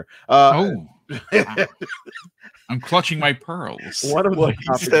said to her. I'm clutching my pearls. What he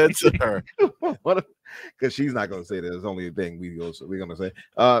said to her. Because she's not going to say that. It's only a thing we're going to say.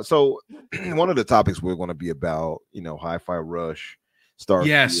 So one of the topics we're going to be about, Hi-Fi Rush,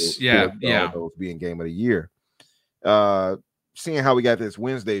 Starfield, those being game of the year. Seeing how we got this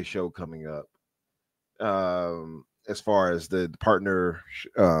Wednesday show coming up. As far as the partner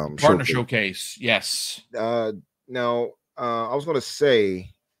showcase. Yes. Now, I was going to say,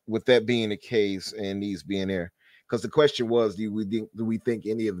 with that being the case and these being there, because the question was, do we think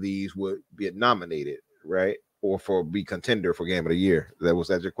any of these would be nominated, right, or be contender for Game of the Year? Was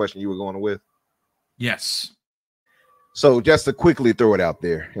that your question you were going with? Yes. So just to quickly throw it out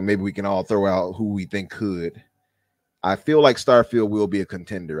there, and maybe we can all throw out who we think could. I feel like Starfield will be a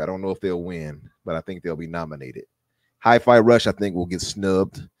contender. I don't know if they'll win, but I think they'll be nominated. Hi-Fi Rush, I think, will get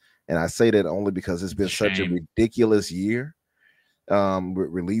snubbed. And I say that only because it's been such a ridiculous year with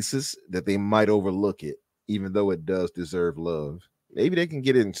releases that they might overlook it, even though it does deserve love. Maybe they can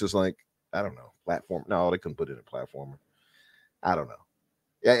get it into like, I don't know, platform. No, they couldn't put it in a platformer. I don't know.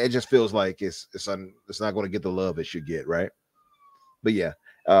 Yeah, it just feels like it's not going to get the love it should get, right? But yeah,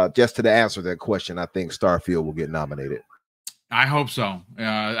 just to answer that question, I think Starfield will get nominated. I hope so.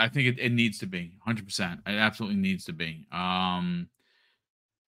 I think it needs to be 100%. It absolutely needs to be.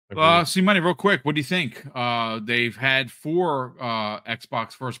 See, Money, real quick. What do you think? They've had 4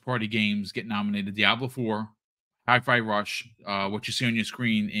 Xbox first party games get nominated: Diablo 4, Hi-Fi Rush, what you see on your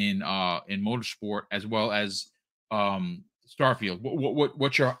screen in Motorsport, as well as Starfield.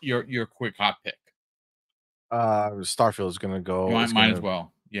 What's your quick hot pick? Starfield is going to go. Mine as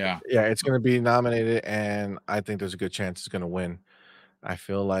well. Yeah, it's going to be nominated, and I think there's a good chance it's going to win. I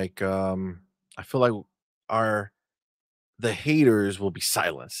feel like the haters will be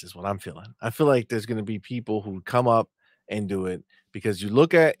silenced, is what I'm feeling. I feel like there's going to be people who come up and do it, because you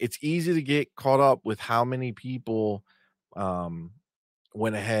look at, it's easy to get caught up with how many people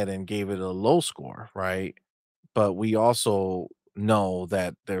went ahead and gave it a low score, right? But we also know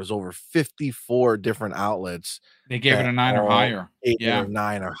that there's over 54 different outlets. They gave it a 9 or higher. 8 or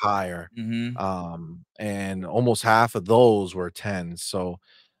 9 or higher. Mm-hmm. And almost half of those were 10. So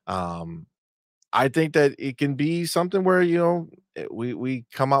I think that it can be something where, we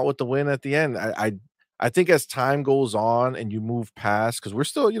come out with the win at the end. I think as time goes on and you move past, because we're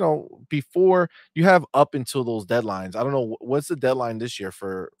still, before you have up until those deadlines. I don't know, what's the deadline this year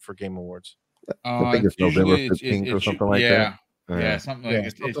for Game Awards? I think it's November 15th or something like that. Yeah, something like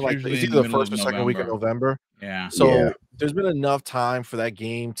it's either the first or second week of November. Yeah. So there's been enough time for that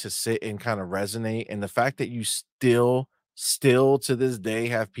game to sit and kind of resonate. And the fact that you still to this day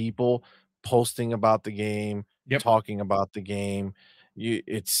have people posting about the game, talking about the game,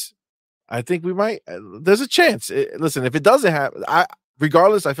 I think we might. There's a chance. Listen, if it doesn't happen,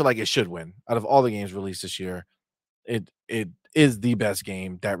 regardless, I feel like it should win. Out of all the games released this year, it is the best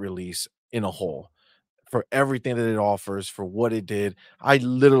game that release in a whole, for everything that it offers, for what it did. I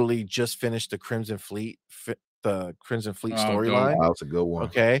literally just finished the Crimson Fleet storyline. Wow, that's a good one.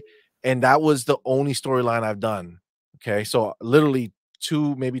 Okay, and that was the only storyline I've done. Okay, so literally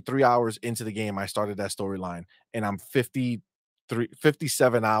 2, maybe 3 hours into the game, I started that storyline, and I'm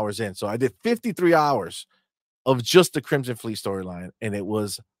 57 hours in. So I did 53 hours of just the Crimson Fleet storyline, and it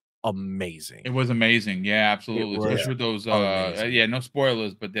was amazing. It was amazing. Yeah, absolutely. Especially with those no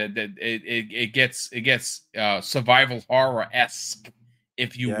spoilers, but that it gets survival horror-esque,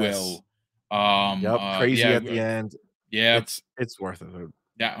 if you will. Crazy at the end. Yeah, it's worth it.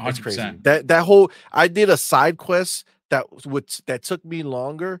 Yeah, 100%. It's crazy. That whole I did a side quest that took me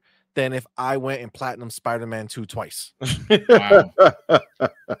longer than if I went and platinum Spider-Man 2 twice. Wow.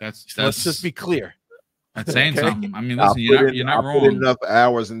 That's Let's just be clear. That's saying something. I mean, listen, you're not wrong. I put enough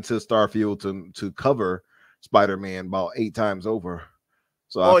hours into Starfield to cover Spider-Man about 8 times over.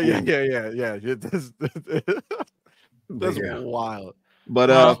 So yeah. That's wild.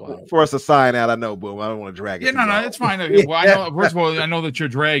 But for us to sign out, I know, Boom. I don't want to drag it. Yeah, no, it's fine. Well, I know. First of all, I know that you're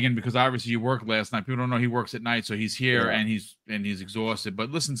dragging because obviously you worked last night. People don't know he works at night, so he's here and he's exhausted.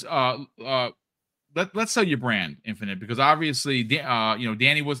 But listen, let's sell your brand, Infinite, because obviously,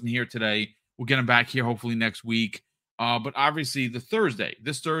 Danny wasn't here today. We'll get him back here hopefully next week. But obviously, this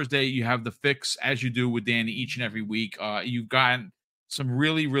Thursday, you have the fix as you do with Danny each and every week. You've gotten some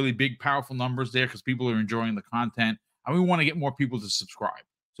really, really big, powerful numbers there because people are enjoying the content. And we want to get more people to subscribe.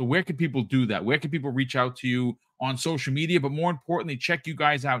 So where can people do that? Where can people reach out to you on social media? But more importantly, check you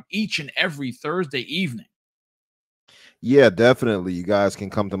guys out each and every Thursday evening. Yeah, definitely. You guys can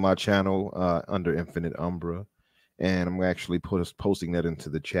come to my channel under Infinite Umbra. And I'm actually posting that into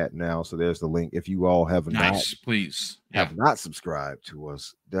the chat now. So there's the link. If you all have not subscribed to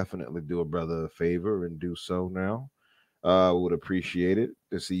us, definitely do a brother a favor and do so now. Would appreciate it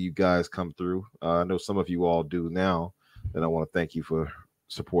to see you guys come through. I know some of you all do now, and I want to thank you for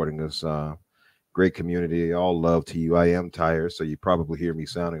supporting us. Great community. All love to you. I am tired, so you probably hear me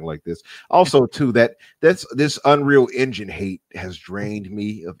sounding like this. Also, too, that's this Unreal Engine hate has drained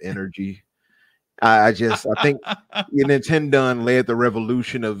me of energy. I think Nintendo led the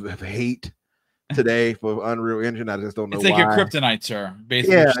revolution of hate today for Unreal Engine. I just don't know. It's like why. Your kryptonite, sir.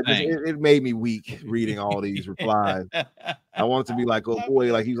 Basically, it made me weak reading all these replies. I wanted to be like, oh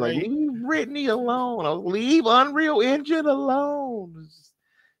boy, like he was like, leave Brittany alone. Leave Unreal Engine alone.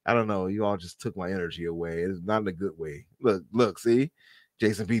 I don't know. You all just took my energy away. It's not in a good way. Look, see,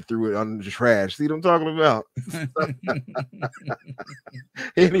 Jason P threw it under the trash. See what I'm talking about?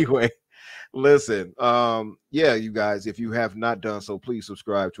 Anyway. Listen, you guys, if you have not done so, please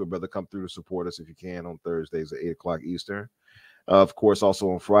subscribe to a brother. Come through to support us if you can on Thursdays at 8:00 Eastern. Of course,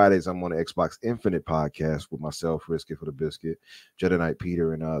 also on Fridays, I'm on the Xbox Infinite podcast with myself, Risky for the Biscuit, Jedi Knight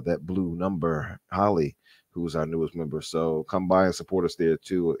Peter, and that blue number, Holly, who is our newest member. So come by and support us there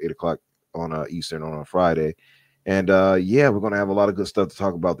too at 8:00 on Eastern on a Friday. And we're going to have a lot of good stuff to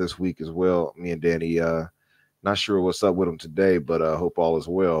talk about this week as well. Me and Danny, not sure what's up with him today, but hope all is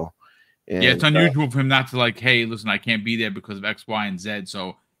well. And, it's unusual for him not to like, hey, listen, I can't be there because of X, Y, and Z.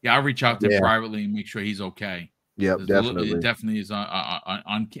 So I'll reach out to him privately and make sure he's okay. Yep, definitely. It definitely is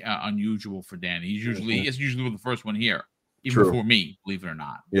unusual for Danny. He's usually the first one here, even before me, believe it or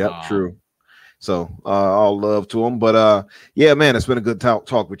not. Yep, true. So all love to him. But man, it's been a good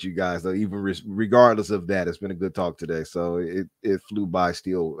talk with you guys, though. Even regardless of that, it's been a good talk today. So it flew by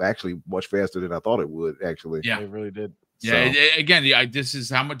still, actually much faster than I thought it would. Actually, it really did. Yeah, this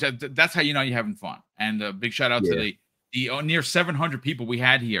is how much. That's how you know you're having fun. And a big shout out to the near 700 people we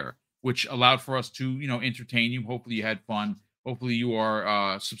had here, which allowed for us to entertain you. Hopefully you had fun. Hopefully you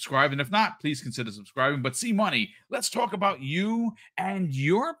are subscribed. And if not, please consider subscribing. But C Money, let's talk about you and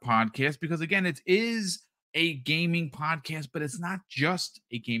your podcast, because again, it is a gaming podcast, but it's not just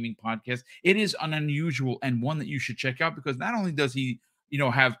a gaming podcast. It is an unusual and one that you should check out, because not only does he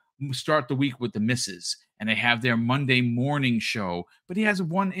have start the week with the misses, and they have their Monday morning show, but he has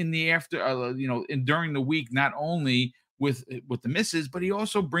one in the after, during the week, not only with the misses, but he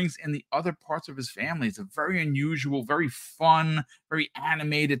also brings in the other parts of his family. It's a very unusual, very fun, very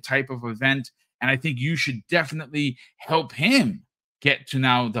animated type of event. And I think you should definitely help him get to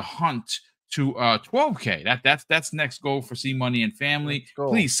now the hunt to 12K. That's next goal for C Money and family.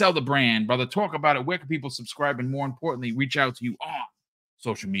 Please sell the brand, brother. Talk about it. Where can people subscribe? And more importantly, reach out to you on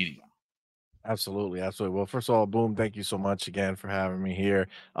social media. Absolutely. Well, first of all, Boom, thank you so much again for having me here.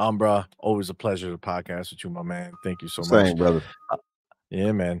 Umbra, always a pleasure to podcast with you, my man. Thank you so much. Same, brother.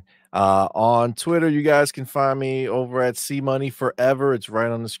 Yeah, man. On Twitter, you guys can find me over at C Money Forever. It's right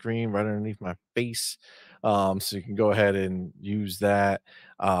on the screen, right underneath my face. So you can go ahead and use that.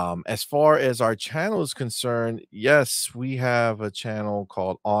 As far as our channel is concerned, yes, we have a channel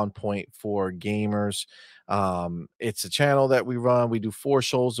called On Point for Gamers. It's a channel that we run. We do 4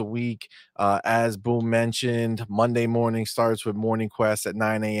 shows a week. As Boom mentioned, Monday morning starts with Morning Quest at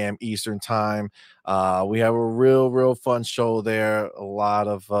 9 a.m. Eastern time. We have a real fun show there. A lot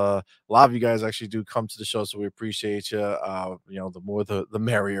of you guys actually do come to the show, so we appreciate you. The more the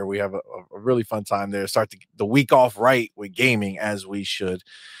merrier. We have a really fun time there. Start the week off right with gaming, as we should.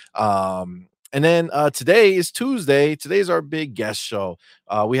 And then today is Tuesday. Today's our big guest show.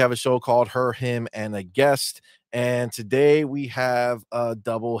 We have a show called Her, Him, and a Guest. And today we have a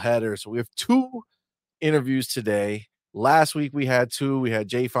double header. So we have 2 interviews today. Last week we had 2. We had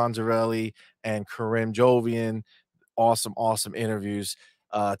Jay Fonzarelli and Karim Jovian. Awesome interviews.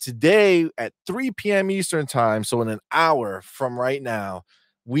 Today at 3 p.m. Eastern time, so in an hour from right now,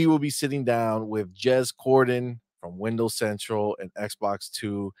 we will be sitting down with Jez Corden from Windows Central and Xbox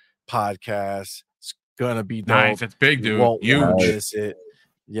 2 podcast. It's gonna be dope. Nice. It's big, dude. You won't Huge. miss it.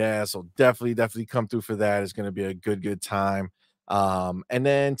 Yeah, so definitely come through for that. It's gonna be a good time. And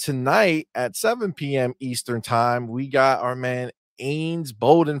then tonight at 7 p.m. Eastern time, we got our man Ains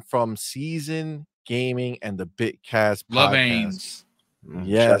Bowden from Season Gaming and the Bitcast Love podcast. Ains.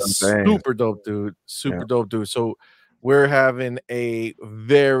 Yes, super dope dude. Dope dude. So we're having a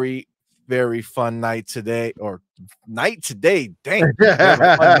very fun night today, or night today. Dang,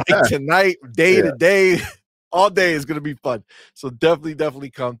 night tonight, day to day, all day is gonna be fun. So definitely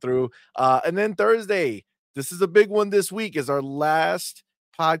come through. And then Thursday, this is a big one this week, is our last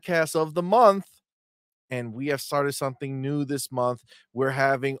podcast of the month. And we have started something new this month. We're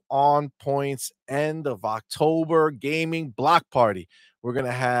having On Point's end of October gaming block party. We're going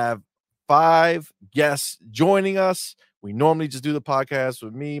to have 5 guests joining us. We normally just do the podcast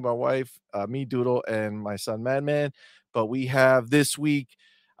with me, my wife, me, Doodle, and my son, Madman. But we have this week,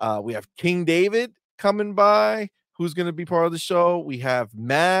 we have King David coming by, who's going to be part of the show. We have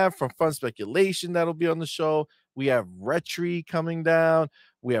Mav from Fun Speculation that'll be on the show. We have Retri coming down.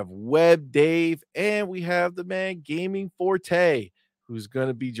 We have Web Dave, and we have the man Gaming Forte, who's going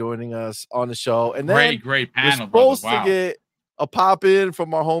to be joining us on the show. And then great panel. We're supposed to get a pop in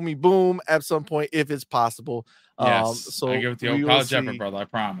from our homie Boom at some point, if it's possible. Yes, so I give it the old college effort, brother. I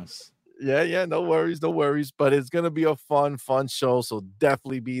promise. Yeah, no worries. But it's going to be a fun show. So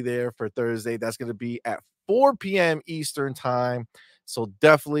definitely be there for Thursday. That's going to be at 4 p.m. Eastern time. So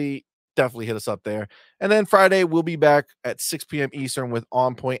definitely hit us up there. And then Friday, we'll be back at 6 p.m. Eastern with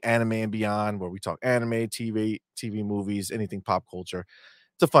On Point Anime and Beyond, where we talk anime, TV movies, anything pop culture.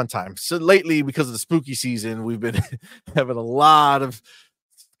 It's a fun time. So lately, because of the spooky season, we've been having a lot of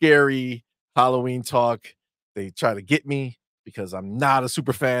scary Halloween talk. They try to get me because I'm not a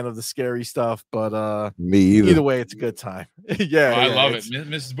super fan of the scary stuff, but me either. Either way, it's a a good time. I love it.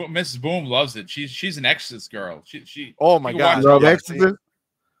 Mrs. Boom loves it. She's an Exorcist girl. She oh my god, love Exorcist.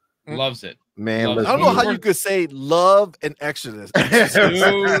 Loves it, man. I don't know how you could say love and Exorcist. Dude,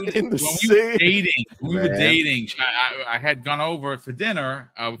 when we were dating. I had gone over for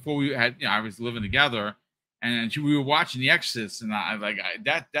dinner before we had. I was living together, and we were watching The Exorcist, and I like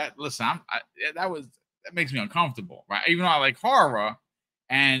that. Listen, that makes me uncomfortable, right? Even though I like horror,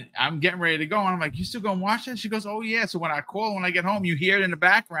 and I'm getting ready to go, and I'm like, "You still gonna watch that?" She goes, "Oh yeah." So when I get home, you hear it in the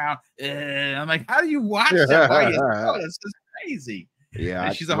background. I'm like, "How do you watch that? Oh, that's just crazy."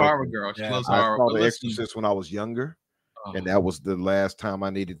 Yeah, she's a horror girl. She loves horror. I saw The Exorcist when I was younger, and that was the last time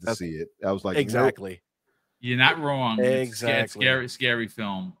I needed to see it. I was like, exactly. Nope. You're not wrong. Exactly. It's scary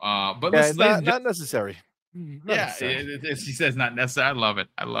film. But it's not necessary. She says not necessary.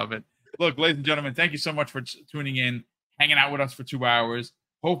 I love it. Look, ladies and gentlemen, thank you so much for tuning in, hanging out with us for 2 hours.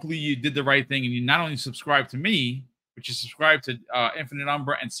 Hopefully, you did the right thing, and you not only subscribe to me, but you subscribe to Infinite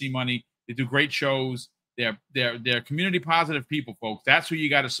Umbra and C Money. They do great shows. They're community positive people, folks. That's who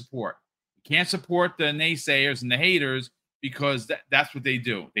you got to support. You can't support the naysayers and the haters, because that's what they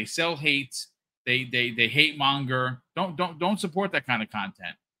do. They sell hate. They hate monger. Don't support that kind of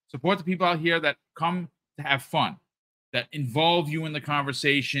content. Support the people out here that come to have fun, that involve you in the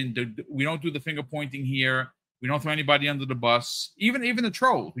conversation. We don't do the finger pointing here. We don't throw anybody under the bus. Even the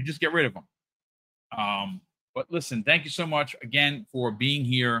trolls, we just get rid of them. But listen, thank you so much again for being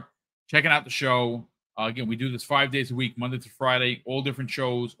here, checking out the show. Again, we do this 5 days a week, Monday to Friday, all different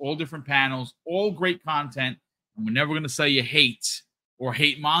shows, all different panels, all great content. And we're never going to sell you hate or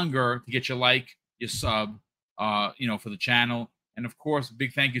hate monger to get your like, your sub, for the channel. And of course, a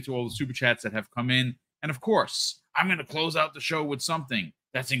big thank you to all the super chats that have come in. And of course, I'm going to close out the show with something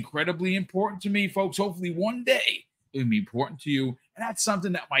that's incredibly important to me, folks. Hopefully one day it'll be important to you. And that's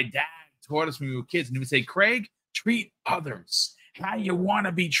something that my dad taught us when we were kids. And he would say, Craig, treat others how you want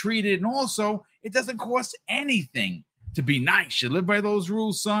to be treated. And also, it doesn't cost anything to be nice. You live by those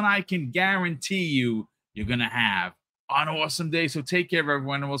rules, son. I can guarantee you you're going to have an awesome day. So take care,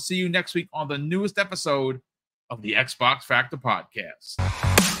 everyone, and we'll see you next week on the newest episode of the Xbox Factor Podcast.